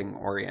 hunting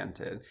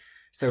oriented.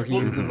 So he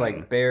uses,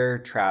 like, bear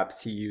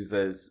traps, he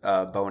uses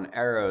bow and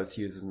arrows,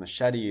 he uses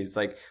machetes.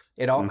 Like,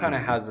 it all kind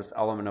of has this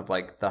element of,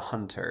 like, the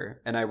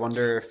hunter. And I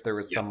wonder if there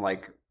was some,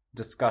 like,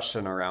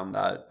 discussion around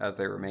that as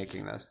they were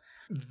making this.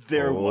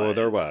 There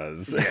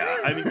was. Yeah,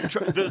 I mean,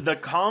 the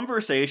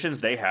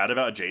conversations they had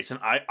about Jason,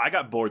 I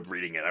got bored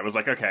reading it. I was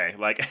like, okay,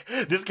 like,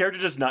 this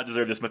character does not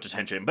deserve this much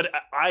attention. But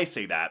I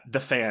say that. The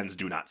fans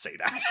do not say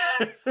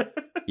that.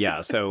 Yeah,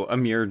 so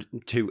Amir,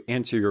 to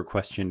answer your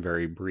question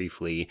very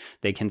briefly,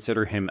 they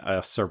consider him a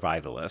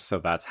survivalist. So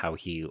that's how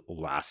he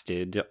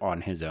lasted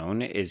on his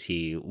own, is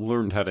he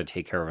learned how to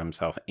take care of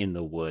himself in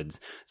the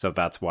woods. So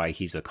that's why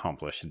he's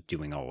accomplished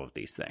doing all of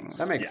these things.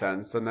 That makes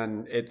sense. And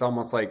then it's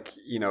almost like,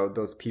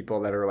 those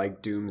people that are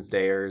like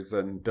doomsdayers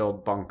and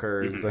build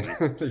bunkers.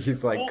 And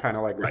he's like kind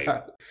of like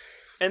that.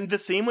 And the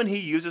scene when he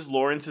uses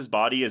Lawrence's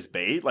body as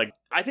bait, like,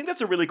 I think that's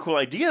a really cool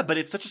idea, but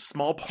it's such a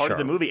small part of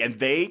the movie. And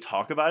they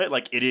talk about it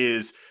like it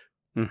is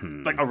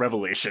like a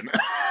revelation.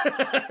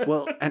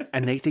 Well,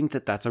 and they think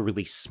that that's a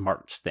really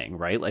smart thing,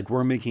 right? Like,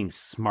 we're making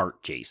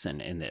smart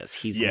Jason in this.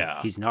 He's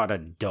not a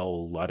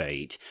dull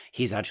Luddite.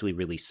 He's actually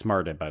really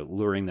smart about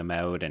luring them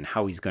out and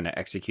how he's going to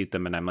execute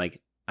them. And I'm like,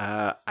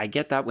 I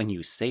get that when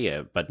you say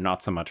it, but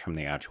not so much from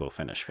the actual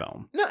finished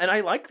film. No, and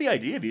I like the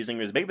idea of using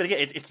him as bait, but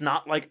again, it's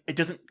not like it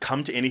doesn't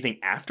come to anything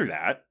after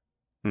that.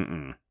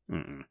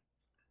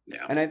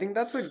 Yeah. And I think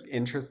that's an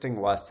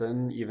interesting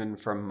lesson, even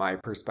from my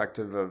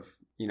perspective of,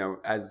 you know,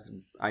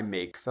 as I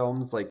make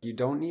films, like you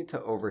don't need to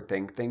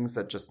overthink things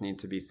that just need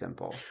to be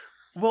simple.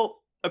 Well,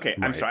 okay,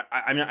 I'm Right. sorry.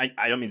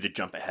 I don't mean to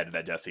jump ahead of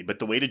that, Jesse, but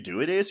the way to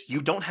do it is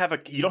you don't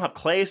have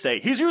Clay say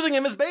he's using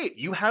him as bait.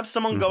 You have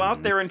someone go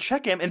out there and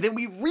check him, and then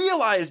we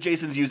realize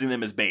Jason's using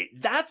them as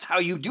bait. That's how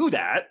you do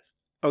that.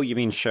 Oh, you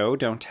mean show,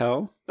 don't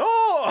tell?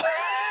 Oh.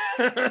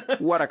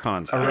 What a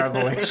concept. A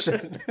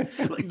revelation.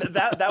 Like,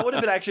 that would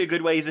have been actually a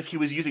good way is if he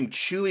was using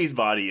Chewie's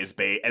body as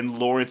bait and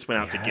Lawrence went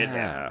out to get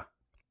him.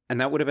 And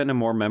that would have been a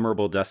more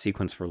memorable death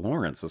sequence for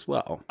Lawrence as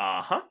well.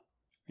 Uh-huh.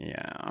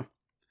 Yeah.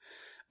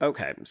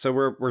 Okay, so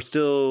we're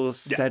still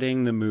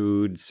setting the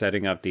mood,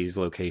 setting up these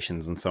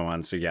locations and so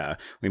on. So yeah,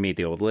 we meet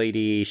the old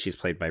lady. She's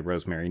played by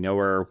Rosemary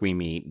Noer. We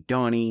meet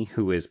Donnie,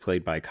 who is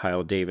played by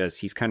Kyle Davis.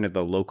 He's kind of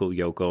the local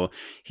yokel.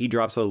 He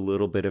drops a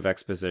little bit of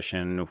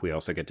exposition. We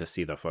also get to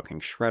see the fucking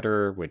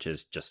shredder, which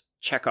is just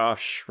Chekhov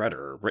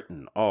shredder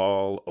written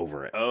all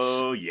over it.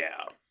 Oh,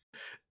 yeah.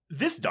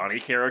 This Donnie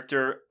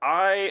character,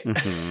 I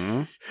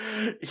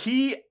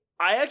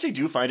actually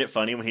do find it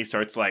funny when he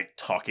starts like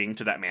talking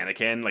to that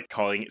mannequin, like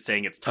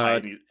saying it's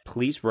tight.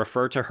 Please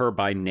refer to her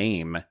by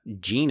name.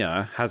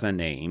 Gina has a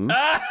name.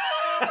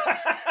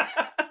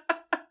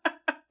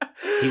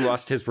 He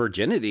lost his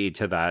virginity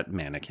to that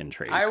mannequin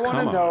trace. I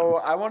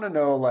want to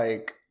know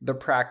like the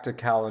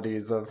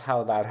practicalities of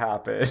how that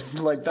happened.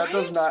 Like that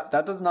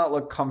does not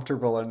look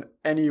comfortable in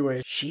any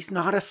way. She's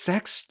not a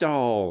sex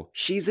doll.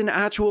 She's an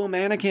actual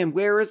mannequin.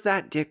 Where is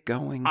that dick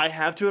going? I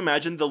have to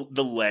imagine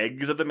the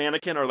legs of the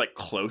mannequin are like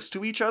close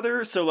to each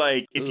other. So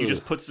like if you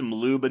just put some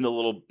lube in the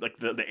little like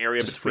the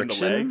area just between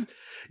friction? The legs.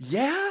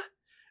 Yeah.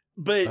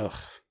 But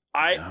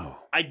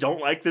I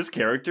don't like this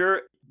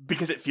character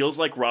because it feels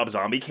like Rob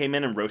Zombie came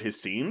in and wrote his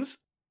scenes.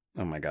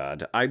 Oh my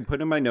god. I put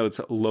in my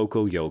notes,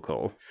 local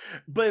yokel.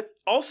 But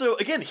also,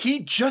 again, he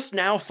just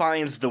now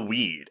finds the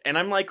weed. And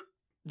I'm like,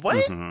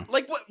 what?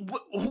 Like, what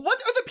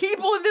are the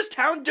people in this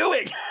town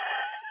doing?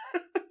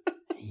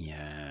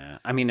 Yeah.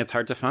 I mean, it's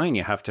hard to find.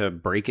 You have to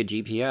break a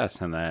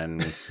GPS and then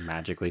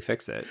magically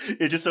fix it.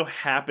 It just so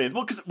happens.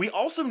 Well, because we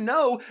also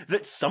know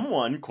that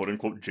someone, quote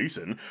unquote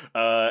Jason,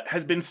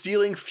 has been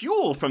stealing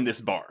fuel from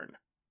this barn.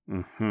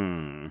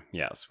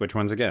 Yes, which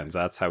once again,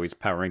 that's how he's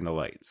powering the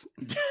lights.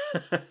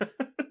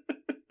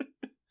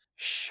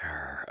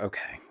 Sure.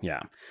 Okay.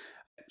 Yeah.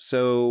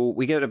 So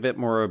we get a bit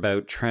more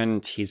about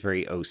Trent. He's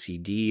very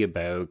OCD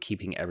about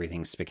keeping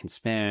everything spick and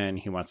span.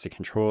 He wants to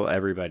control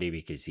everybody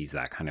because he's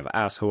that kind of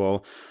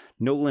asshole.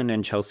 Nolan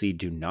and Chelsea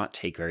do not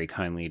take very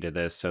kindly to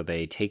this, so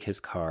they take his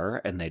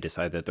car and they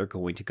decide that they're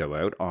going to go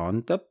out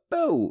on the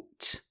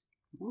boat.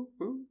 Woo,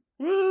 woo.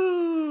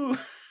 Woo!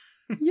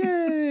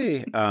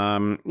 Yay!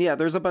 Yeah,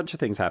 there's a bunch of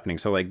things happening.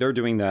 So, like, they're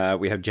doing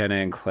that. We have Jenna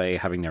and Clay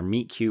having their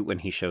meet cute when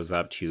he shows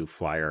up to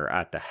fly her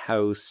at the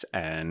house,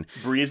 and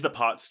Bree's the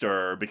pot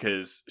stirrer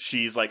because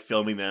she's, like,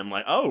 filming them,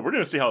 like, oh, we're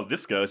gonna see how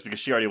this goes because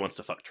she already wants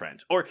to fuck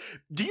Trent. Or,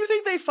 do you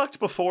think they fucked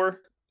before?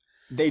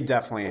 They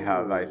definitely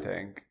have, I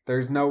think.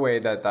 There's no way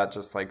that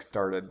just, like,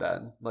 started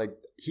then. Like,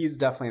 he's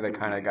definitely the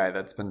kind of guy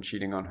that's been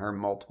cheating on her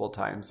multiple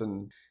times,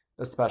 and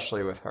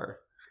especially with her.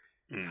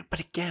 But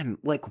again,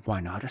 like,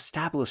 why not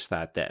establish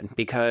that then?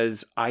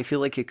 Because I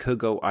feel like it could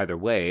go either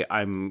way.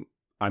 I'm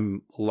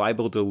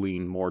liable to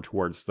lean more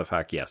towards the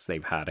fact, yes,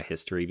 they've had a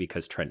history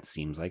because Trent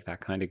seems like that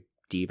kind of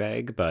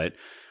D-bag, but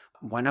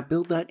why not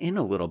build that in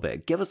a little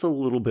bit? Give us a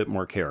little bit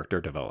more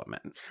character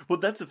development. Well,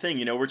 that's the thing,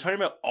 we're talking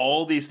about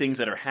all these things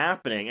that are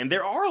happening, and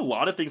there are a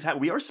lot of things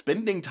happening. We are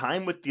spending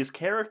time with these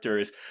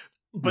characters,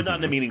 but not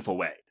in a meaningful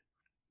way.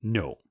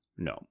 No.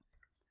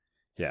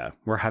 Yeah,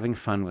 we're having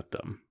fun with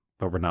them.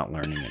 But we're not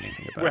learning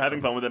anything about it. We're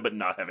having fun with them, but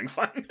not having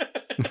fun.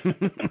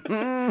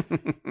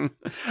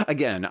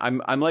 Again,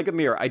 I'm like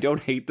Amir. I don't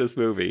hate this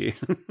movie.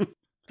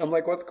 I'm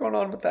like, what's going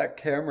on with that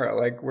camera?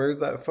 Like,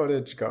 where's that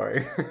footage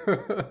going?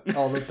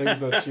 All the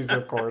things that she's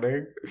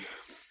recording.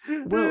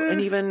 Well,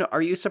 and even,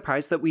 are you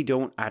surprised that we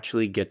don't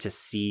actually get to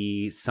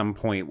see some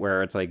point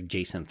where it's like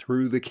Jason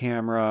threw the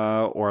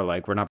camera, or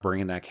like we're not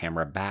bringing that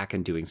camera back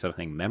and doing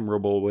something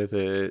memorable with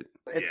it?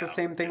 It's the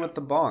same thing with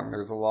the bong.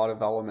 There's a lot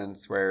of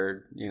elements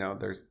where,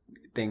 there's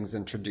things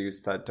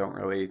introduced that don't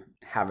really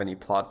have any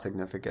plot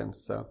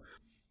significance, so.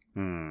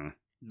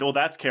 Well,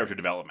 that's character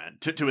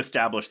development, to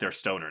establish their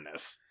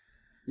stonerness.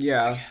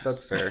 Yeah,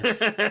 that's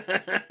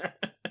fair.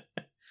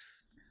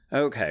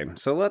 Okay,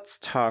 so let's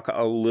talk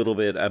a little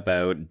bit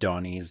about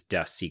Donnie's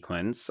death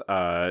sequence.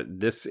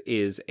 This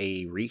is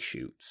a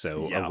reshoot.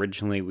 So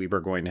originally we were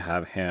going to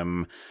have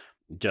him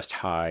just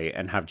high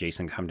and have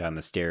Jason come down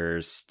the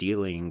stairs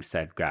stealing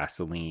said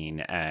gasoline,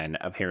 and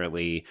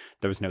apparently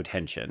there was no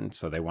tension.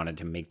 So they wanted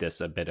to make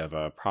this a bit of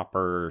a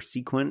proper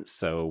sequence.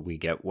 So we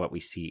get what we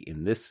see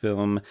in this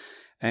film,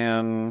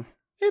 and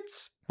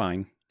it's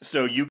fine.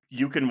 So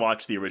you can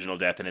watch the original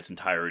death in its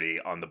entirety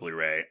on the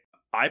Blu-ray.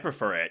 I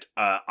prefer it.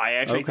 I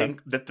actually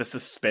think that the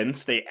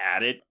suspense they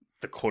added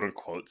the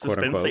quote-unquote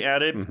suspense they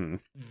added. Mm-hmm.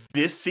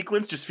 This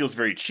sequence just feels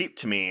very cheap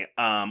to me.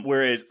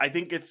 Whereas I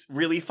think it's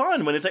really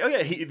fun when it's like, oh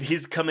yeah,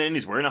 he's coming in,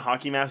 he's wearing a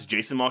hockey mask,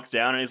 Jason walks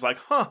down and he's like,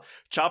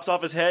 chops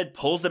off his head,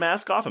 pulls the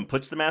mask off and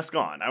puts the mask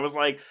on. I was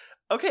like,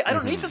 okay, I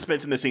don't need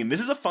suspense in this scene. This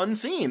is a fun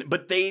scene.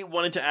 But they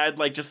wanted to add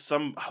like just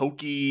some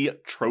hokey,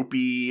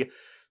 tropey.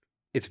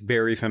 It's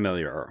very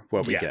familiar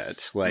what we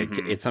get. Like,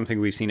 it's something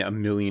we've seen a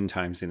million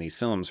times in these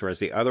films, whereas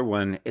the other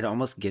one, it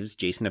almost gives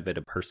Jason a bit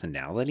of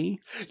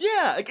personality.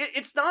 Yeah,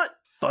 it's not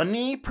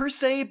funny per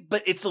se,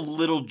 but it's a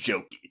little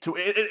jokey. So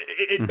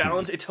it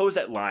balances, it toes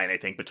that line, I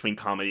think, between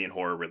comedy and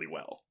horror really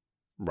well.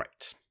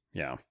 Right.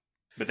 Yeah.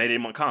 But they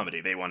didn't want comedy.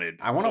 They wanted...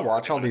 I want to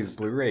watch all these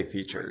Blu-ray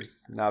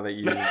features now that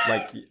you,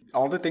 like,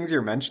 all the things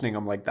you're mentioning,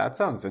 I'm like, that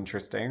sounds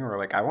interesting. Or,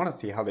 like, I want to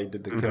see how they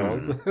did the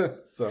kills.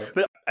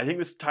 But I think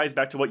this ties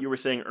back to what you were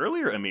saying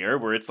earlier, Amir,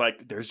 where it's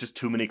like, there's just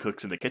too many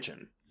cooks in the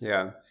kitchen.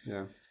 Yeah.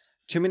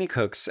 Too many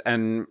cooks.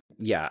 And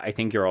yeah, I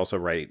think you're also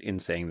right in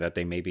saying that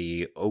they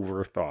maybe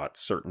overthought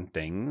certain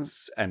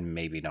things and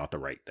maybe not the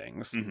right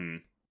things.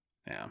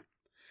 Yeah.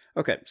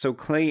 Okay, so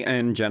Clay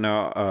and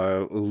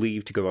Jenna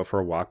leave to go out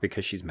for a walk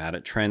because she's mad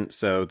at Trent.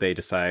 So they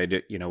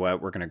decide, you know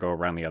what, we're going to go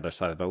around the other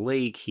side of the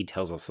lake. He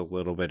tells us a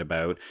little bit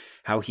about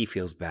how he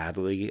feels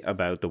badly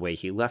about the way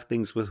he left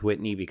things with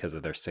Whitney because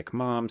of their sick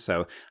mom.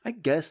 So I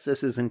guess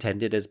this is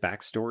intended as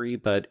backstory,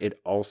 but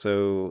it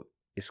also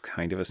is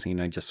kind of a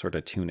scene I just sort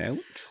of tune out.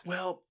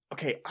 Well,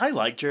 okay, I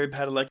like Jared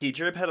Padalecki.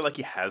 Jared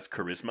Padalecki has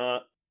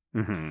charisma.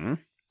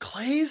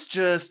 Clay's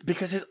just,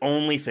 because his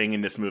only thing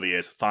in this movie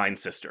is fine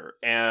sister.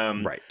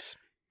 Right.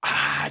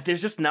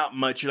 There's just not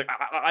much. Like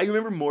I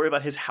remember more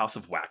about his House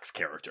of Wax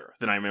character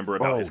than I remember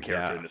about his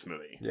character in this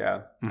movie.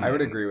 Yeah, I would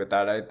agree with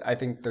that. I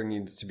think there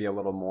needs to be a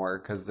little more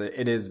because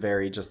it is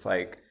very just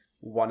like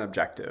one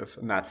objective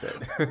and that's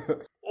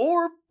it.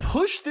 Or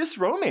push this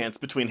romance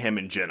between him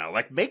and Jenna.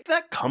 Like, make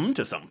that come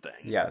to something.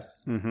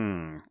 Yes.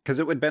 Because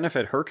it would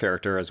benefit her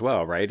character as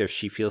well, right? If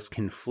she feels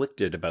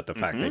conflicted about the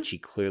fact that she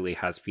clearly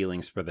has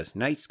feelings for this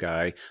nice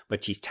guy,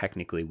 but she's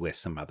technically with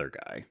some other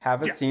guy.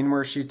 Have a scene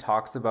where she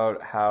talks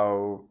about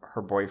how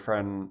her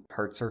boyfriend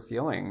hurts her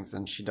feelings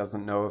and she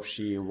doesn't know if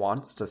she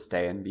wants to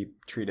stay and be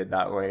treated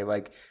that way.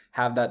 Like,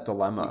 have that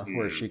dilemma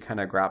where she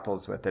kind of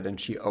grapples with it and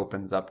she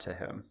opens up to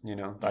him. You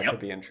know, that could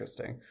be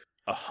interesting.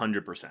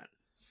 100%.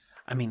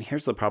 I mean,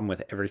 here's the problem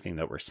with everything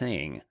that we're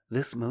saying.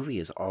 This movie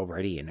is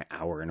already an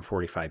hour and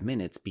 45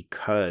 minutes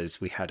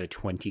because we had a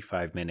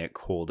 25-minute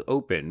cold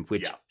open,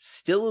 which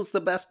still is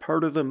the best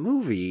part of the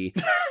movie.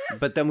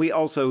 But then we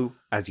also,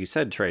 as you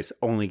said, Trace,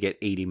 only get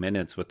 80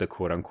 minutes with the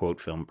quote-unquote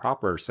film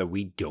proper, so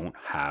we don't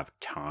have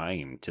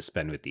time to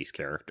spend with these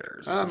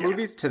characters.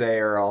 Movies today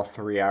are all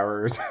 3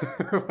 hours.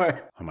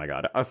 Oh my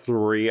god, a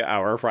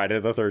 3-hour Friday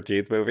the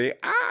 13th movie?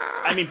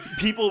 I mean,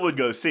 people would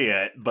go see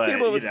it, but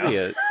people would see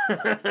it.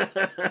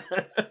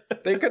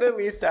 They could at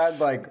least add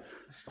like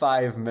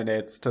 5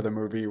 minutes to the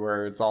movie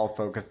where it's all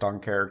focused on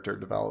character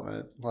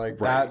development. Like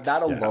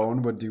that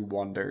alone would do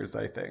wonders,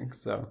 I think.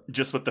 So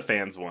just what the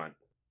fans want.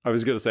 I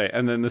was going to say,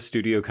 and then the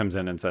studio comes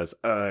in and says,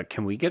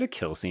 can we get a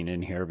kill scene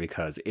in here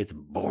because it's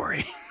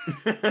boring.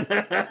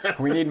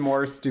 We need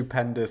more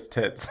stupendous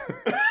tits.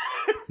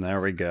 There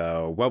we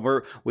go.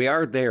 Well, we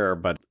are there,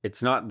 but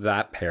it's not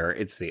that pair.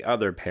 It's the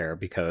other pair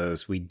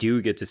because we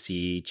do get to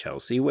see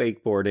Chelsea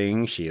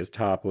wakeboarding. She is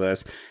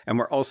topless. And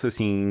we're also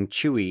seeing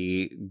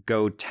Chewie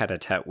go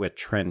tete-a-tete with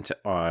Trent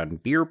on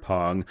beer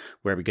pong,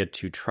 where we get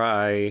to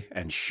try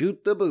and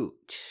shoot the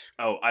boot.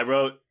 Oh, I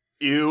wrote,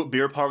 ew,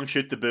 beer pong,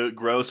 shoot the boot,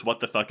 gross, what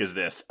the fuck is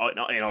this?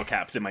 In all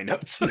caps in my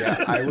notes.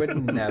 Yeah, I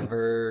would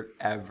never,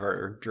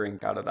 ever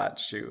drink out of that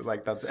shoe.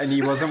 Like that's, and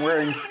he wasn't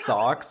wearing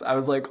socks. I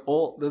was like,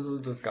 oh, this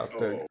is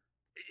disgusting.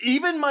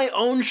 Even my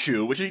own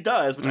shoe, which he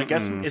does, which I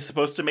guess is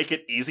supposed to make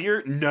it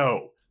easier.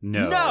 No.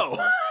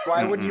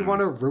 Why would you want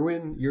to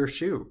ruin your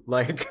shoe?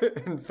 Like,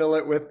 and fill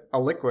it with a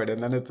liquid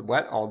and then it's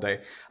wet all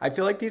day? I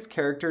feel like these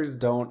characters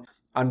don't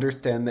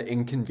understand the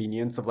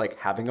inconvenience of like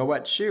having a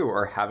wet shoe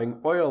or having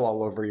oil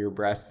all over your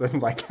breasts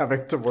and like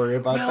having to worry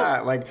about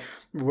that. Like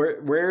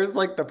where's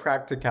like the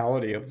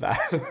practicality of that?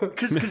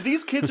 Because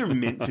these kids are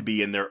meant to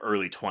be in their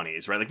early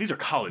 20s, right? Like these are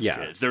college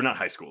kids. They're not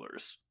high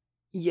schoolers.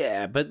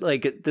 Yeah, but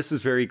like this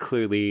is very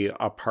clearly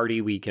a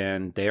party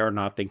weekend. They are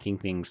not thinking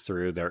things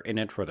through. They're in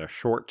it for the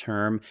short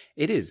term.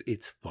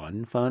 It's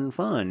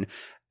fun.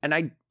 And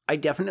I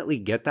definitely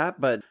get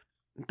that, but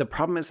the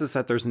problem is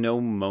that there's no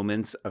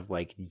moments of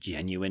like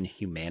genuine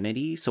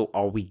humanity. So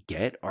all we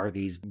get are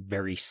these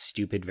very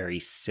stupid, very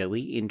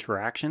silly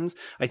interactions.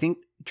 I think,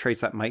 Trace,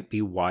 that might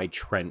be why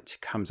Trent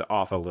comes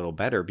off a little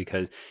better,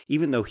 because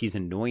even though he's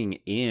annoying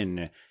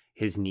in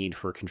his need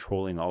for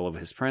controlling all of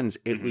his friends,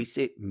 at least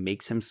it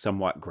makes him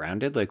somewhat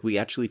grounded. Like we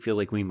actually feel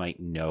like we might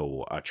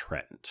know a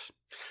Trent.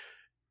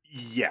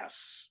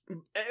 Yes.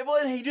 Well,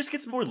 and he just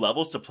gets more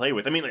levels to play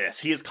with. I mean, yes,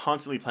 he is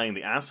constantly playing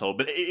the asshole,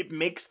 but it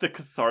makes the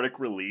cathartic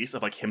release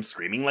of like him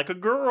screaming like a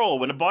girl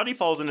when a body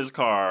falls in his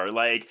car,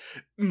 like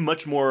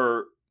much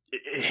more,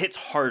 it hits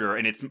harder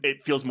and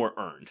it feels more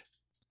earned.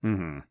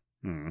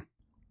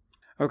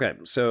 Okay,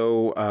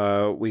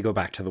 so we go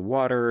back to the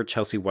water.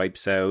 Chelsea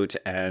wipes out,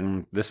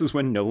 and this is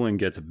when Nolan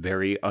gets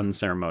very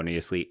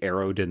unceremoniously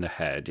arrowed in the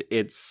head.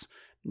 It's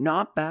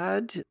not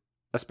bad,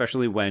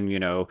 especially when,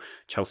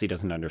 Chelsea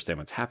doesn't understand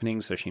what's happening,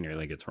 so she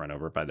nearly gets run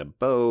over by the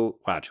boat.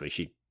 Well, actually,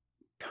 she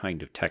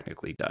kind of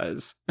technically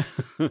does.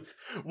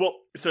 Well,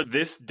 so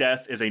this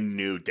death is a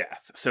new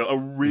death. So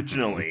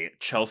originally,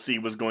 Chelsea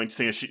was going to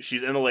sing.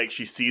 She's in the lake.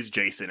 She sees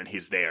Jason, and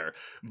he's there,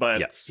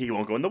 but he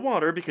won't go in the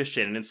water because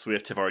Shannon and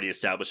Swift have already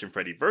established in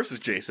Freddy versus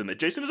Jason that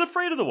Jason is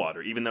afraid of the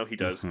water, even though he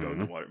does go in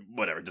the water.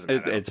 Whatever, it doesn't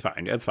matter. It's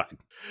fine. It's fine.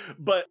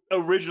 But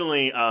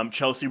originally,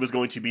 Chelsea was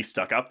going to be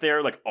stuck out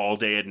there like all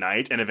day and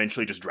night, and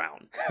eventually just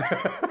drown.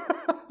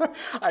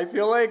 I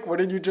feel like,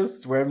 wouldn't you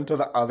just swim to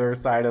the other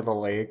side of the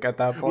lake at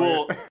that point?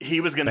 Well,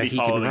 he was going to be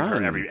following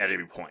her at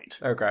every point.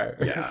 Okay.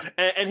 Yeah.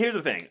 And here's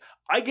the thing.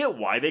 I get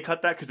why they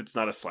cut that because it's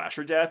not a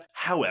slasher death.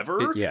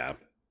 However,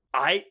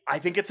 I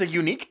think it's a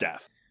unique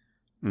death.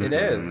 It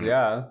is,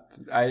 yeah.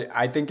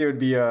 I think it would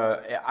be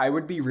I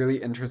would be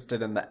really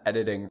interested in the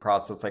editing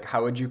process. Like,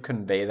 how would you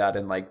convey that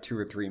in like 2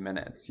 or 3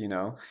 minutes,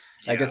 Yeah.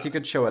 I guess you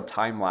could show a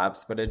time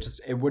lapse, but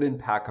it wouldn't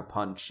pack a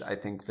punch, I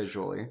think,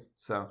 visually.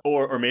 So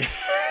Or maybe...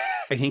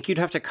 I think you'd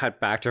have to cut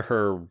back to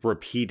her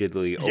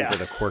repeatedly over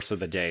the course of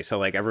the day. So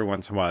like every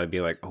once in a while I'd be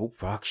like, oh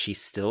fuck,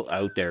 she's still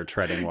out there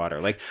treading water.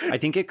 Like I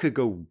think it could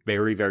go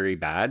very, very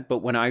bad. But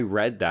when I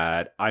read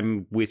that,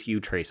 I'm with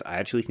you, Trace. I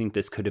actually think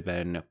this could have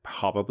been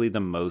probably the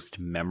most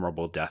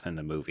memorable death in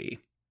the movie.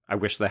 I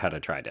wish they had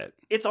tried it.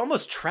 It's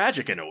almost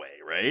tragic in a way,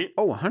 right?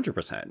 Oh,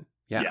 100%.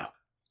 Yeah.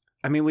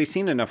 I mean, we've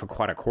seen enough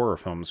aquatic horror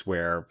films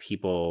where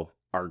people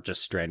are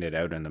just stranded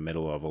out in the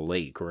middle of a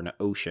lake or an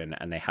ocean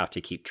and they have to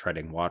keep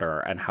treading water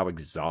and how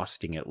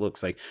exhausting it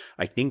looks. Like,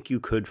 I think you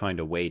could find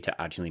a way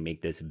to actually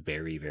make this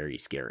very, very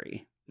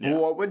scary. Yeah.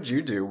 Well, what would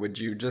you do? Would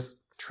you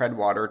just tread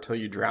water till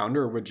you drowned,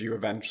 or would you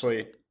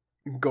eventually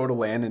go to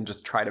land and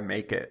just try to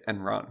make it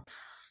and run?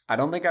 I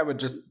don't think I would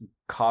just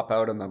cop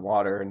out in the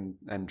water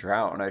and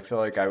drown. I feel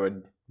like I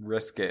would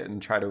risk it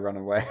and try to run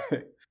away.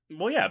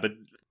 Well, yeah, but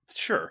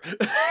sure.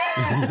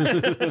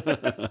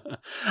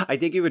 I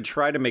think you would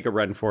try to make a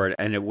run for it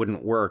and it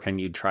wouldn't work,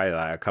 and you'd try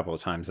that a couple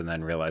of times and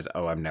then realize,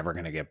 oh, I'm never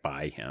going to get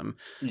by him.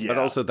 Yeah. But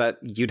also that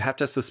you'd have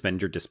to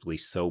suspend your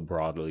disbelief so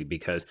broadly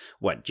because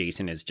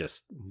Jason is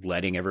just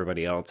letting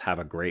everybody else have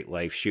a great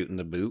life shooting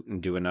the boot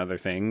and doing other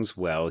things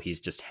while he's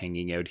just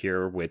hanging out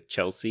here with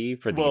Chelsea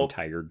for the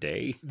entire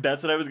day.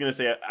 That's what I was going to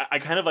say. I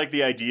kind of like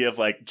the idea of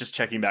like just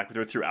checking back with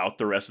her throughout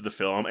the rest of the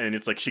film, and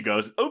it's like she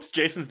goes, oops,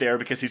 Jason's there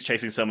because he's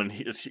chasing someone.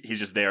 He's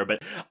just there.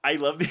 But I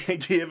love the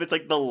idea of it's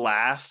like the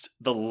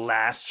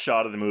last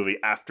shot of the movie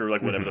after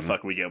like whatever the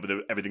fuck we get, but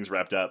everyth's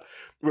wrapped up,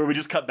 where we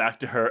just cut back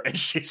to her and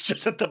she's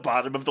just at the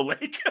bottom of the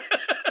lake.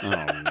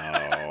 Oh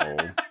no.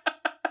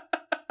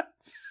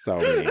 So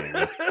mean.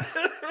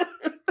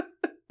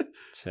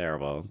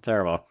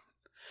 Terrible.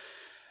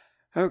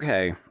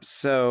 Okay,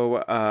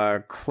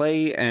 so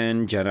Clay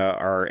and Jenna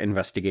are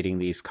investigating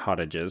these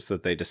cottages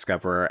that they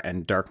discover,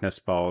 and darkness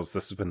falls.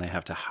 This is when they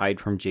have to hide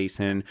from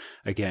Jason.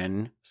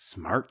 Again,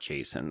 smart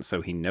Jason.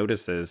 So he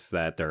notices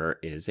that there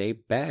is a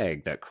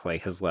bag that Clay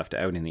has left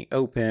out in the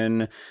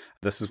open.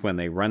 This is when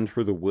they run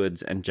through the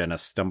woods, and Jenna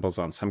stumbles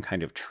on some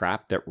kind of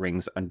trap that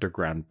rings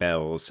underground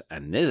bells.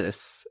 And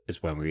this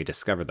is when we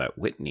discover that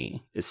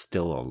Whitney is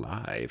still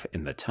alive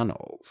in the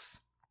tunnels.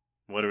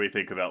 What do we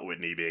think about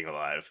Whitney being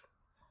alive?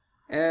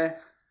 I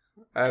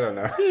don't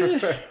know.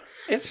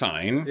 It's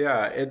fine.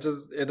 Yeah, it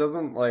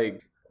doesn't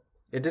like,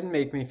 it didn't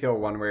make me feel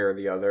one way or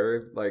the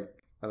other. Like,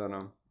 I don't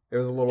know. It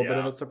was a little bit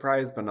of a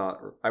surprise, but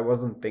I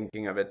wasn't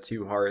thinking of it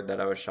too hard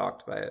that I was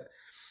shocked by it.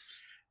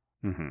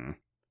 Mm-hmm.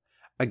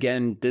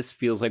 Again, this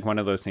feels like one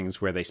of those things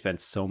where they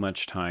spent so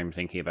much time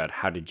thinking about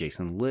how did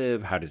Jason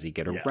live? How does he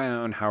get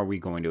around? How are we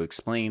going to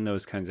explain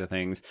those kinds of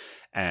things?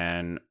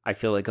 And I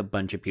feel like a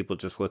bunch of people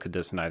just look at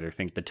this and either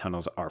think the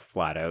tunnels are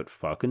flat out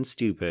fucking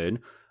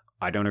stupid.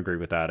 I don't agree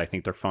with that. I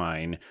think they're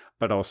fine.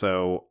 But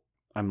also,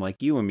 I'm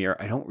like you, Amir.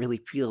 I don't really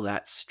feel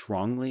that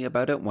strongly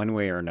about it one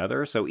way or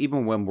another. So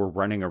even when we're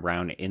running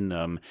around in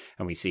them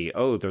and we see,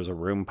 oh, there's a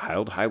room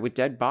piled high with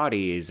dead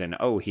bodies, and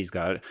oh, he's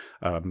got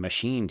a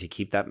machine to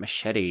keep that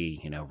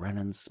machete,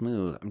 running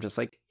smooth. I'm just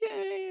like,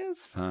 yeah,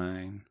 it's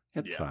fine.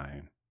 It's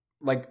fine.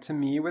 Like, to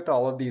me, with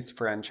all of these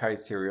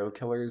franchise serial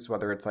killers,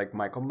 whether it's like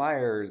Michael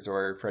Myers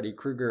or Freddy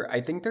Krueger,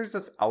 I think there's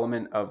this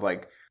element of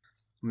like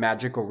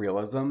magical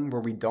realism where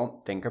we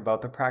don't think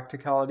about the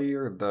practicality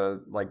or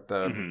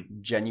the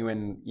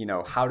genuine,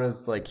 how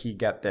does like he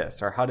get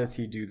this, or how does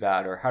he do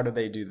that, or how do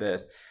they do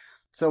this?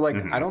 So like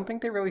I don't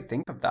think they really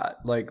think of that.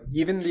 Like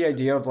even the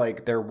idea of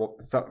like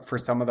for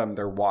some of them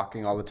they're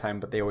walking all the time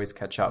but they always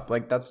catch up,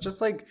 like that's just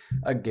like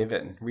a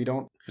given.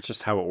 It's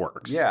just how it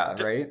works. Yeah,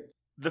 right.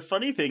 The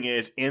funny thing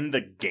is, in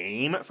the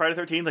game Friday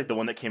the 13th, like the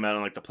one that came out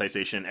on like the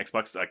PlayStation,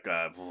 Xbox, like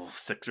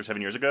 6 or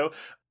 7 years ago,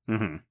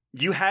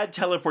 you had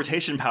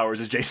teleportation powers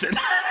as Jason.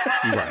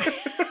 Right.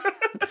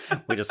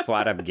 We just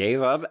flat up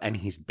gave up, and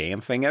he's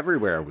bamfing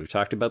everywhere. We've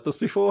talked about this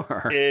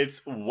before.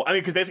 Because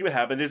basically what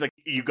happens is like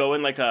You go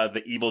in like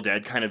the Evil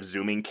Dead kind of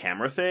zooming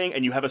camera thing,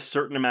 and you have a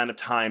certain amount of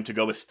time to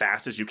go as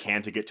fast as you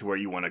can to get to where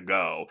you want to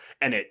go,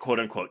 and it quote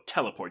unquote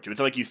teleports you.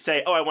 It's like you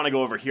say, oh, I want to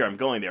go over here, I'm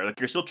going there. Like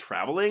you're still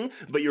traveling,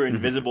 but you're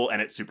invisible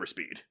and at super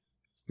speed.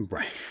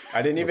 Right.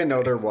 I didn't even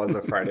know there was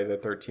a Friday the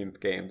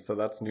 13th game, so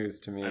that's news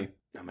to me.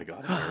 Oh my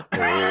god.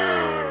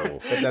 Oh.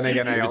 But then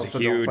again, I also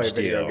don't play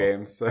video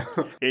games. So.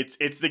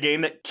 It's the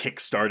game that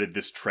kickstarted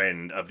this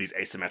trend of these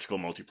asymmetrical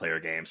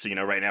multiplayer games. So, you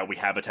know, right now we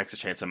have a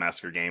Texas Chainsaw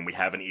Massacre game, we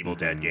have an Evil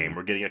Dead game,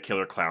 we're getting a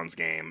Killer Clowns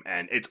game,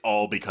 and it's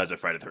all because of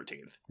Friday the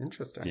 13th.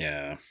 Interesting.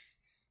 Yeah.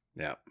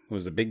 Yeah. It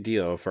was a big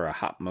deal for a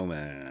hot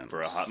moment.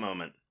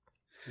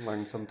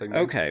 Learn something new.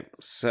 Okay,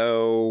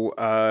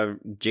 so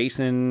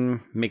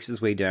Jason makes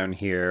his way down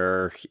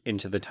here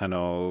into the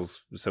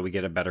tunnels, so we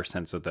get a better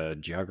sense of the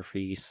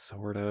geography,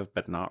 sort of,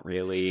 but not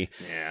really.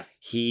 Yeah.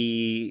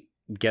 He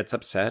gets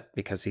upset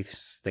because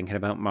he's thinking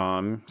about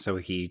Mom, so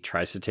he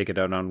tries to take it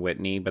out on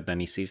Whitney, but then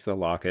he sees the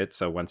locket,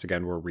 so once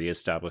again we're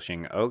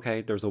reestablishing,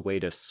 okay, there's a way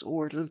to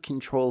sort of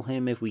control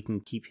him if we can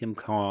keep him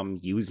calm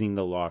using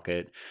the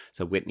locket.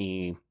 So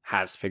Whitney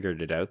has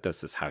figured it out.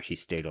 This is how she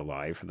stayed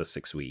alive for the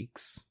 6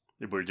 weeks.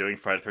 We're doing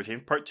Friday the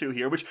 13th Part 2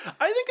 here, which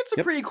I think it's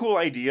a pretty cool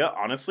idea,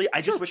 honestly.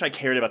 I just wish I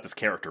cared about this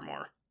character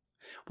more.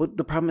 Well,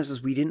 the problem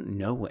is we didn't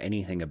know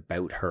anything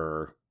about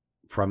her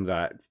from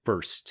that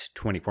first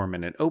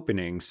 24-minute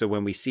opening, so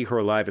when we see her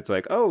alive, it's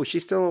like, oh,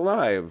 she's still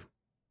alive.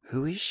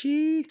 Who is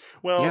she?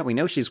 Well, yeah, we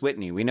know she's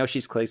Whitney. We know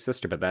she's Clay's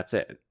sister, but that's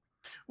it.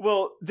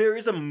 Well, there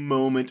is a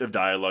moment of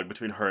dialogue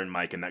between her and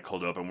Mike in that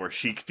cold open where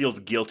she feels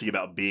guilty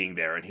about being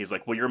there, and he's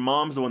like, well, your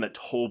mom's the one that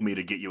told me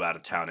to get you out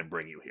of town and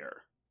bring you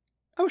here.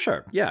 Oh,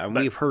 sure. Yeah, and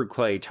we've heard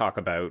Clay talk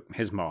about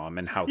his mom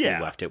and how he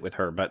left it with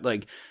her. But,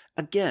 like,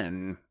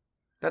 again...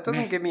 That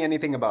doesn't give me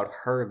anything about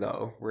her,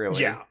 though,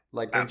 really. Yeah,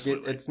 like,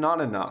 absolutely. It's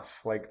not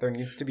enough. Like, there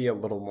needs to be a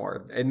little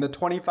more. In the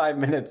 25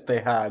 minutes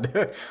they had,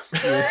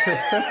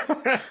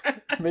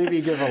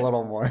 maybe give a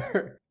little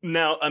more.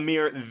 Now,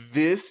 Amir,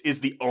 this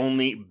is the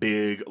only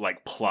big,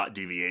 like, plot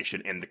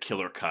deviation in the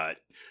killer cut.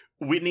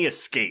 Whitney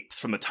escapes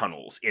from the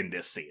tunnels in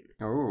this scene.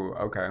 Oh,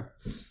 okay.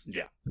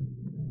 Yeah.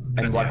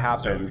 And what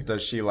happens?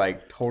 Does she,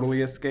 like,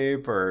 totally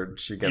escape, or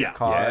she gets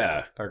caught?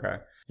 Yeah. Okay.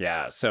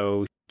 Yeah,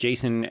 so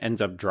Jason ends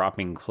up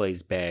dropping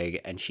Clay's bag,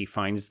 and she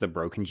finds the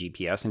broken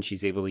GPS, and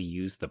she's able to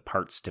use the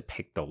parts to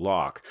pick the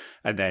lock.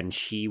 And then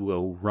she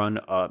will run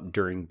up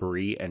during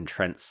Bree and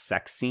Trent's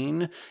sex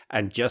scene,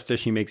 and just as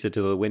she makes it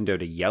to the window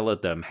to yell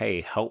at them,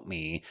 hey, help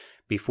me,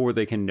 before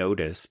they can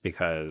notice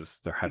because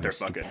they're having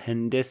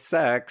stupendous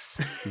sex,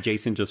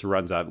 Jason just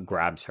runs up,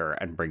 grabs her,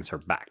 and brings her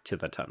back to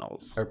the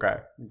tunnels. Okay,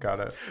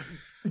 got it.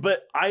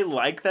 But I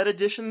like that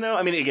addition, though.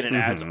 I mean, again, it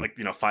adds,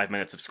 5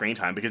 minutes of screen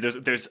time because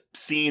there's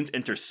scenes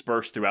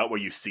interspersed throughout where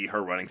you see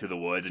her running through the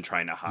woods and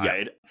trying to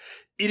hide.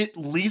 Yeah. It at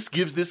least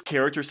gives this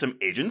character some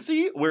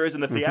agency, whereas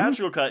in the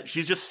theatrical cut,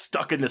 she's just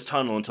stuck in this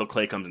tunnel until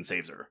Clay comes and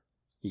saves her.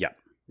 Yeah.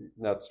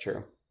 That's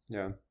true.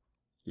 Yeah.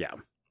 Yeah.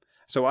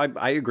 So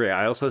I agree.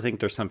 I also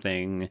think there's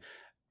something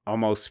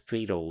almost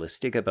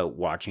fatalistic about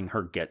watching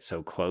her get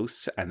so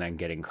close and then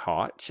getting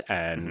caught,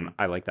 and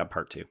I like that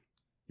part too.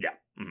 Yeah.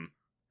 Mm-hmm.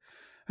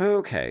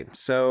 Okay,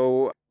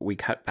 so we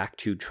cut back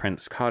to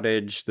Trent's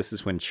cottage. This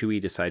is when Chewie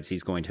decides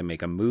he's going to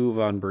make a move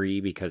on Bree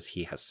because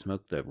he has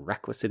smoked the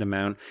requisite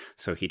amount.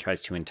 So he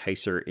tries to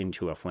entice her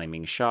into a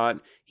flaming shot.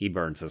 He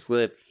burns his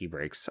lip. He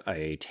breaks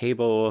a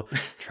table.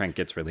 Trent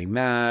gets really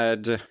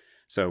mad.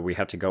 So we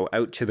have to go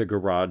out to the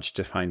garage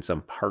to find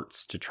some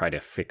parts to try to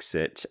fix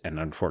it. And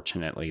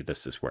unfortunately,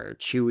 this is where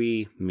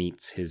Chewie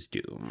meets his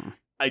doom.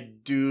 I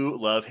do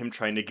love him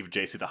trying to give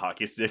JC the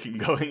hockey stick and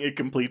going, it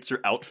completes her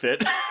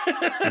outfit.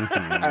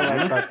 I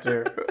like that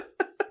too.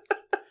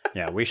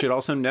 Yeah, we should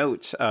also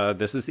note,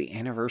 this is the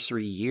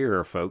anniversary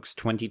year, folks.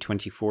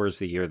 2024 is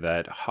the year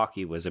that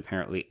hockey was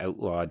apparently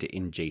outlawed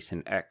in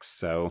Jason X.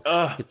 So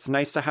it's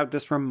nice to have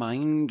this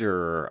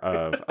reminder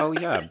of, oh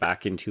yeah,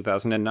 back in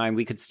 2009,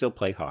 we could still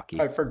play hockey.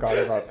 I forgot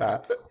about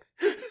that.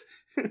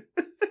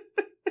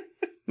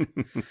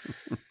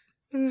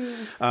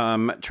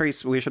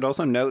 Trace, we should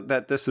also note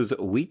that this is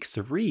week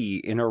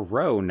 3 in a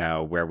row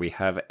now where we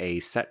have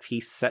a set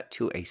piece set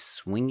to a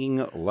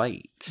swinging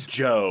light.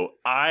 Joe,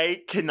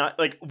 I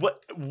cannot,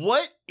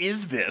 what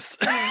is this?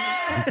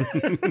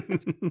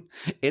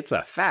 It's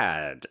a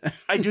fad.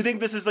 I do think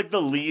this is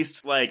the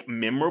least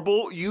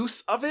memorable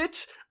use of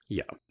it.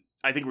 Yeah.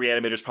 I think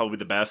Reanimator's probably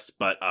the best,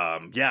 but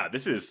yeah,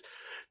 this is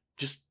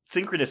just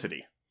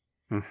synchronicity.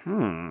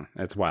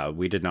 It's wild.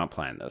 We did not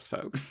plan this,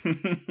 folks.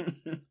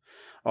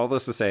 All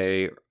this to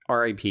say,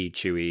 R.I.P.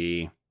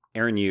 Chewie.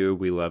 Aaron Yu,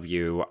 we love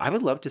you. I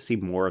would love to see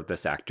more of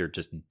this actor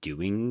just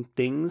doing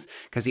things,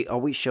 because he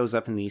always shows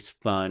up in these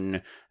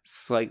fun,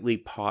 slightly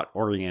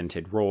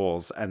plot-oriented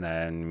roles, and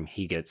then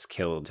he gets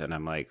killed, and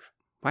I'm like,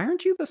 why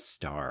aren't you the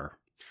star?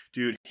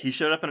 Dude, he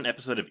showed up in an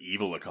episode of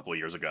Evil a couple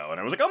years ago, and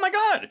I was like, oh my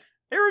god,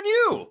 Aaron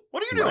Yu,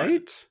 what are you doing?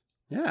 Right?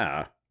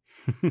 Yeah.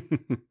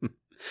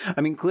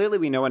 I mean, clearly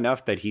we know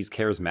enough that he's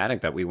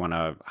charismatic that we want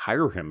to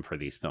hire him for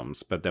these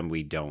films, but then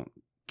we don't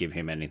give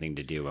him anything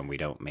to do and we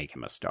don't make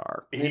him a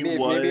star.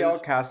 Maybe I'll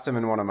cast him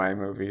in one of my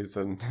movies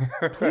and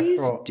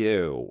please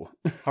do.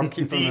 I'll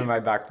keep him in my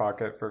back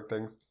pocket for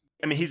things.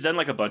 I mean, he's done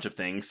like a bunch of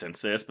things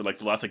since this, but like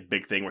the last like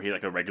big thing where he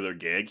like a regular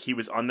gig, he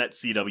was on that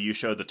CW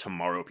show, The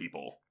Tomorrow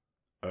People.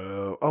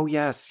 Oh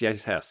yes.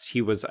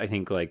 He was, I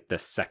think, like the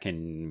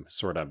second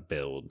sort of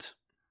build.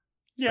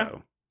 Yeah.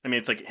 So. I mean,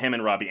 it's like him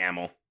and Robbie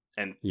Amell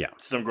and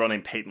some girl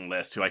named Peyton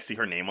List, who I see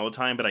her name all the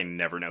time, but I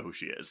never know who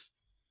she is.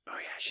 Oh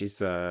yeah,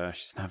 she's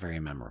not very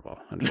memorable,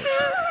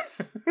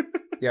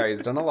 unfortunately. Yeah,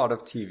 he's done a lot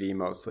of TV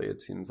mostly,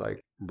 it seems like.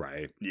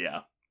 Right. Yeah.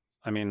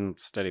 I mean,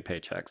 steady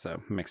paycheck,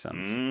 so makes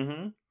sense.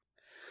 Mm-hmm.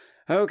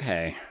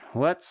 Okay,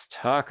 let's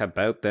talk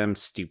about them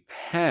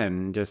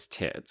stupendous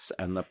tits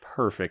and the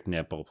perfect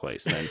nipple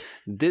placement.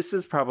 This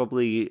is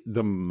probably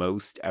the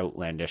most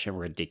outlandish and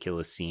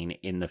ridiculous scene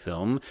in the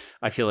film.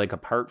 I feel like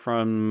apart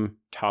from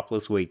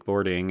topless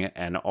wakeboarding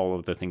and all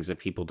of the things that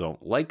people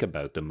don't like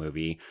about the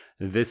movie,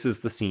 this is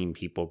the scene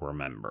people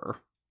remember.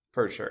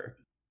 For sure.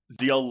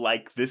 Do y'all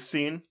like this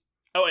scene?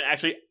 Oh, and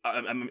actually,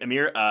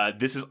 Amir,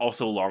 this is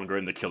also longer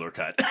in the killer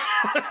cut.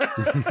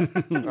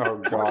 Oh,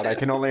 God. I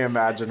can only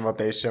imagine what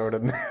they showed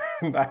in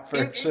that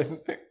version.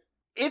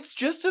 It's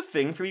just a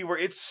thing for me where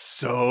it's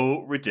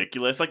so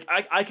ridiculous. Like,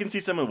 I can see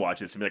someone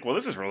watch this and be like, well,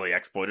 this is really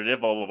exploitative,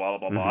 blah, blah, blah,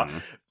 blah, blah. Mm-hmm.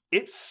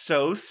 It's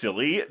so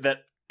silly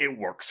that it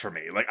works for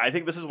me. Like, I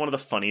think this is one of the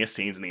funniest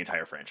scenes in the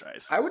entire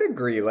franchise. I would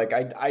agree. Like,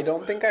 I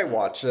don't think I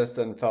watched this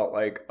and felt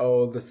like,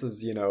 oh, this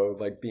is,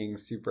 like being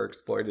super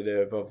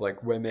exploitative of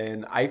like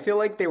women. I feel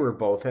like they were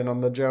both in on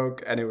the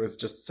joke and it was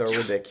just so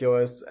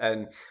ridiculous.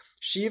 And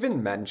she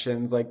even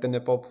mentions like the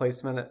nipple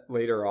placement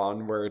later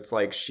on where it's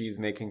like she's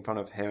making fun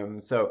of him.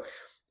 So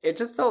it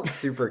just felt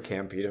super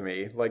campy to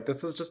me. Like,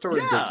 this was just a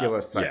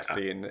ridiculous sex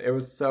scene. It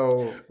was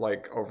so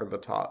like over the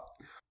top.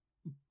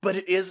 But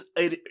it is,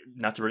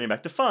 not to bring it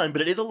back to fun,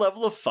 but it is a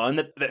level of fun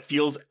that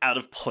feels out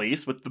of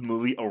place with the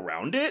movie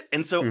around it.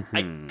 And so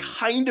I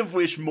kind of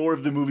wish more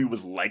of the movie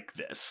was like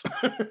this.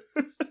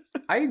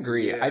 I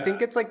agree. Yeah. I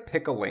think it's like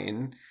pick a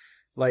lane.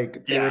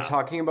 Like they were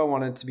talking about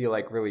wanting it to be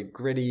like really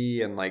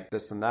gritty and like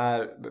this and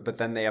that, but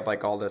then they have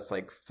like all this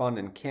like fun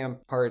and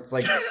camp parts.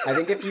 Like I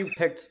think if you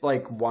picked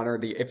like one or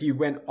if you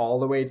went all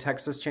the way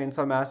Texas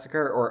Chainsaw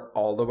Massacre or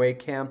all the way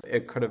camp,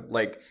 it could have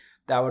like,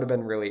 that would have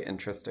been really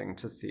interesting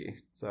to see.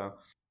 So.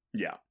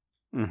 Yeah.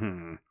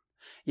 Mm-hmm.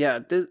 Yeah,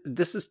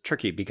 this is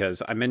tricky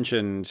because I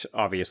mentioned,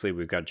 obviously,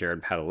 we've got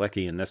Jared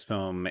Padalecki in this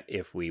film.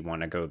 If we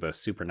want to go the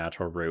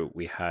supernatural route,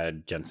 we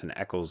had Jensen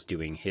Ackles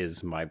doing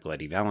his My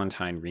Bloody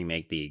Valentine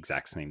remake the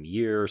exact same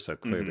year. So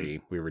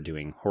clearly we were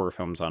doing horror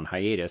films on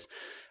hiatus.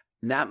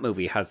 That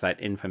movie has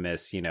that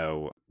infamous,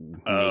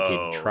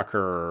 naked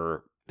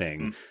trucker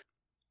thing.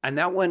 And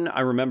that one,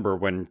 I remember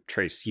when,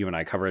 Trace, you and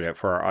I covered it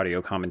for our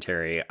audio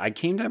commentary, I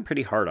came down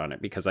pretty hard on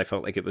it because I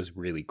felt like it was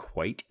really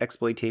quite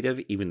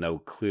exploitative, even though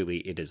clearly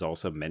it is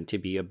also meant to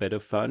be a bit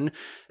of fun.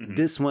 Mm-hmm.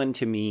 This one,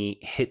 to me,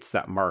 hits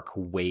that mark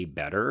way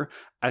better.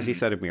 As you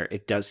said, Amir,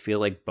 it does feel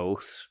like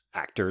both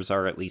actors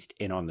are at least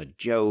in on the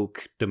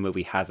joke. The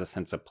movie has a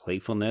sense of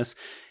playfulness.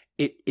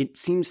 It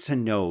seems to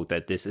know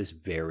that this is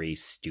very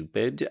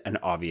stupid, and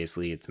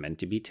obviously it's meant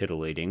to be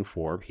titillating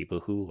for people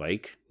who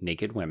like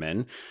naked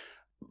women.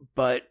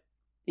 But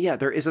yeah,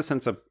 there is a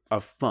sense of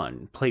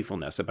fun,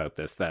 playfulness about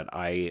this that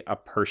I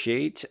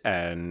appreciate.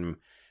 And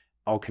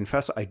I'll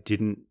confess, I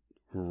didn't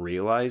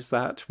realize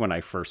that when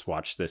I first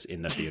watched this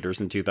in the theaters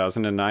in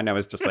 2009. I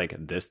was just like,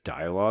 this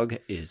dialogue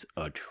is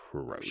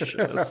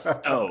atrocious.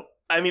 Oh,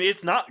 I mean,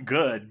 it's not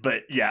good,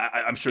 but yeah,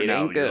 I'm sure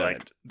now you're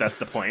like, that's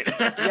the point.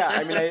 Yeah,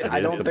 I mean, I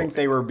don't think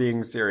they were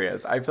being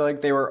serious. I feel like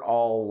they were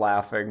all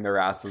laughing their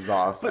asses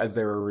off as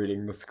they were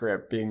reading the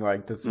script, being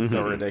like, this is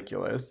so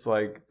ridiculous.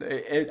 Like,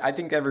 I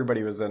think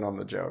everybody was in on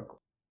the joke.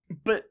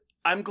 But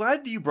I'm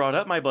glad that you brought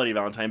up My Bloody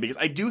Valentine because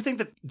I do think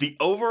that the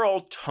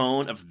overall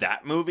tone of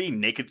that movie,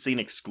 naked scene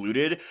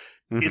excluded,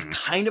 is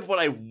kind of what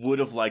I would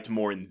have liked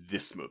more in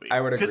this movie.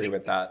 I would agree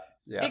with that.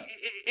 Yeah,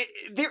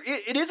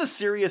 it is a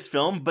serious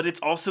film, but it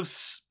also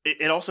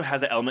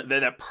has that element,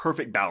 that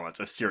perfect balance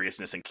of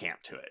seriousness and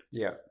camp to it.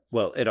 Yeah.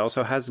 Well, it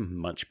also has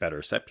much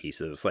better set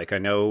pieces. Like, I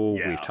know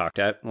we've talked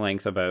at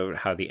length about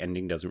how the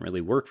ending doesn't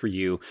really work for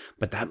you,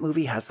 but that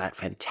movie has that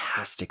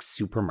fantastic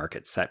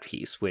supermarket set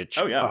piece, which,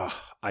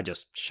 I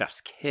just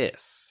chef's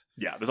kiss.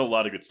 Yeah, there's a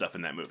lot of good stuff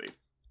in that movie.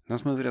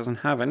 This movie doesn't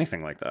have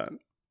anything like that.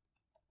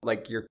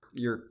 Like,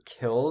 your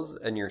kills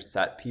and your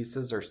set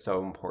pieces are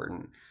so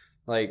important.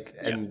 Like,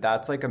 and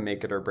that's like a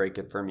make it or break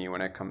it for me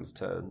when it comes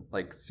to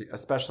like,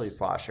 especially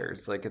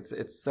slashers. Like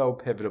it's so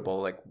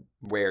pivotal, like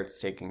where it's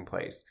taking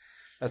place,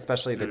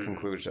 especially the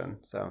conclusion.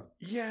 So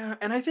yeah.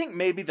 And I think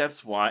maybe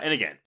that's why, and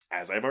again,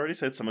 as I've already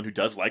said, someone who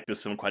does like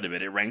this film quite a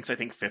bit, it ranks, I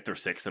think, 5th or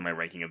 6th in my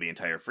ranking of the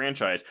entire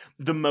franchise.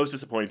 The most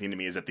disappointing thing to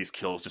me is that these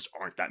kills just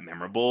aren't that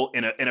memorable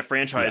in a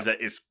franchise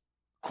that is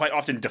quite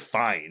often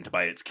defined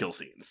by its kill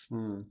scenes.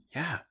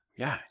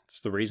 Yeah, it's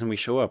the reason we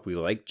show up. We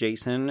like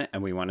Jason,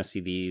 and we want to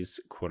see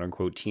these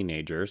quote-unquote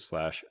teenagers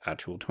 /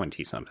 actual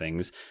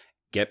 20-somethings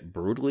get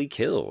brutally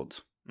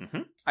killed.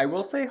 I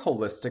will say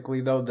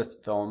holistically, though, this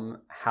film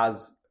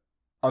has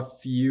a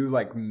few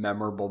like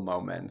memorable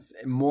moments,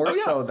 more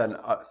so than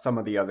some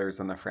of the others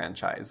in the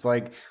franchise.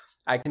 Like,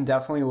 I can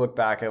definitely look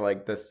back at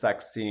like the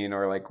sex scene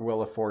or like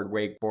Willa Ford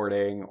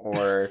wakeboarding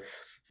or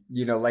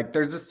you know, like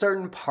there's a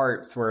certain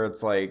parts where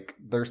it's like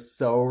they're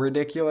so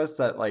ridiculous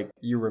that like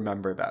you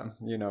remember them,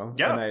 you know?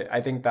 Yeah. And I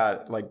think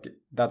that like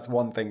that's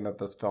one thing that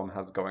this film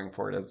has going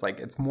for it is like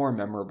it's more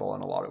memorable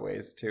in a lot of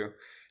ways too.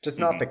 Just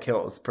not the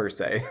kills per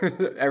se.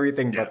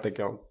 Everything but the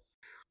kill.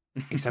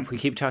 Except we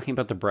keep talking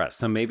about the breasts.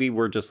 So maybe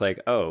we're just like,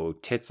 oh,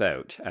 tits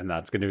out, and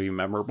that's going to be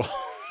memorable.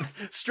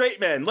 Straight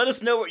men, let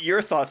us know what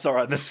your thoughts are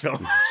on this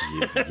film.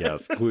 Jeez,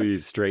 yes,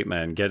 please, straight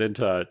men, get in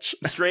touch.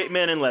 Straight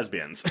men and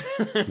lesbians.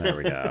 There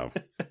we go.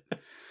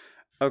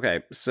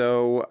 Okay,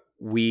 so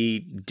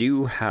we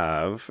do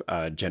have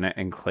Jenna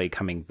and Clay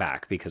coming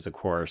back because, of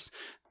course,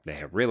 they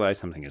have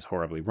realized something is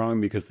horribly wrong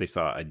because they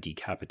saw a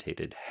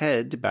decapitated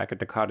head back at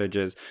the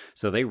cottages.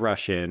 So they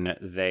rush in,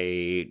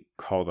 they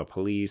call the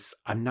police.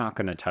 I'm not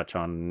going to touch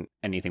on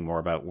anything more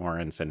about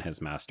Lawrence and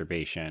his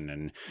masturbation.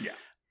 And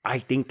I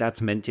think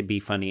that's meant to be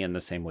funny in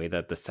the same way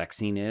that the sex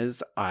scene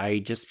is. I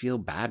just feel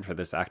bad for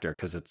this actor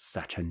because it's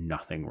such a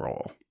nothing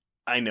role.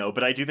 I know,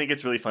 but I do think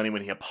it's really funny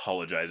when he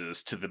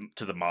apologizes to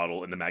the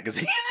model in the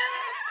magazine.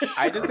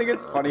 I just think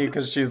it's funny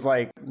because she's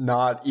like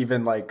not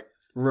even like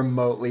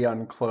remotely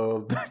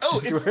unclothed.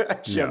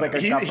 She has like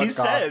a cup of he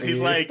says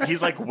coffee.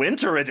 he's like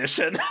winter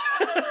edition.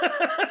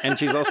 And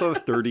she's also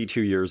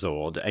 32 years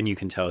old, and you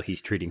can tell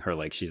he's treating her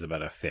like she's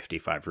about a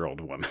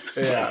 55-year-old woman.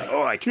 Yeah.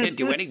 Oh, I can't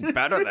do any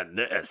better than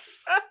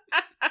this.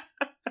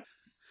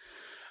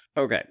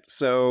 Okay,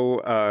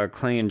 so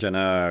Clay and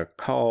Jenna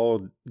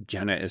call.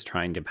 Jenna is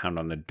trying to pound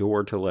on the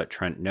door to let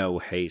Trent know,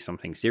 hey,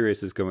 something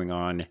serious is going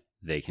on.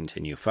 They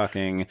continue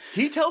fucking.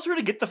 He tells her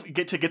to get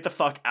the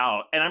fuck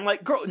out, and I'm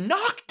like, girl,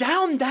 knock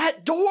down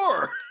that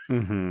door.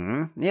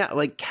 Mm-hmm. Yeah,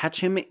 like catch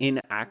him in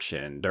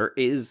action. There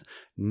is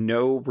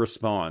no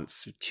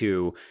response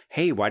to,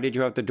 hey, why did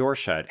you have the door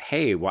shut?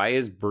 Hey, why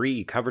is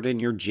Bree covered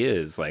in your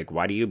jizz? Like,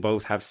 why do you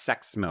both have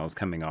sex smells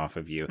coming off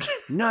of you?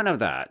 None of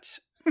that.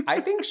 I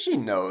think she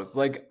knows.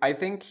 Like, I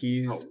think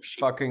he's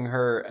fucking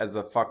her as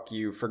a fuck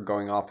you for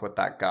going off with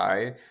that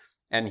guy.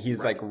 And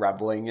he's like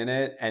reveling in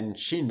it, and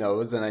she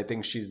knows, and I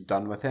think she's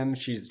done with him.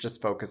 She's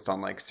just focused on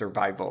like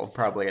survival,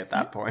 probably at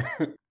that point.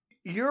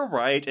 You're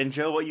right. And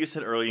Joe, what you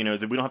said earlier, you know,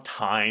 that we don't have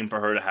time for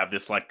her to have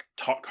this like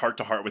talk heart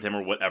to heart with him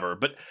or whatever.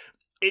 But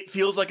it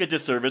feels like a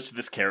disservice to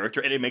this character,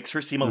 and it makes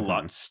her seem a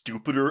lot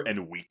stupider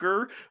and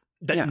weaker.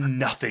 That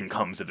nothing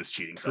comes of this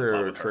cheating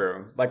subplot with her.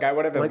 True. Like, I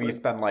would have at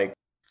least been like,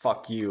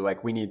 fuck you,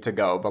 like, we need to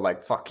go, but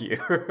like, fuck you.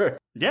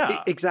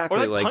 Yeah, exactly.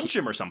 Or like punch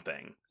him or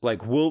something.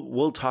 Like,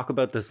 we'll talk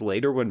about this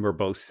later when we're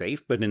both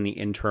safe, but in the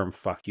interim,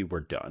 fuck you, we're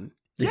done.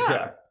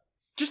 Yeah.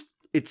 Just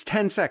it's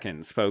 10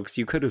 seconds, folks.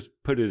 You could have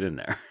put it in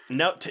there.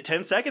 No,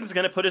 10 seconds is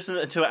going to put us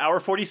into an hour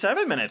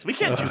 47 minutes. We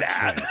can't do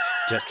that.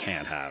 Just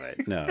can't have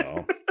it.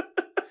 No.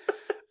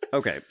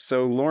 Okay,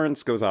 so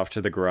Lawrence goes off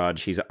to the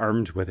garage. He's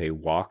armed with a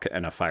wok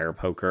and a fire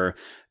poker.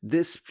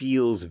 This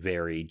feels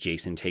very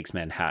Jason Takes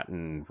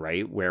Manhattan,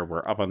 right? Where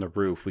we're up on the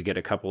roof, we get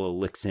a couple of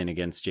licks in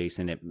against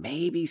Jason. It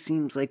maybe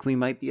seems like we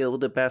might be able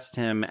to best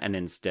him, and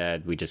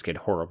instead we just get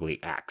horribly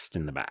axed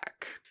in the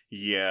back.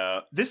 Yeah,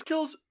 this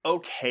kill's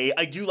okay.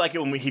 I do like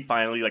it when he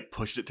finally like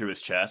pushed it through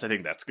his chest. I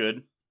think that's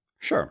good.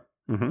 Sure.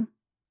 Mm-hmm.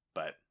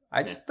 But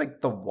I just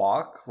think the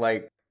wok,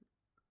 like,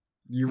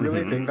 you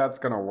really think that's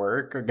going to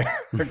work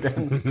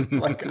against,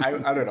 like,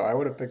 I don't know. I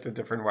would have picked a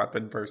different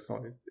weapon,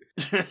 personally.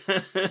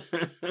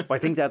 Well, I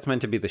think that's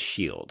meant to be the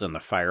shield, and the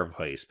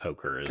fireplace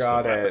poker is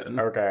Got the it. weapon.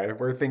 Okay.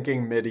 We're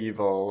thinking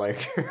medieval,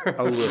 like.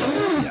 A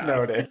little. Yeah.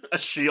 Noted. A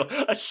shield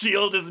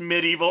is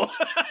medieval.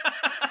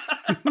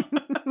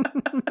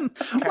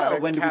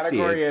 Well, when do we see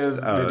category it?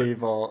 is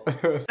medieval.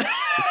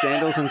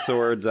 Sandals and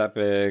swords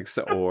epics,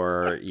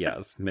 or,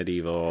 yes,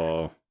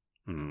 medieval.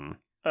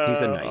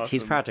 He's a knight. Awesome.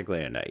 He's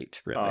practically a knight,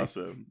 really.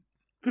 Awesome.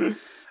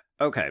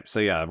 Okay,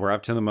 so yeah, we're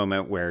up to the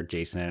moment where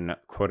Jason,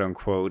 quote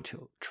unquote,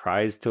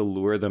 tries to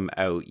lure them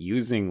out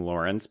using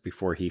Lawrence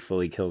before he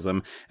fully kills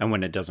him. And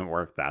when it doesn't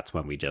work, that's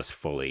when we just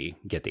fully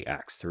get the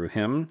axe through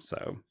him.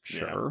 So,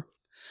 sure. Yeah.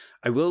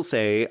 I will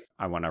say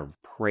I want to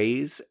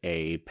praise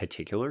a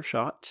particular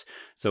shot.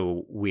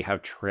 So we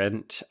have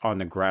Trent on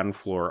the ground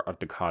floor of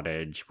the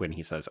cottage when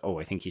he says, oh,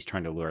 I think he's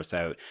trying to lure us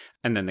out.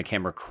 And then the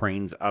camera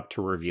cranes up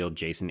to reveal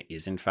Jason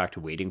is in fact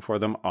waiting for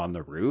them on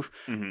the roof.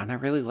 Mm-hmm. And I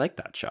really like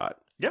that shot.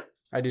 Yeah,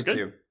 I do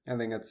too. I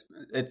think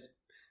it's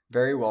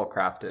very well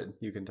crafted.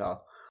 You can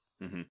tell.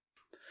 Mm-hmm.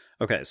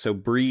 Okay, so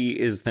Bree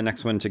is the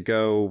next one to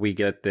go. We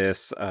get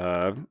this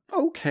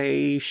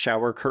okay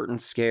shower curtain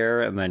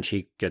scare, and then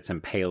she gets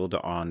impaled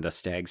on the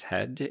stag's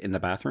head in the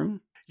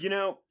bathroom. You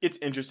know, it's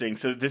interesting.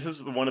 So this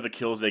is one of the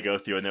kills they go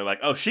through, and they're like,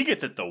 oh, she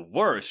gets it the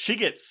worst. She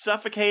gets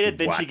suffocated,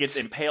 then she gets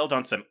impaled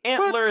on some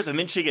antlers, and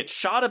then she gets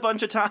shot a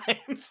bunch of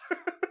times.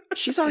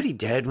 She's already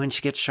dead when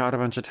she gets shot a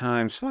bunch of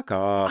times. Fuck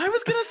off. I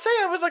was gonna say,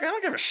 I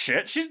don't give a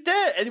shit. She's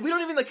dead, and we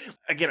don't even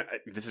Again,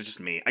 this is just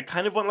me. I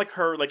kind of want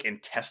her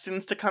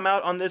intestines to come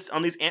out on these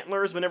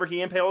antlers whenever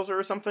he impales her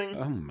or something.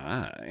 Oh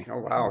my! Oh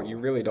wow, you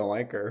really don't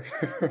like her.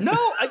 No,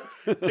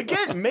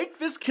 again, make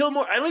this kill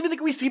more. I don't even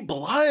think we see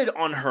blood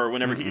on her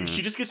whenever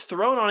she just gets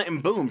thrown on it,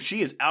 and boom,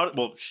 she is out.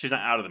 Well, she's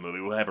not out of the movie.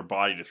 We'll have her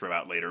body to throw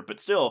out later, but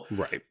still,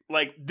 right?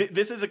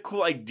 This is a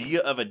cool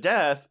idea of a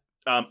death.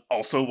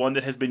 Also one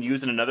that has been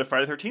used in another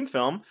Friday the 13th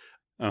film.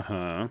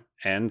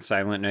 And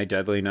Silent Night,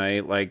 Deadly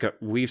Night.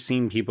 We've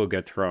seen people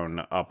get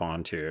thrown up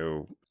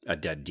onto a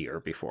dead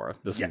deer before.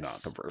 This is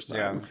not the first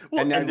time. Yeah.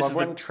 Well, and I love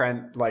when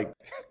Trent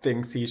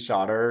thinks he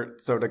shot her,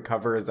 so to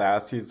cover his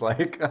ass, he's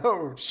like,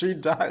 "Oh, she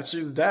died.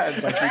 She's dead.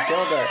 He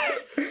killed her."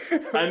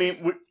 I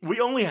mean, we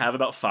only have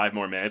about 5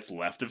 more minutes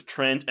left of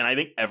Trent, and I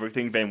think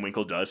everything Van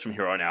Winkle does from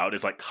here on out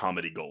is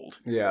comedy gold.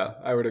 Yeah,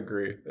 I would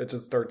agree. It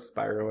just starts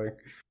spiraling.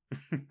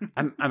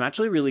 I'm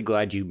actually really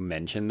glad you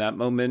mentioned that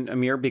moment,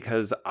 Amir,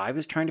 because I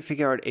was trying to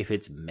figure out if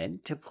it's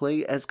meant to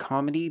play as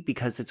comedy,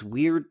 because it's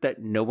weird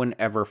that no one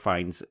ever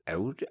finds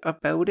out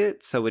about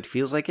it, so it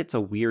feels like it's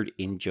a weird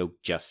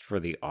in-joke just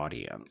for the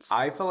audience.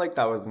 I feel like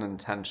that was an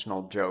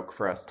intentional joke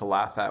for us to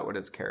laugh at with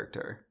his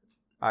character.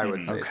 I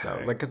would say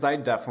so. Because I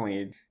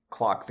definitely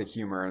clocked the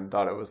humor and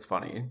thought it was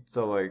funny.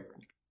 So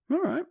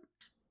all right.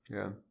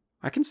 Yeah.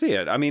 I can see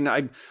it. I mean,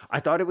 I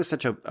thought it was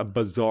such a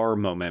bizarre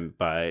moment,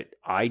 but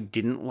I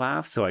didn't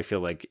laugh. So I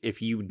feel like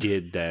if you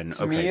did, then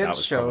to me, that it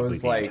was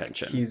shows probably the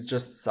intention. He's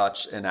just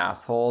such an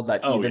asshole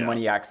that even when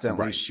he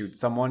accidentally shoots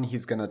someone,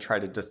 he's gonna try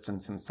to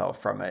distance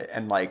himself from it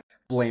and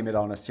blame it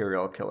on a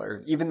serial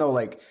killer. Even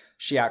though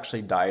she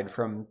actually died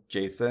from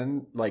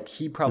Jason,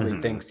 he probably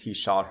thinks he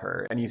shot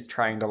her, and he's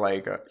trying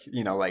to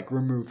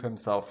remove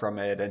himself from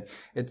it. And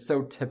it's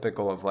so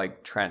typical of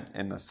Trent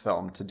in this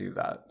film to do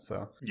that.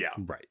 So yeah,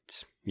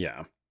 right.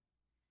 Yeah.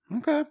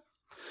 Okay.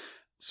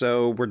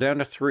 So we're down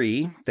to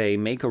 3. They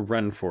make a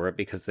run for it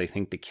because they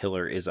think the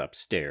killer is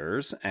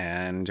upstairs.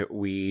 And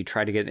we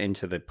try to get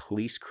into the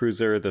police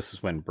cruiser. This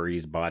is when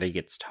Bree's body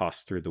gets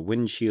tossed through the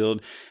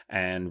windshield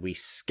and we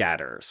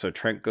scatter. So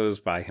Trent goes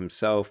by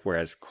himself,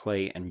 whereas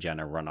Clay and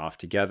Jenna run off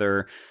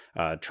together.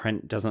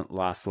 Trent doesn't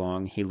last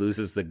long. He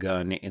loses the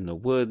gun in the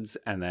woods,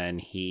 and then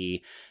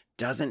he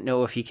doesn't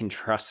know if he can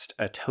trust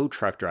a tow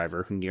truck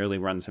driver who nearly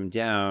runs him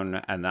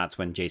down, and that's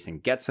when Jason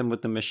gets him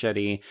with the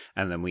machete,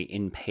 and then we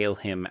impale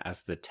him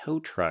as the tow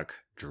truck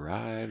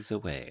drives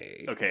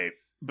away. Okay,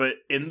 but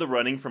in the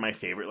running for my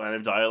favorite line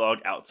of dialogue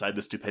outside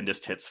the stupendous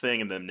tits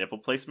thing and the nipple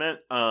placement,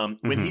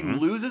 when he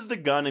loses the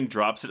gun and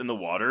drops it in the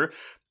water,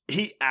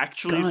 he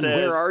actually Gun,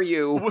 says, where are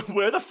you?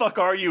 Where the fuck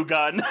are you,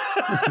 gun?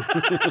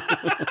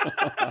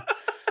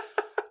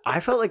 I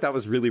felt like that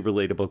was really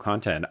relatable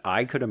content.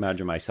 I could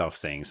imagine myself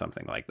saying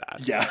something like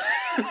that. Yeah.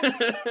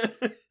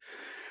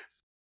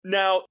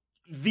 Now,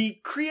 the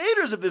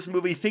creators of this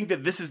movie think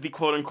that this is the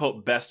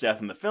quote-unquote best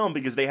death in the film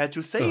because they had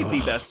to save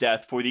the best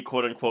death for the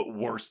quote-unquote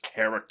worst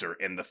character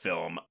in the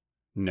film.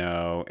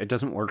 No, it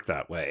doesn't work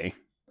that way.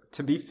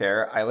 To be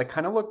fair, I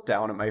kind of looked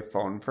down at my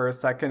phone for a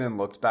second and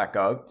looked back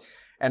up,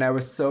 and I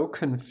was so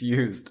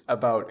confused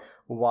about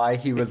why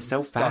he was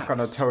so stuck on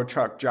a tow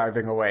truck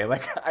driving away.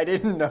 I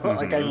didn't know.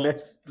 I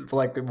missed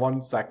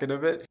 1 second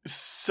of it.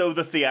 So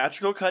the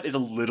theatrical cut is a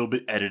little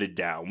bit edited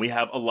down. We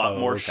have a lot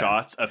more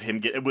shots of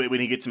him when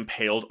he gets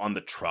impaled on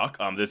the truck.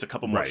 There's a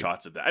couple more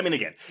shots of that. I mean,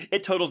 again,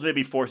 it totals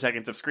maybe 4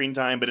 seconds of screen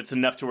time, but it's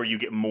enough to where you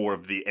get more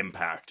of the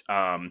impact.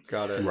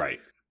 Got it.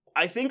 Right.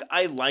 I think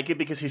I like it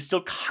because he's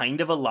still kind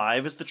of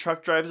alive as the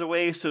truck drives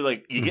away, so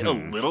you get a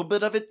little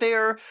bit of it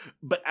there.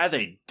 But as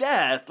a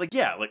death,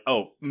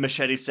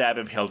 machete stab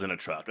impaled in a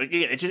truck.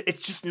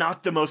 It's just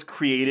not the most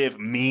creative,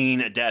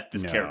 mean death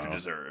this character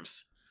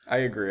deserves. I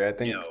agree. I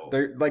think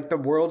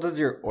the world is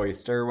your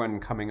oyster when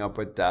coming up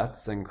with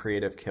deaths and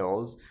creative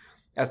kills,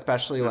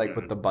 especially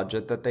with the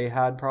budget that they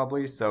had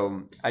probably.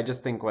 So I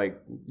just think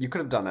you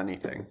could have done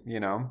anything,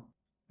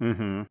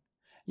 Mm-hmm.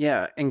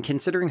 Yeah, and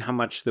considering how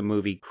much the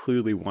movie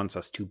clearly wants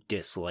us to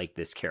dislike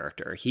this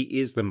character, he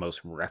is the most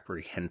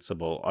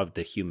reprehensible of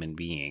the human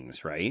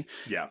beings, right?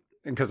 Yeah.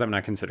 Because I'm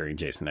not considering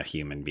Jason a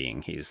human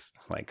being. He's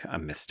a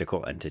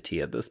mystical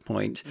entity at this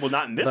point. Well,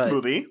 not in this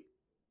movie.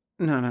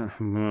 No.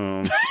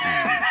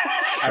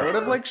 I would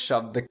have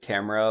shoved the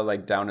camera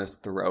down his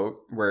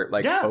throat where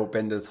it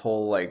opened his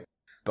whole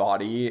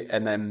body,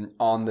 and then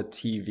on the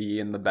TV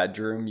in the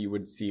bedroom you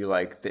would see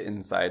the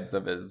insides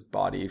of his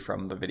body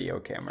from the video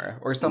camera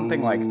or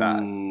something like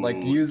that,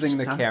 using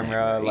the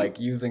camera, right?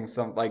 Using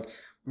some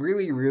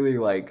really really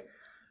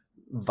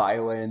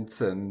violence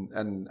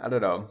and I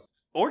don't know,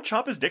 or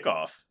chop his dick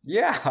off.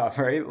 Yeah,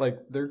 right.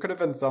 There could have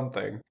been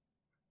something.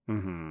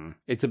 Mm-hmm.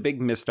 It's a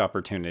big missed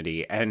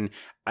opportunity. And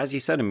as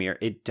you said, Amir,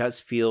 it does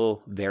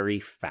feel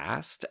very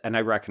fast. And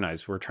I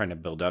recognize we're trying to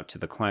build up to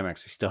the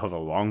climax. We still have a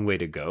long way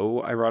to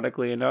go,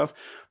 ironically enough.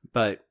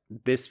 But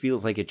this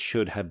feels like it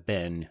should have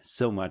been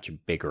so much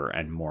bigger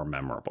and more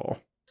memorable.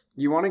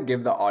 You want to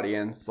give the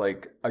audience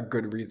a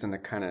good reason to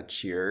kind of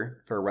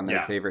cheer for when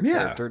their favorite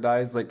character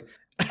dies.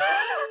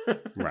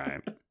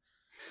 Right.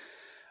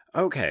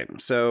 Okay,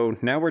 so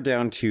now we're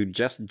down to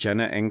just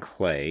Jenna and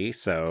Clay.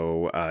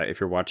 So if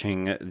you're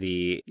watching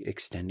the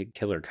extended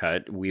killer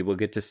cut, we will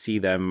get to see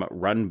them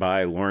run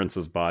by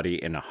Lawrence's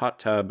body in a hot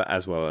tub,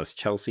 as well as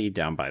Chelsea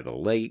down by the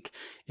lake.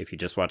 If you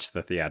just watch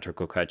the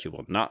theatrical cut, you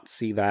will not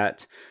see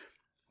that.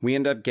 We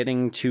end up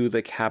getting to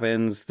the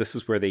cabins. This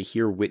is where they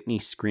hear Whitney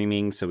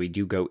screaming, so we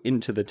do go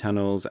into the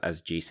tunnels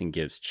as Jason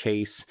gives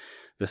chase.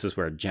 This is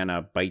where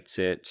Jenna bites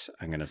it.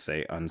 I'm going to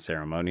say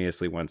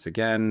unceremoniously once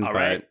again. All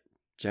right.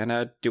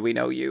 Jenna, do we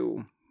know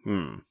you?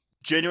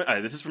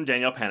 This is from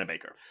Danielle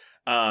Panabaker.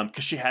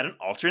 Because she had an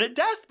alternate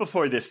death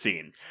before this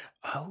scene.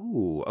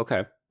 Oh,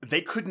 okay.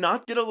 They could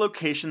not get a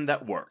location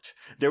that worked.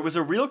 There was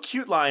a real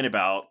cute line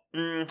about,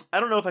 I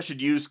don't know if I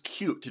should use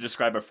cute to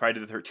describe a Friday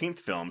the 13th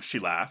film. She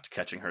laughed,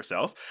 catching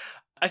herself.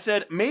 I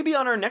said, maybe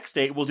on our next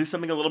date we'll do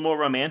something a little more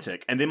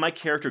romantic. And then my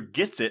character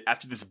gets it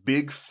after this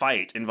big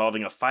fight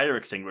involving a fire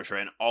extinguisher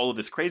and all of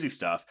this crazy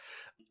stuff.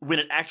 When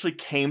it actually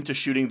came to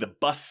shooting the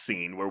bus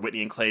scene where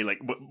Whitney and Clay, like,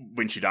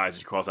 when she dies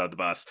and she crawls out of the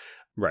bus.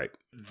 Right.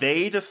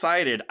 They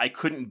decided I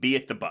couldn't be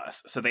at the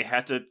bus, so they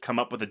had to come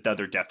up with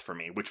another death for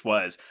me, which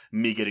was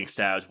me getting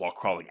stabbed while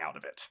crawling out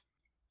of it.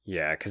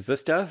 Yeah, because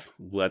this stuff,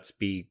 let's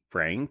be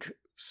frank,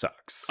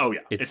 sucks. Oh, yeah.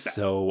 It's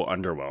so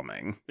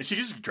underwhelming. And she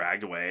just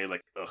dragged away,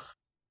 like, ugh.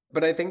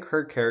 But I think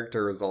her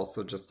character is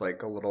also just,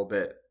 like, a little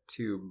bit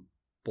too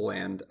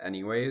bland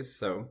anyways,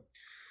 so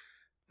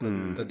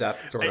the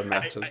death sort of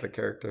matches the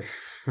character.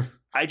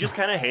 I just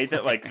kind of hate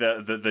that, like,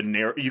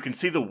 the you can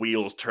see the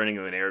wheels turning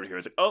in the narrative here.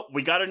 It's like, oh,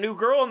 we got a new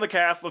girl in the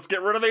cast. Let's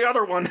get rid of the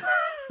other one.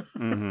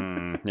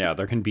 Yeah,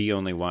 there can be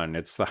only one.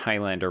 It's the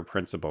Highlander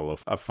principle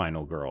of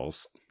final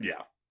girls.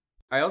 Yeah.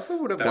 I also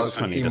would have loved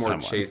to see more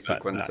chase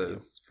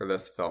sequences for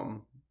this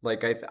film.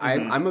 Like,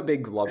 I'm a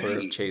big lover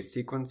of chase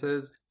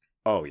sequences.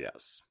 Oh,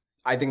 yes.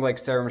 I think, like,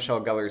 Sarah Michelle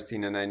Gellar's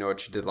scene in I Know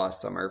What You Did Last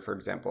Summer, for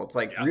example, it's,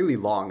 like, really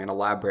long and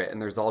elaborate, and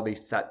there's all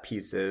these set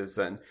pieces,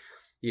 and,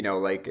 you know,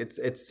 like,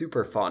 it's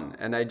super fun.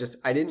 And I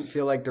didn't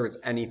feel like there was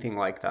anything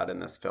like that in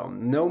this film.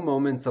 No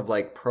moments of,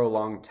 like,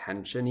 prolonged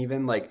tension,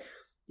 even. Like,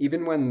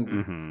 even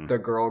when the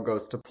girl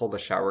goes to pull the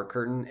shower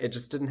curtain, it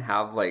just didn't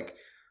have, like,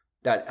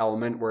 that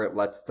element where it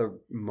lets the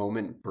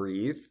moment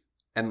breathe.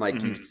 And,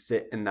 like, you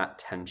sit in that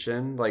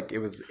tension. Like, it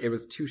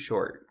was too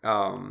short.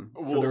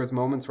 So there was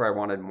moments where I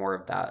wanted more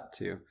of that,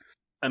 too.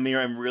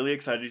 Amir, I'm really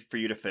excited for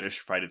you to finish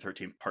Friday the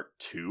 13th Part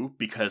 2,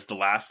 because the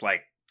last,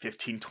 like,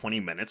 15, 20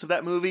 minutes of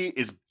that movie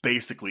is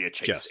basically a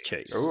chase. Just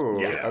chase. Ooh,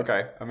 yeah.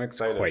 Okay. I'm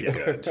excited. Quite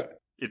good.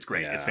 It's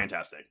great. Yeah. It's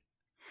fantastic.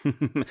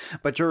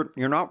 But you're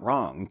not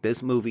wrong.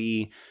 This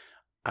movie,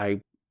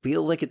 I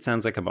feel like it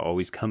sounds like I'm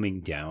always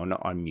coming down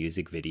on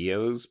music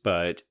videos,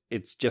 but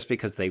it's just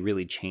because they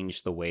really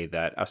changed the way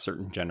that a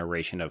certain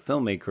generation of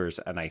filmmakers,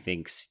 and I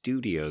think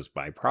studios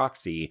by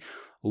proxy,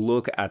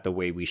 look at the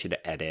way we should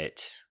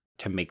edit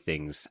to make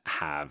things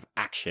have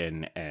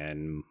action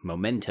and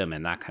momentum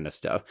and that kind of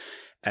stuff.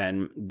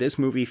 And this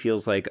movie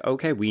feels like,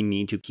 okay, we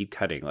need to keep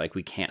cutting. Like,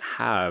 we can't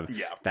have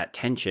that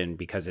tension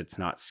because it's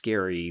not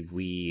scary.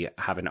 We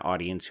have an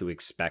audience who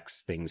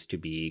expects things to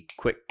be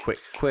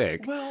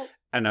quick. Well,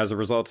 and as a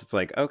result, it's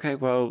like, okay,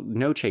 well,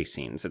 no chase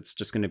scenes. It's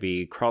just going to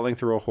be crawling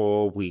through a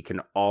hole. We can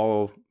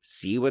all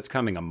see what's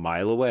coming a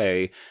mile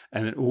away.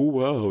 And then, oh,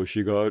 wow,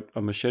 she got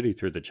a machete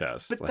through the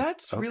chest. But like,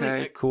 that's okay,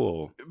 really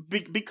cool.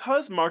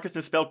 Because Marcus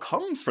Nispel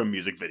comes from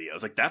music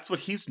videos. Like, that's what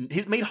he's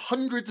made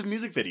hundreds of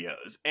music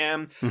videos.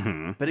 And,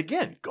 but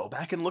again, go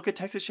back and look at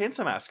Texas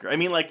Chainsaw Massacre. I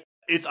mean, like,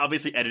 it's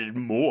obviously edited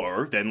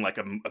more than, like,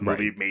 a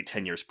movie made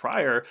 10 years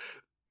prior.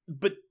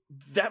 But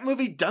that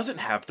movie doesn't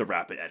have the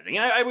rapid editing.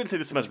 I wouldn't say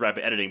this one has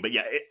rapid editing, but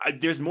yeah,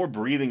 there's more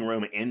breathing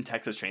room in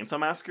Texas Chainsaw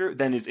Massacre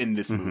than is in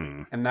this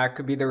movie. And that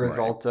could be the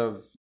result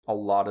of a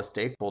lot of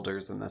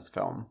stakeholders in this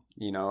film,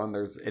 you know, and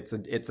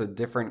it's a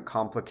different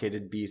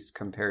complicated beast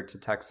compared to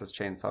Texas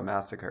Chainsaw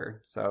Massacre.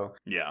 So,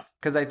 yeah.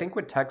 Because I think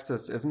with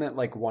Texas, isn't it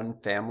like one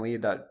family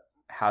that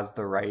has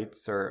the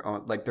rights,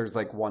 or like there's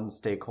like one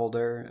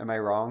stakeholder? Am I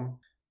wrong?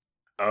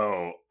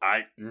 Oh,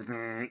 I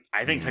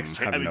think Texas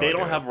Chainsaw, I mean, they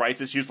don't have rights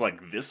issues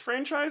like this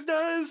franchise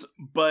does,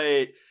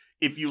 but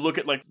if you look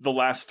at like the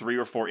last 3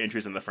 or 4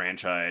 entries in the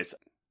franchise,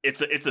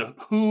 it's a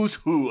who's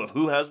who of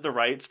who has the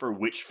rights for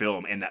which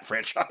film in that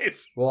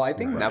franchise. Well, I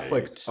think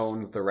Netflix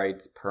owns the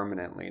rights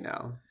permanently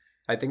now.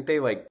 I think they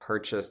like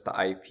purchased the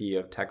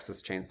IP of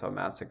Texas Chainsaw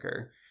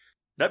Massacre.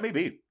 That may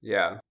be.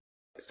 Yeah.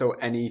 So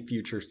any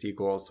future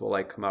sequels will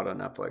like come out on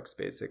Netflix,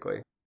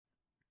 basically.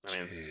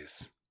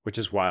 Jeez. Which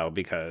is wild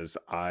because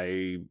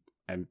I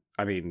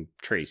mean,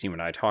 Trace, you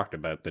and I talked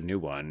about the new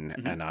one,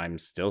 and I'm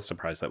still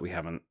surprised that we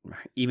haven't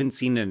even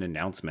seen an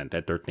announcement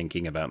that they're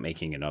thinking about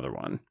making another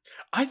one.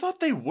 I thought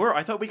they were.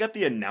 I thought we got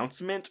the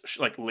announcement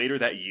like later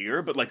that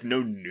year, but like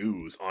no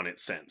news on it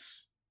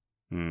since.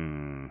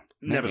 Nevertheless.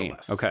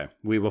 Nevertheless. Okay,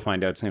 we will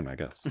find out soon, I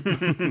guess.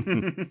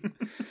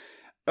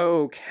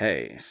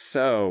 Okay,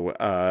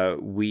 so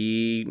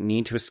we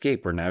need to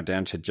escape. We're now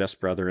down to just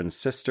brother and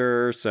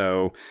sister.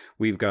 So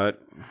we've got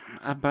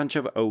a bunch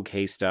of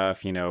okay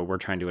stuff. You know, we're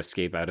trying to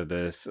escape out of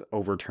this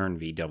overturned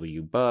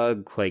VW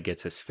bug. Clay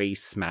gets his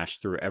face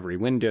smashed through every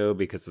window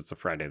because it's a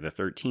Friday the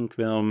 13th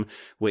film.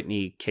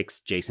 Whitney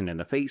kicks Jason in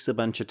the face a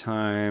bunch of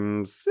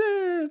times.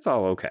 It's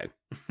all okay.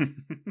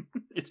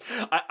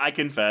 I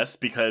confess,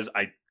 because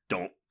I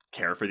don't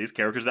care for these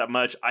characters that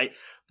much, I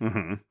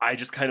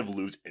just kind of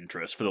lose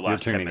interest for the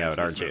last 10 minutes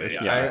of this movie.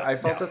 Yeah, I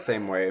felt the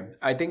same way.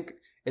 I think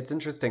it's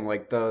interesting,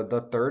 like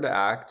the third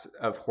act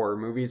of horror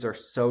movies are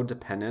so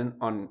dependent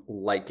on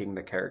liking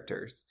the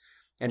characters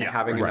and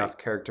having enough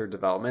character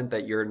development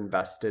that you're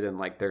invested in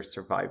like their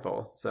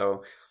survival.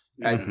 So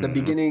at the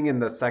beginning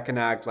and the second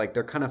act, like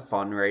they're kind of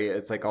fun, right?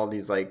 It's like all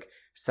these like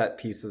set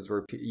pieces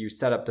where you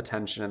set up the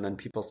tension and then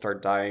people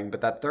start dying,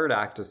 but that third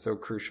act is so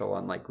crucial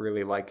on like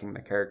really liking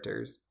the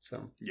characters.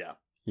 So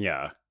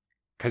yeah,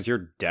 because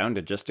you're down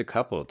to just a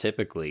couple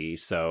typically,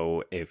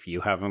 so if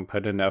you haven't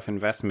put enough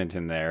investment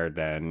in there,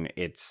 then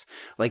it's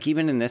like,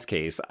 even in this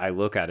case, I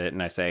look at it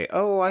and I say,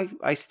 oh,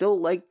 I still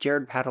like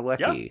Jared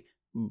Padalecki,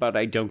 but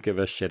I don't give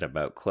a shit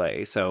about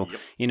Clay. So,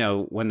 you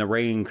know, when the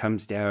rain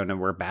comes down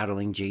and we're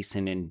battling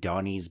Jason in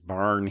Donnie's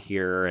barn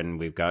here, and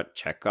we've got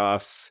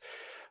Chekhov's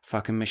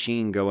fucking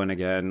machine going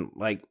again,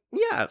 like,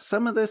 yeah,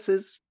 some of this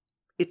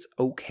it's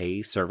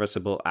okay,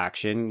 serviceable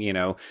action. You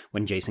know,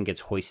 when Jason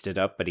gets hoisted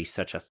up, but he's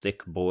such a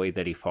thick boy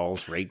that he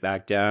falls right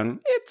back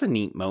down. It's a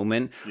neat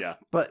moment. Yeah.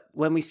 But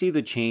when we see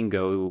the chain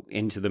go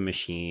into the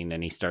machine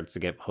and he starts to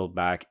get pulled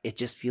back, it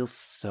just feels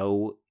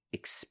so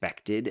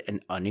expected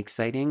and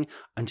unexciting.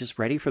 I'm just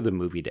ready for the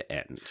movie to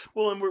end.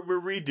 Well, and we're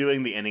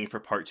redoing the ending for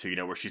part 2, you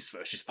know, where she's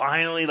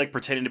finally like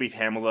pretending to be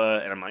Pamela,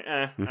 and I'm like,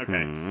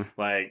 okay.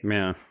 Like,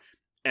 yeah.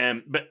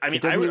 But I mean,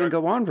 it doesn't even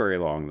go on very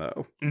long,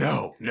 though.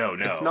 No.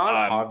 It's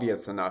not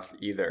obvious enough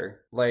either.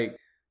 Like,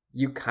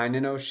 you kind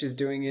of know she's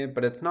doing it,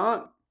 but it's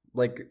not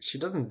like she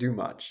doesn't do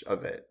much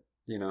of it,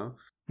 you know?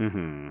 I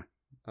don't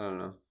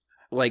know.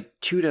 Like,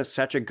 2 does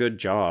such a good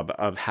job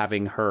of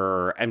having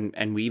her,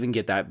 and we even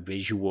get that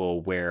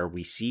visual where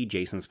we see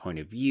Jason's point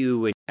of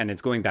view, and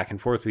it's going back and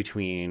forth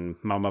between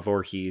Mama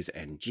Voorhees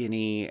and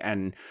Ginny,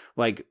 and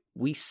like,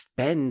 we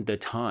spend the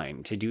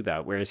time to do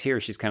that, whereas here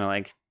she's kind of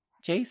like,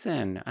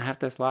 Jason, I have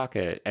this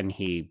locket, and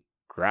he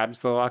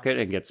grabs the locket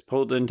and gets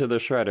pulled into the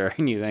shredder,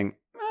 and you think,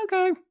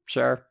 okay,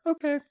 sure,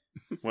 okay.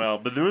 Well,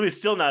 but the movie's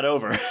still not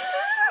over.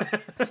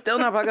 Still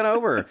not fucking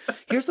over.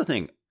 Here's the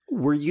thing.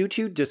 Were you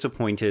two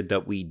disappointed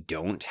that we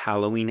don't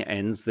Halloween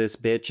ends this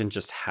bitch and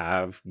just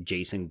have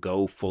Jason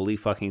go fully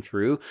fucking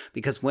through?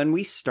 Because when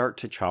we start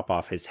to chop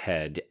off his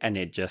head and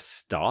it just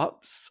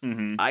stops,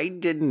 I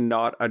did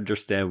not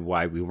understand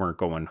why we weren't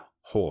going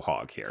whole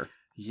hog here.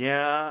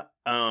 Yeah.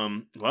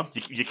 Well,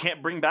 you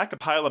can't bring back a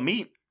pile of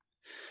meat.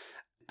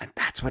 And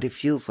that's what it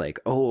feels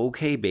like. Oh,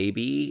 okay,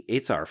 baby.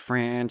 It's our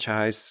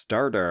franchise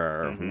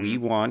starter. We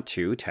want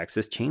to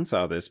Texas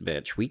Chainsaw this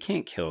bitch. We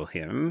can't kill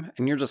him.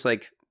 And you're just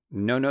like,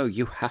 no,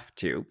 you have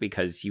to,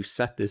 because you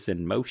set this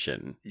in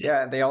motion.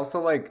 Yeah, they also,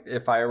 like,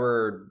 if I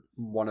were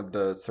one of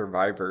the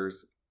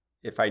survivors,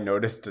 if I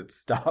noticed it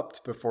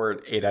stopped before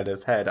it ate at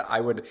his head, I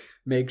would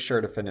make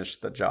sure to finish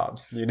the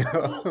job, you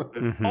know?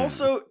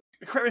 Also,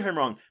 correct me if I'm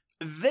wrong,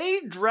 they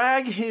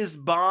drag his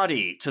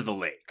body to the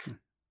lake.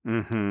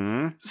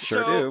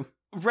 Sure do.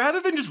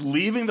 Rather than just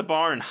leaving the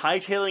barn and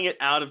hightailing it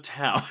out of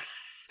town,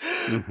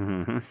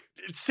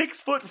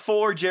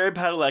 6'4" Jared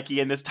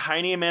Padalecki and this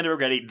tiny Amanda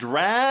Borghetti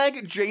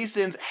drag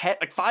Jason's head,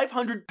 like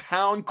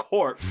 500-pound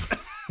corpse,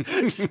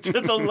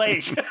 to the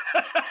lake.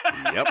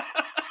 Yep.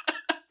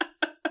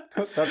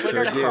 That's like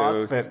a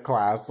CrossFit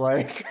class,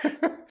 like.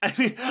 I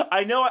mean,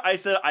 I know I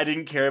said I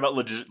didn't care about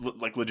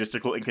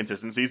logistical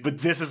inconsistencies, but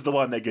this is the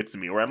one that gets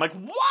me, where I'm like,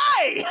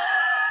 why?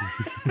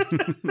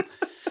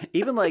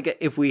 Even like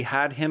if we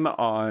had him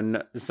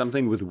on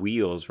something with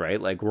wheels, right?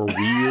 Like we're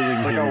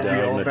wheeling like him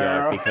down the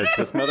deck because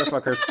this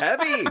motherfucker's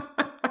heavy.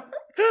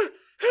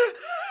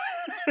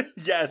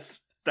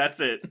 Yes, that's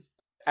it.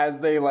 As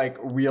they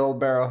like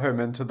wheelbarrow him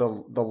into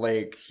the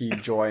lake, he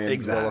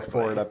joins Willa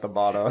Ford at the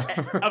bottom.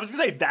 I was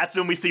gonna say that's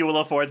when we see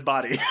Willa Ford's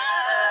body.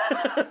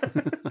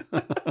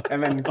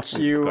 And then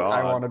cue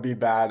I Want to Be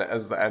Bad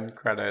as the end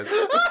credits.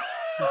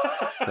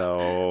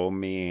 So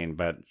mean,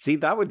 but see,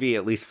 that would be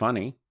at least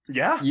funny.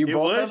 Yeah, you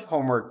both have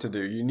homework to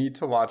do. You need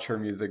to watch her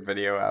music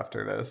video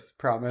after this.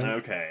 Promise.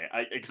 Okay,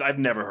 because I've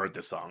never heard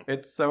this song.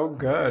 It's so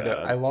good.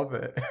 I love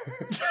it.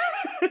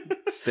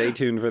 Stay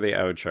tuned for the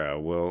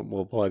outro.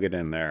 We'll plug it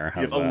in there.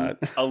 How's that?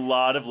 A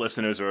lot of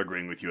listeners are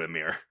agreeing with you,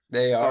 Amir.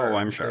 They are. Oh,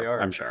 I'm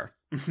sure. I'm sure.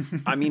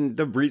 I mean,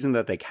 the reason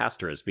that they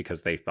cast her is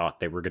because they thought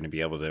they were going to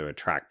be able to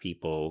attract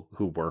people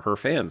who were her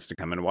fans to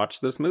come and watch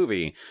this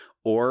movie.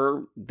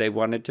 Or they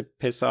wanted to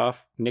piss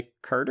off Nick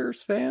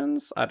Carter's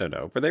fans? I don't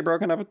know. Were they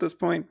broken up at this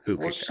point? Who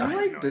could she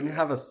didn't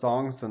have a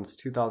song since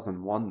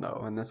 2001,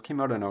 though, and this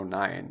came out in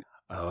 2009.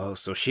 Oh,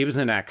 so she was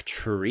an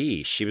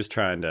actrice. She was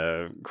trying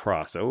to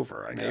cross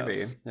over, I guess.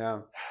 Maybe, yeah.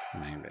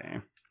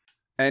 Maybe.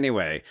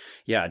 Anyway,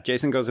 yeah,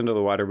 Jason goes into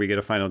the water. We get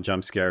a final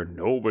jump scare.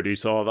 Nobody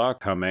saw that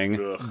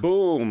coming. Ugh.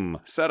 Boom.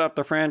 Set up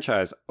the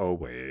franchise. Oh,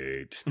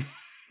 wait.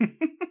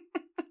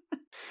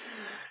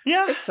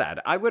 Yeah. It's sad.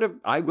 I would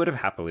have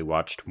happily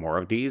watched more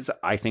of these.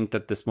 I think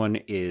that this one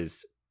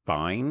is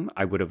fine.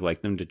 I would have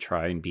liked them to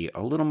try and be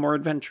a little more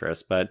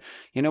adventurous, but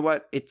you know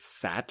what? It's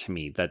sad to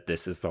me that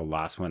this is the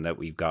last one that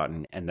we've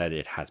gotten and that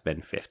it has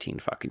been 15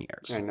 fucking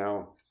years. I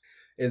know.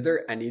 Is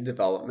there any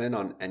development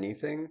on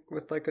anything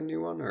with like a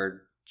new one,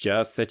 or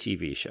just the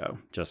TV show?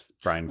 Just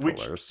Brian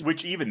Fuller's.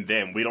 Which even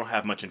then, we don't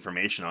have much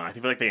information on. I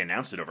feel like they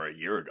announced it over a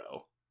year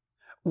ago.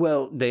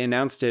 Well, they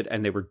announced it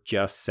and they were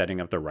just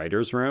setting up the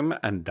writer's room,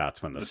 and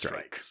that's when the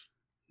strikes.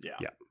 Yeah.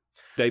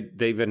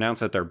 They've announced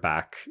that they're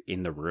back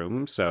in the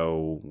room,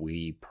 so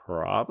we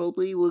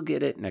probably will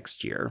get it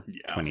next year,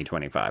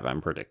 2025,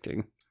 I'm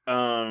predicting.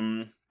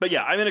 But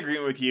yeah, I'm in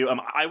agreement with you.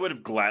 I would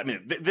have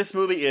this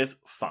movie is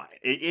fine.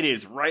 It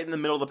is right in the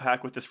middle of the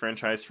pack with this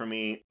franchise for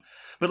me.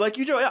 But like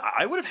you, Joe,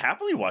 I would have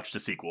happily watched a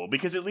sequel,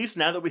 because at least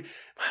now that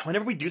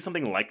whenever we do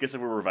something like this, if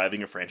we're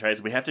reviving a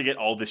franchise, we have to get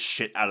all this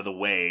shit out of the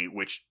way,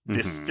 which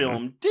this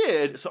film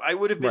did. So I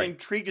would have been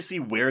intrigued to see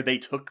where they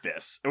took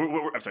this.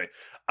 I'm sorry.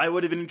 I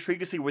would have been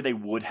intrigued to see where they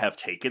would have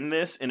taken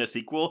this in a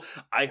sequel.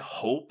 I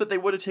hope that they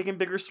would have taken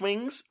bigger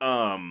swings.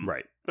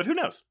 But who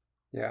knows?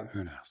 Yeah.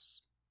 Who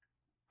knows?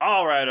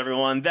 All right,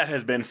 everyone, that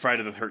has been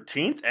Friday the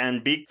 13th,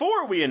 and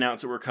before we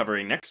announce what we're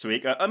covering next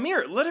week,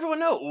 Amir, let everyone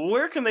know,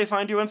 where can they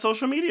find you on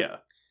social media?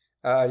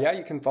 Yeah,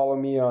 you can follow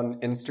me on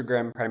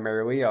Instagram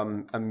primarily.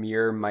 I'm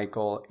Amir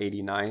Michael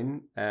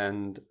 89,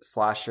 and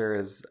Slasher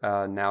is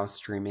now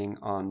streaming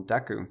on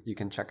Deku. You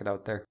can check it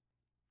out there.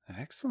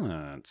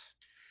 Excellent.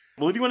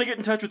 Well, if you want to get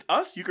in touch with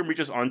us, you can reach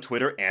us on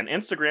Twitter and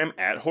Instagram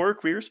at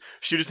HorrorQueers.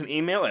 Shoot us an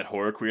email at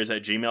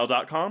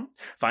horrorqueers@gmail.com.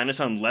 Find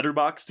us on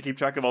Letterboxd to keep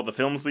track of all the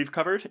films we've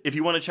covered. If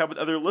you want to chat with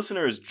other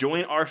listeners,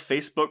 join our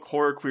Facebook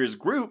HorrorQueers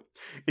group.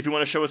 If you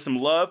want to show us some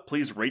love,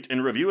 please rate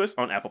and review us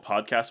on Apple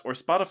Podcasts or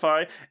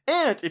Spotify.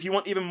 And if you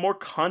want even more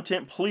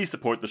content, please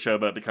support the show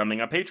by becoming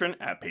a patron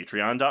at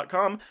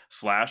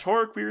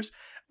patreon.com/HorrorQueers.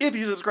 If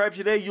you subscribe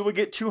today, you will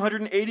get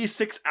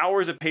 286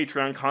 hours of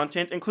Patreon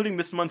content, including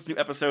this month's new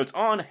episodes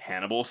on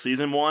Hannibal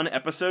Season 1,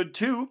 Episode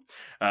 2,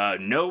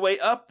 No Way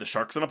Up, the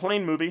Sharks on a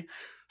Plane movie,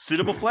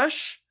 Suitable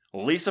Flesh,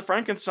 Lisa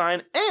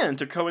Frankenstein, and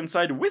to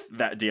coincide with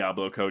that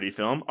Diablo Cody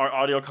film, our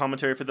audio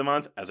commentary for the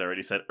month, as I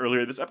already said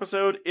earlier this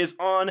episode, is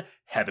on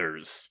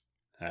Heathers.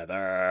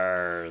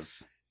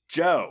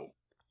 Joe.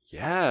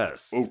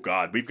 Yes. Oh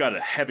God, we've got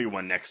a heavy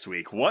one next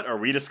week. What are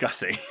we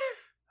discussing?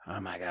 Oh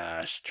my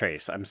gosh,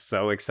 Trace, I'm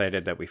so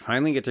excited that we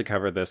finally get to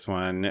cover this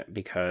one,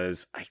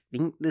 because I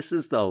think this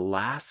is the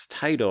last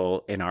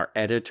title in our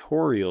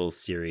editorial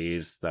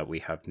series that we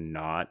have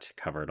not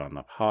covered on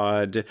the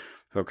pod.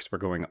 Folks, we're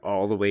going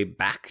all the way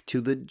back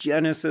to the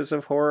genesis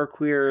of Horror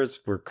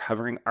Queers. We're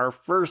covering our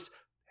first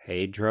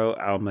Pedro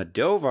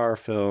Almodovar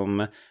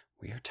film.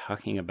 We are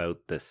talking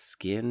about The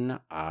Skin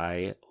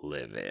I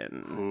Live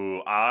In.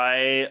 Ooh,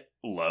 I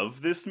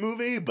love this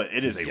movie, but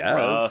it is a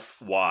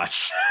rough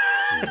watch.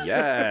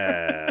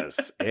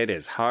 Yes, it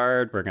is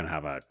hard. We're going to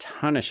have a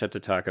ton of shit to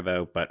talk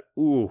about, but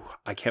ooh,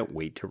 I can't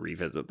wait to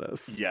revisit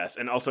this. Yes,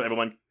 and also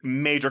everyone,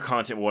 major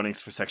content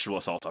warnings for sexual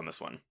assault on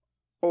this one.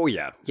 Oh,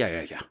 yeah.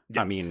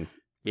 I mean,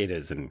 it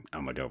is an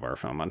Almodovar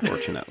film,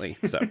 unfortunately.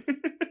 So,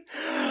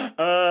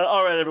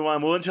 all right,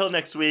 everyone. Well, until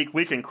next week,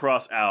 we can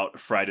cross out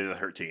Friday the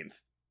 13th.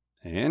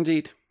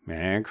 Indeed.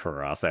 And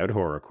cross out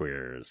Horror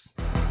Queers.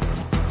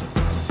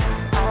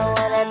 I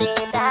wanna be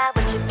that